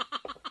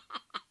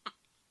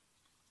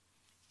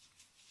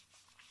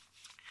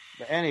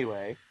 But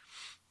anyway...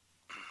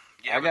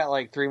 Yeah, I got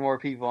like 3 more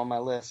people on my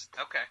list.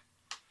 Okay.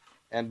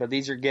 But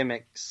these are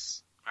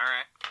gimmicks. All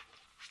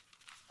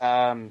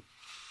right.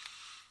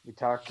 We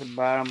talked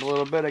about them a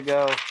little bit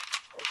ago.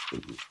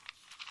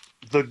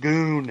 The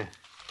Goon.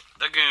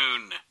 The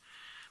Goon.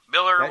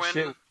 Bill Irwin. That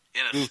shit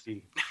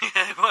goofy.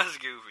 It was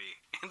goofy.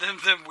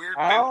 Them weird.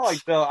 I don't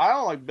like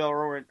Bill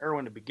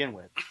Irwin to begin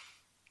with.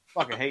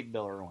 Fucking hate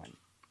Bill Irwin.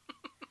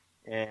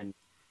 And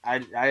I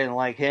didn't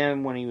like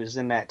him when he was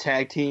in that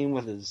tag team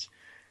with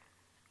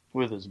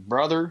his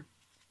brother.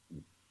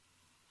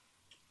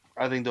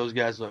 I think those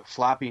guys look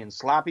floppy and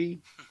sloppy.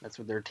 That's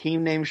what their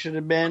team name should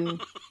have been.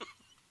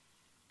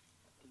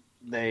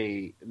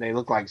 They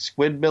look like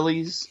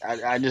Squidbillies.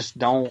 I just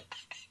don't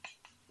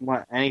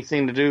want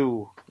anything to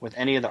do with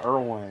any of the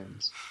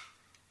Irwins.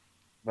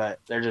 But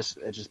it's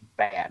just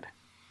bad.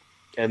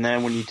 And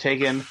then when you take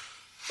him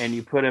and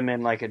you put him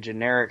in like a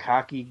generic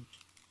hockey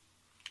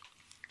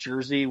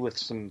jersey with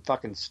some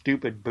fucking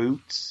stupid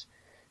boots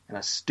and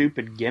a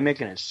stupid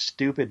gimmick and a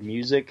stupid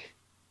music.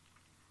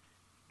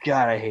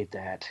 God, I hate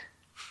that.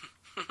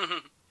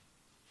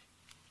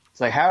 It's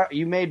like, how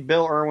you made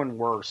Bill Irwin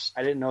worse.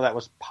 I didn't know that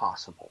was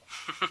possible.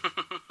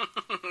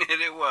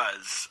 It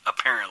was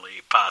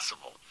apparently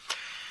possible.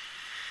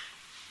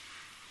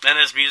 And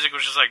his music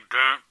was just like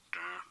dun,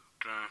 dun,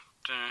 dun,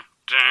 dun,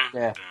 dun,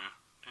 yeah. Dun,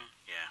 dun.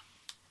 Yeah.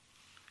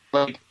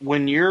 Like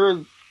when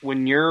you're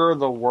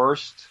the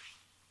worst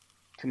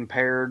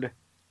compared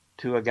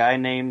to a guy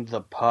named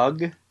the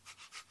Pug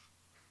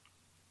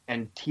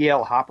and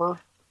TL Hopper,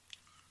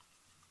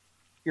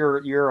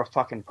 you're a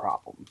fucking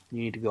problem. You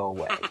need to go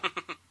away.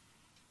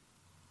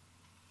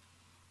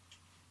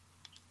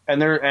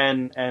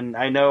 And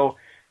I know.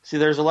 See,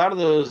 there's a lot of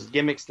those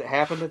gimmicks that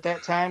happened at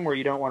that time where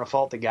you don't want to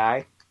fault the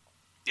guy.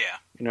 Yeah.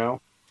 You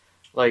know,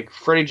 like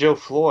Freddie Joe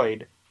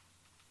Floyd.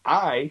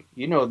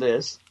 You know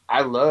this.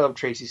 I love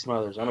Tracy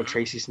Smothers. I'm a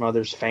Tracy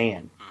Smothers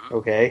fan.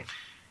 Okay.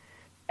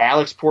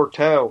 Alex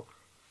Porto.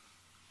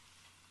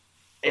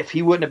 If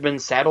he wouldn't have been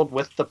saddled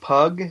with the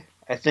Pug,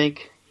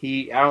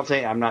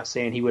 I'm not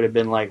saying he would have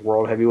been like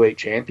world heavyweight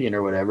champion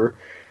or whatever,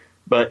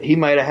 but he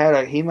might have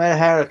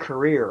had a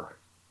career,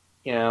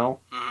 you know?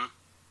 Mm-hmm.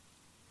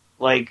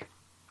 Like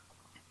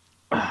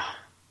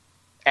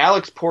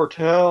Alex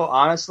Porto,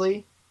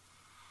 honestly,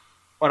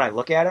 when I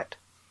look at it,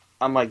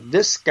 I'm like,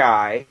 this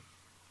guy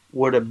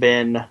would have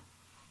been,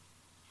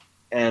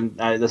 and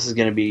this is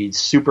going to be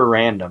super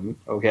random,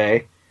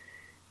 okay?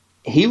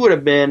 He would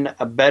have been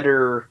a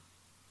better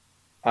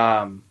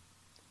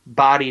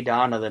body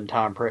Donna than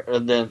Tom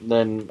Pritchard.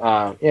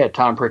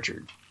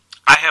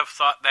 I have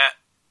thought that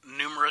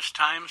numerous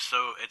times,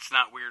 so it's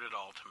not weird at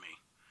all to me.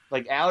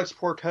 Like Alex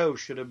Porto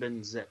should have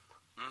been Zip.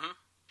 Mm-hmm.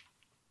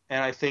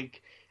 And I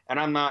think, and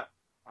I'm a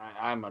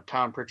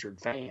Tom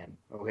Pritchard fan,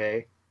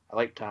 okay? I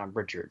like Tom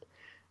Pritchard.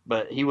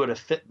 But he would have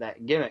fit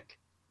that gimmick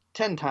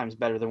 10 times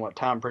better than what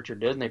Tom Pritchard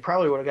did, and they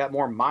probably would have got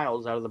more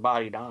miles out of the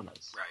body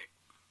Donnas. Right.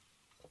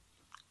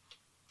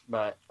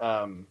 But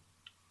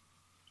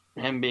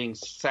him being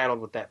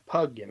saddled with that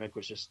Pug gimmick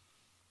was just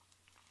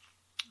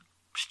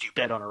stupid,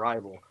 dead on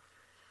arrival.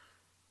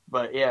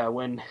 But yeah,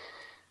 when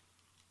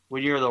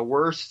you're the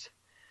worst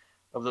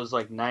of those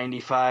like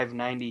 95,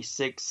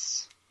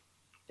 96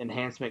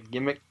 enhancement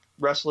gimmick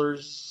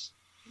wrestlers,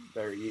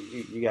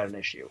 you got an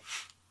issue.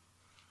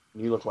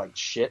 You look like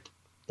shit.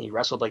 He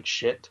wrestled like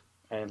shit.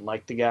 I didn't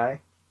like the guy.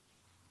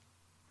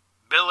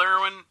 Bill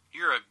Irwin,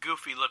 you're a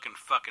goofy looking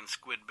fucking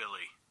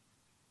Squidbilly.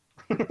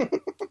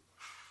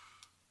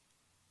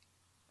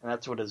 And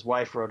that's what his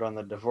wife wrote on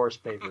the divorce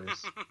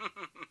papers.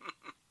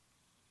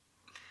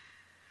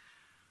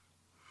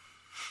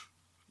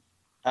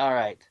 All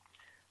right.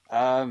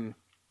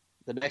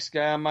 The next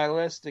guy on my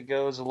list, it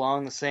goes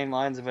along the same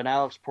lines of an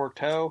Alex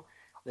Porto,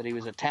 that he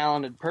was a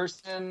talented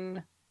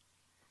person,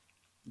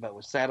 but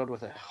was saddled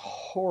with a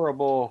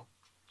horrible,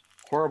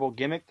 horrible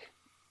gimmick.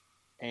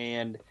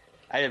 And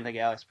I didn't think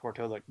Alex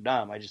Porto looked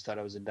dumb. I just thought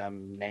it was a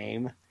dumb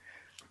name.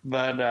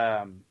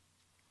 But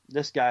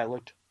this guy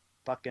looked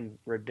fucking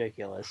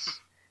ridiculous.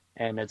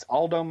 And it's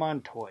Aldo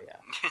Montoya.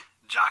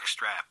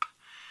 Jockstrap.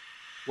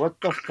 What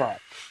the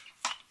fuck?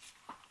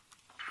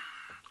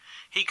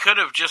 He could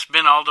have just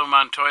been Aldo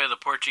Montoya, the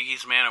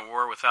Portuguese man of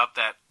war, without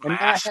that and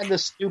mask. And not had the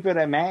stupid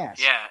mask.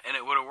 Yeah, and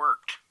it would have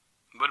worked.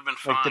 Would have been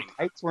fine. Like, the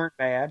tights weren't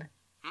bad.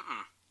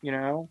 Mm-mm. You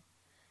know?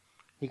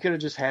 He could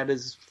have just had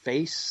his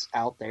face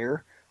out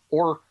there.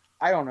 Or,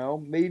 I don't know,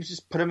 maybe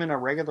just put him in a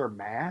regular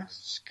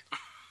mask.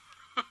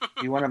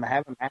 You want him to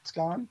have a mask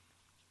on?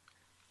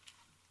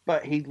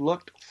 But he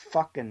looked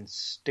fucking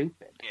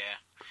stupid. Yeah.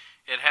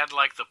 It had,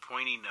 like, the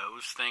pointy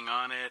nose thing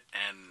on it,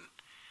 and...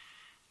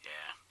 yeah.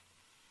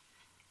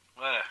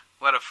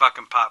 What a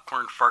fucking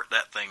popcorn fart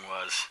that thing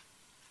was.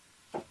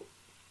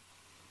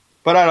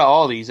 But out of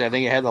all these, I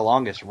think it had the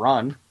longest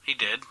run. He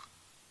did.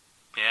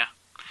 Yeah.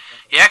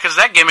 Yeah, because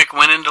that gimmick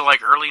went into,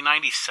 like, early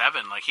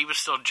 97. Like, he was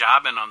still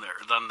jobbing on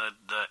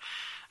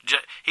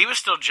he was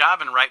still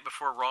jobbing right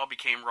before Raw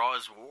became Raw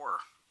is War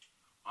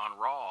on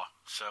Raw.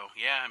 So,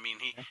 yeah, I mean,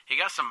 he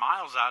got some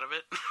miles out of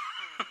it.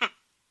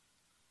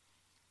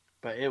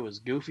 But it was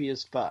goofy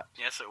as fuck.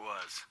 Yes, it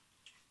was.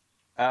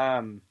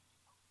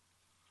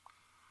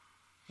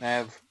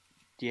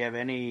 Do you have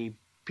any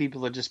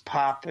people that just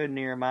pop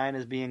into your mind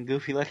as being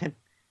goofy looking?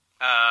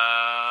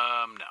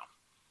 No.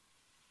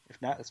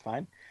 If not, that's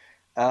fine.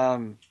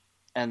 And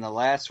the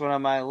last one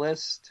on my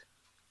list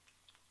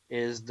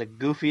is the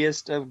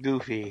goofiest of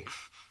goofy.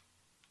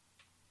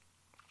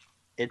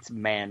 It's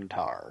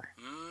Mantar.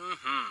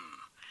 Mm-hmm.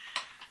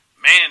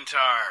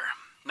 Mantar.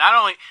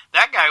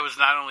 That guy was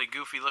not only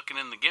goofy looking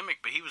in the gimmick,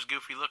 but he was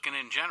goofy looking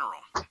in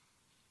general.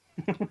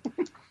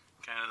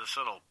 Kind of this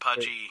little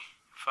pudgy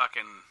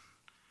fucking...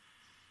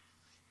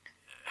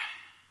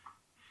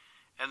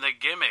 And the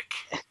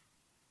gimmick.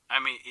 I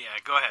mean, yeah,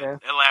 go ahead.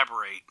 Yeah.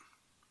 Elaborate.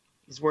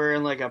 He's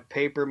wearing like a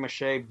paper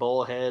mache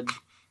bullhead.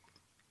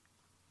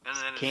 And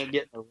then can't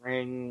get in the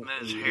ring.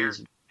 And then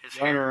he's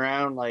running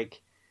around like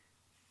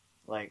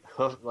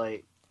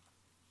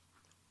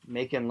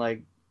making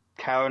like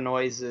cow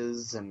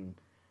noises, and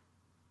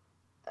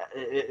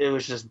it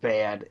was just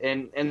bad.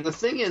 And the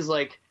thing is,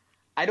 like,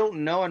 I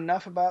don't know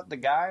enough about the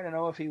guy to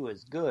know if he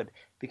was good,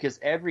 because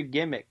every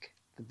gimmick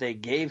that they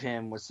gave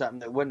him was something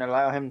that wouldn't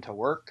allow him to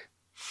work.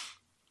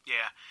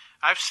 Yeah,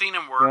 I've seen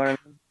him work. You know what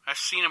I mean? I've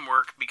seen him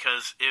work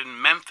because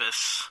in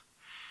Memphis,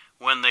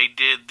 when they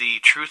did the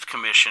Truth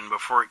Commission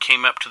before it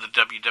came up to the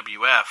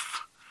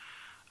WWF,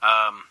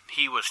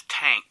 he was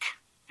Tank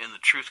in the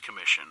Truth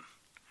Commission,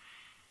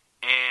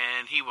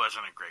 and he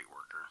wasn't a great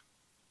worker.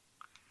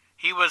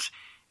 He was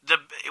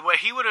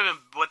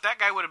what that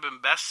guy would have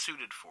been best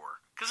suited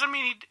for. Because I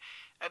mean,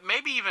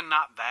 maybe even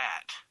not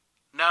that.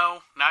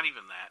 No, not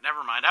even that.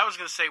 Never mind. I was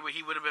going to say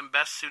he would have been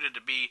best suited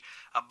to be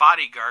a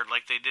bodyguard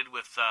like they did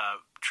with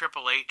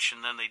Triple H,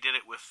 and then they did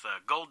it with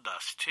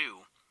Goldust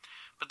too.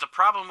 But the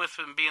problem with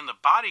him being the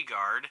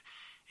bodyguard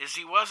is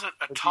he wasn't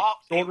a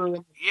tall. He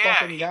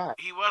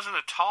wasn't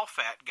a tall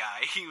fat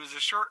guy. He was a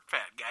short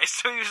fat guy.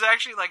 So he was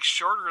actually like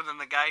shorter than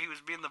the guy he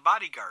was being the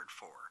bodyguard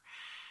for.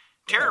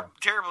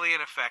 Terribly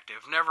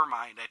ineffective. Never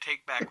mind. I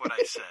take back what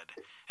I said.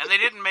 And they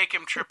didn't make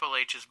him Triple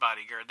H's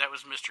bodyguard. That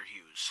was Mr.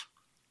 Hughes.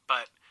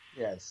 But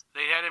yes,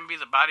 they had him be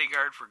the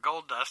bodyguard for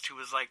Goldust, who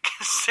was like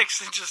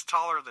 6 inches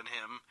taller than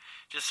him,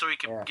 just so he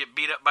could get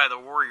beat up by the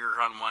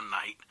Warrior on one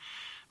night.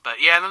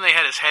 But yeah, and then they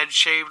had his head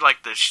shaved,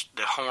 like the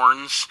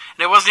horns,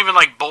 and it wasn't even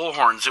like bull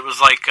horns. It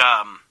was like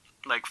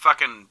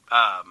fucking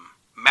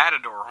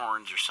matador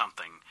horns or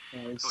something. Yeah,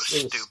 it was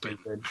stupid.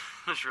 It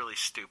was really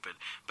stupid.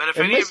 But if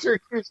Mr.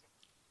 Hughes,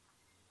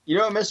 you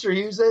know what Mr.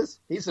 Hughes is?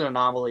 He's an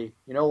anomaly.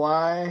 You know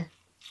why?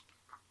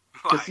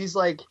 Because he's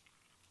like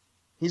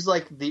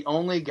the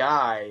only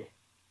guy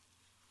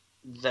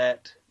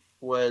that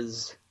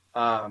was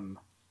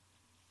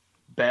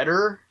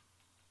better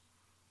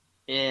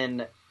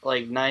in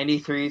like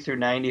 93 through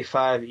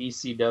 95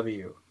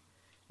 ECW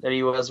than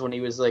he was when he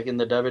was like in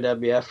the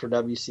WWF or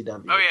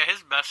WCW. Oh yeah,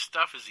 his best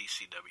stuff is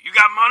ECW. You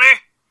got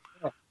money?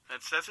 Yeah.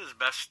 That's his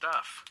best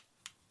stuff.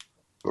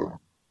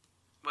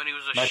 When he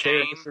was a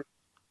Shane.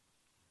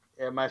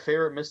 My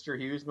favorite Mr.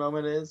 Hughes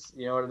moment is,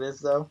 you know what it is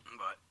though?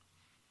 What?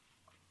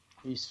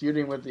 He's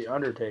feuding with the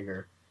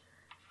Undertaker,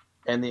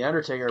 and the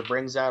Undertaker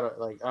brings out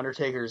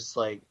Undertaker's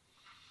like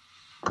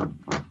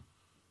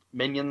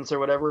minions or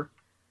whatever.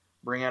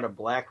 Bring out a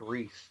black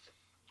wreath.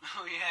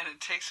 Oh yeah, and it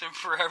takes him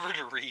forever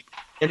to read.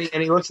 And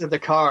he looks at the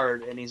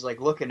card and he's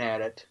like looking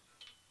at it.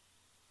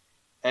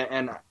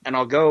 And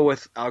I'll go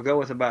with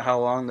about how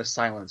long the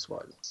silence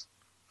was.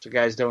 So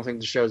guys, don't think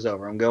the show's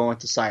over. I'm going with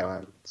the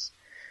silence.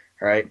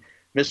 All right.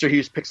 Mr.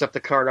 Hughes picks up the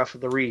card off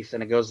of the wreath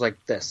and it goes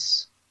like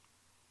this.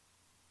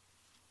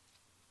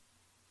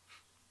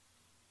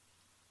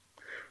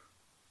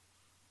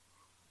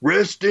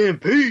 Rest in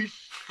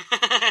peace.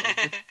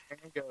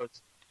 And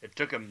goes, it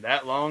took him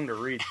that long to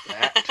read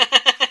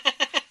that.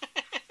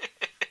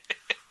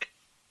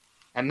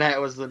 And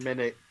that was the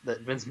minute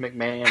that Vince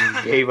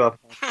McMahon gave up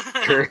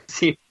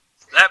currency.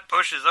 That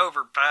push is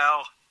over,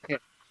 pal.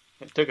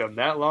 It took him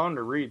that long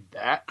to read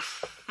that.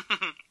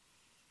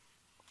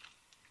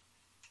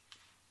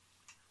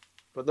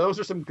 But those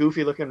are some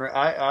goofy looking. Like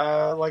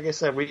I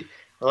said,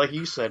 like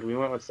you said, we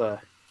went with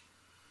a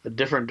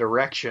different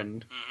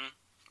direction. Mm-hmm.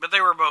 But they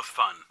were both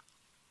fun.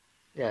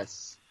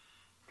 Yes.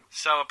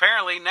 So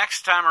apparently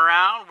next time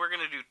around, we're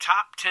going to do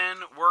top 10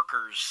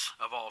 workers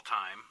of all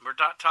time. We're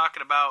not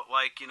talking about,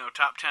 like,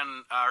 top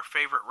 10 our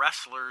favorite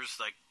wrestlers,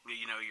 like,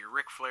 your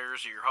Ric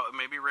Flairs, or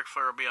maybe Ric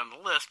Flair will be on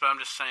the list, but I'm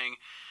just saying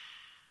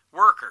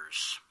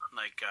workers.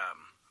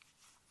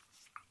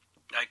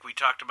 Like we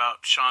talked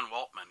about Sean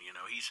Waltman,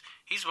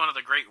 he's one of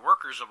the great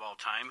workers of all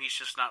time. He's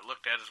just not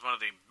looked at as one of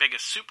the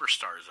biggest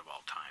superstars of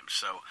all time.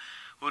 So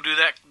we'll do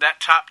that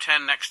top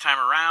 10 next time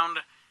around.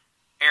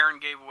 Aaron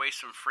gave away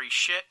some free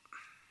shit.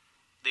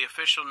 The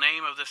official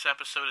name of this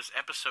episode is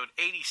episode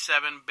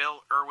 87,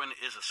 Bill Irwin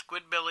is a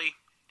Squidbilly.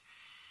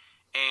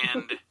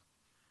 And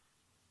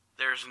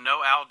there's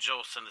no Al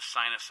Jolson to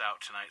sign us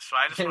out tonight. So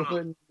I just want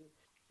to...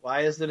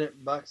 Why isn't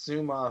it Buck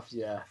Sumoff?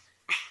 Yeah.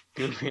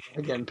 Goofy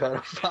looking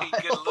pedophile.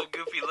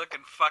 Goofy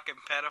looking fucking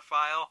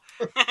pedophile.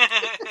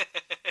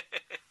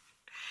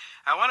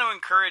 I want to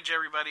encourage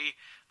everybody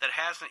that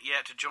hasn't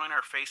yet to join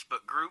our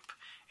Facebook group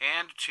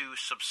and to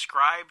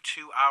subscribe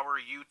to our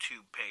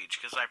YouTube page,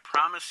 because I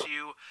promise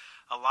you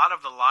a lot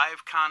of the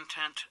live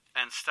content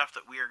and stuff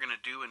that we are going to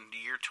do in the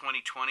year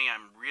 2020,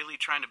 I'm really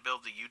trying to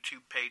build the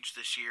YouTube page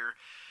this year,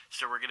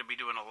 so we're going to be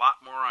doing a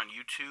lot more on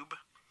YouTube,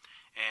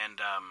 and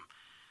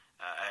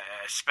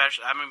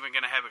especially I'm even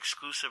going to have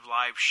exclusive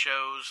live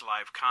shows,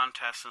 live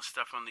contests and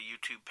stuff on the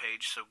YouTube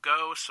page. So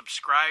go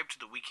subscribe to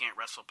the We Can't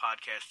Wrestle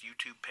Podcast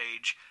YouTube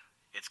page.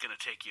 It's going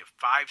to take you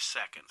 5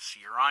 seconds.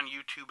 You're on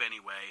YouTube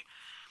anyway.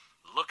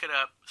 Look it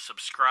up,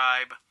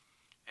 subscribe,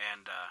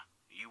 and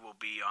you will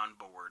be on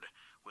board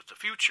with the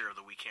future of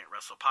the We Can't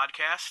Wrestle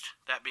podcast.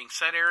 That being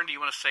said, Aaron, do you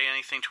want to say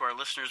anything to our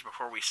listeners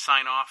before we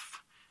sign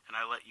off? And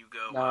I let you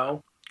go.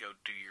 No. Go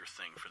do your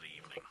thing for the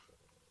evening.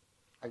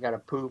 I gotta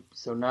poop,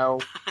 so no.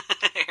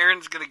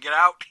 Aaron's gonna get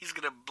out. He's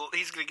gonna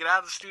get out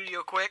of the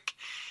studio quick.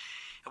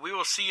 And we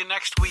will see you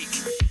next week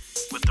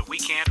with the We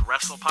Can't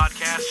Wrestle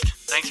podcast.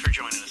 Thanks for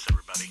joining us,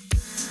 everybody.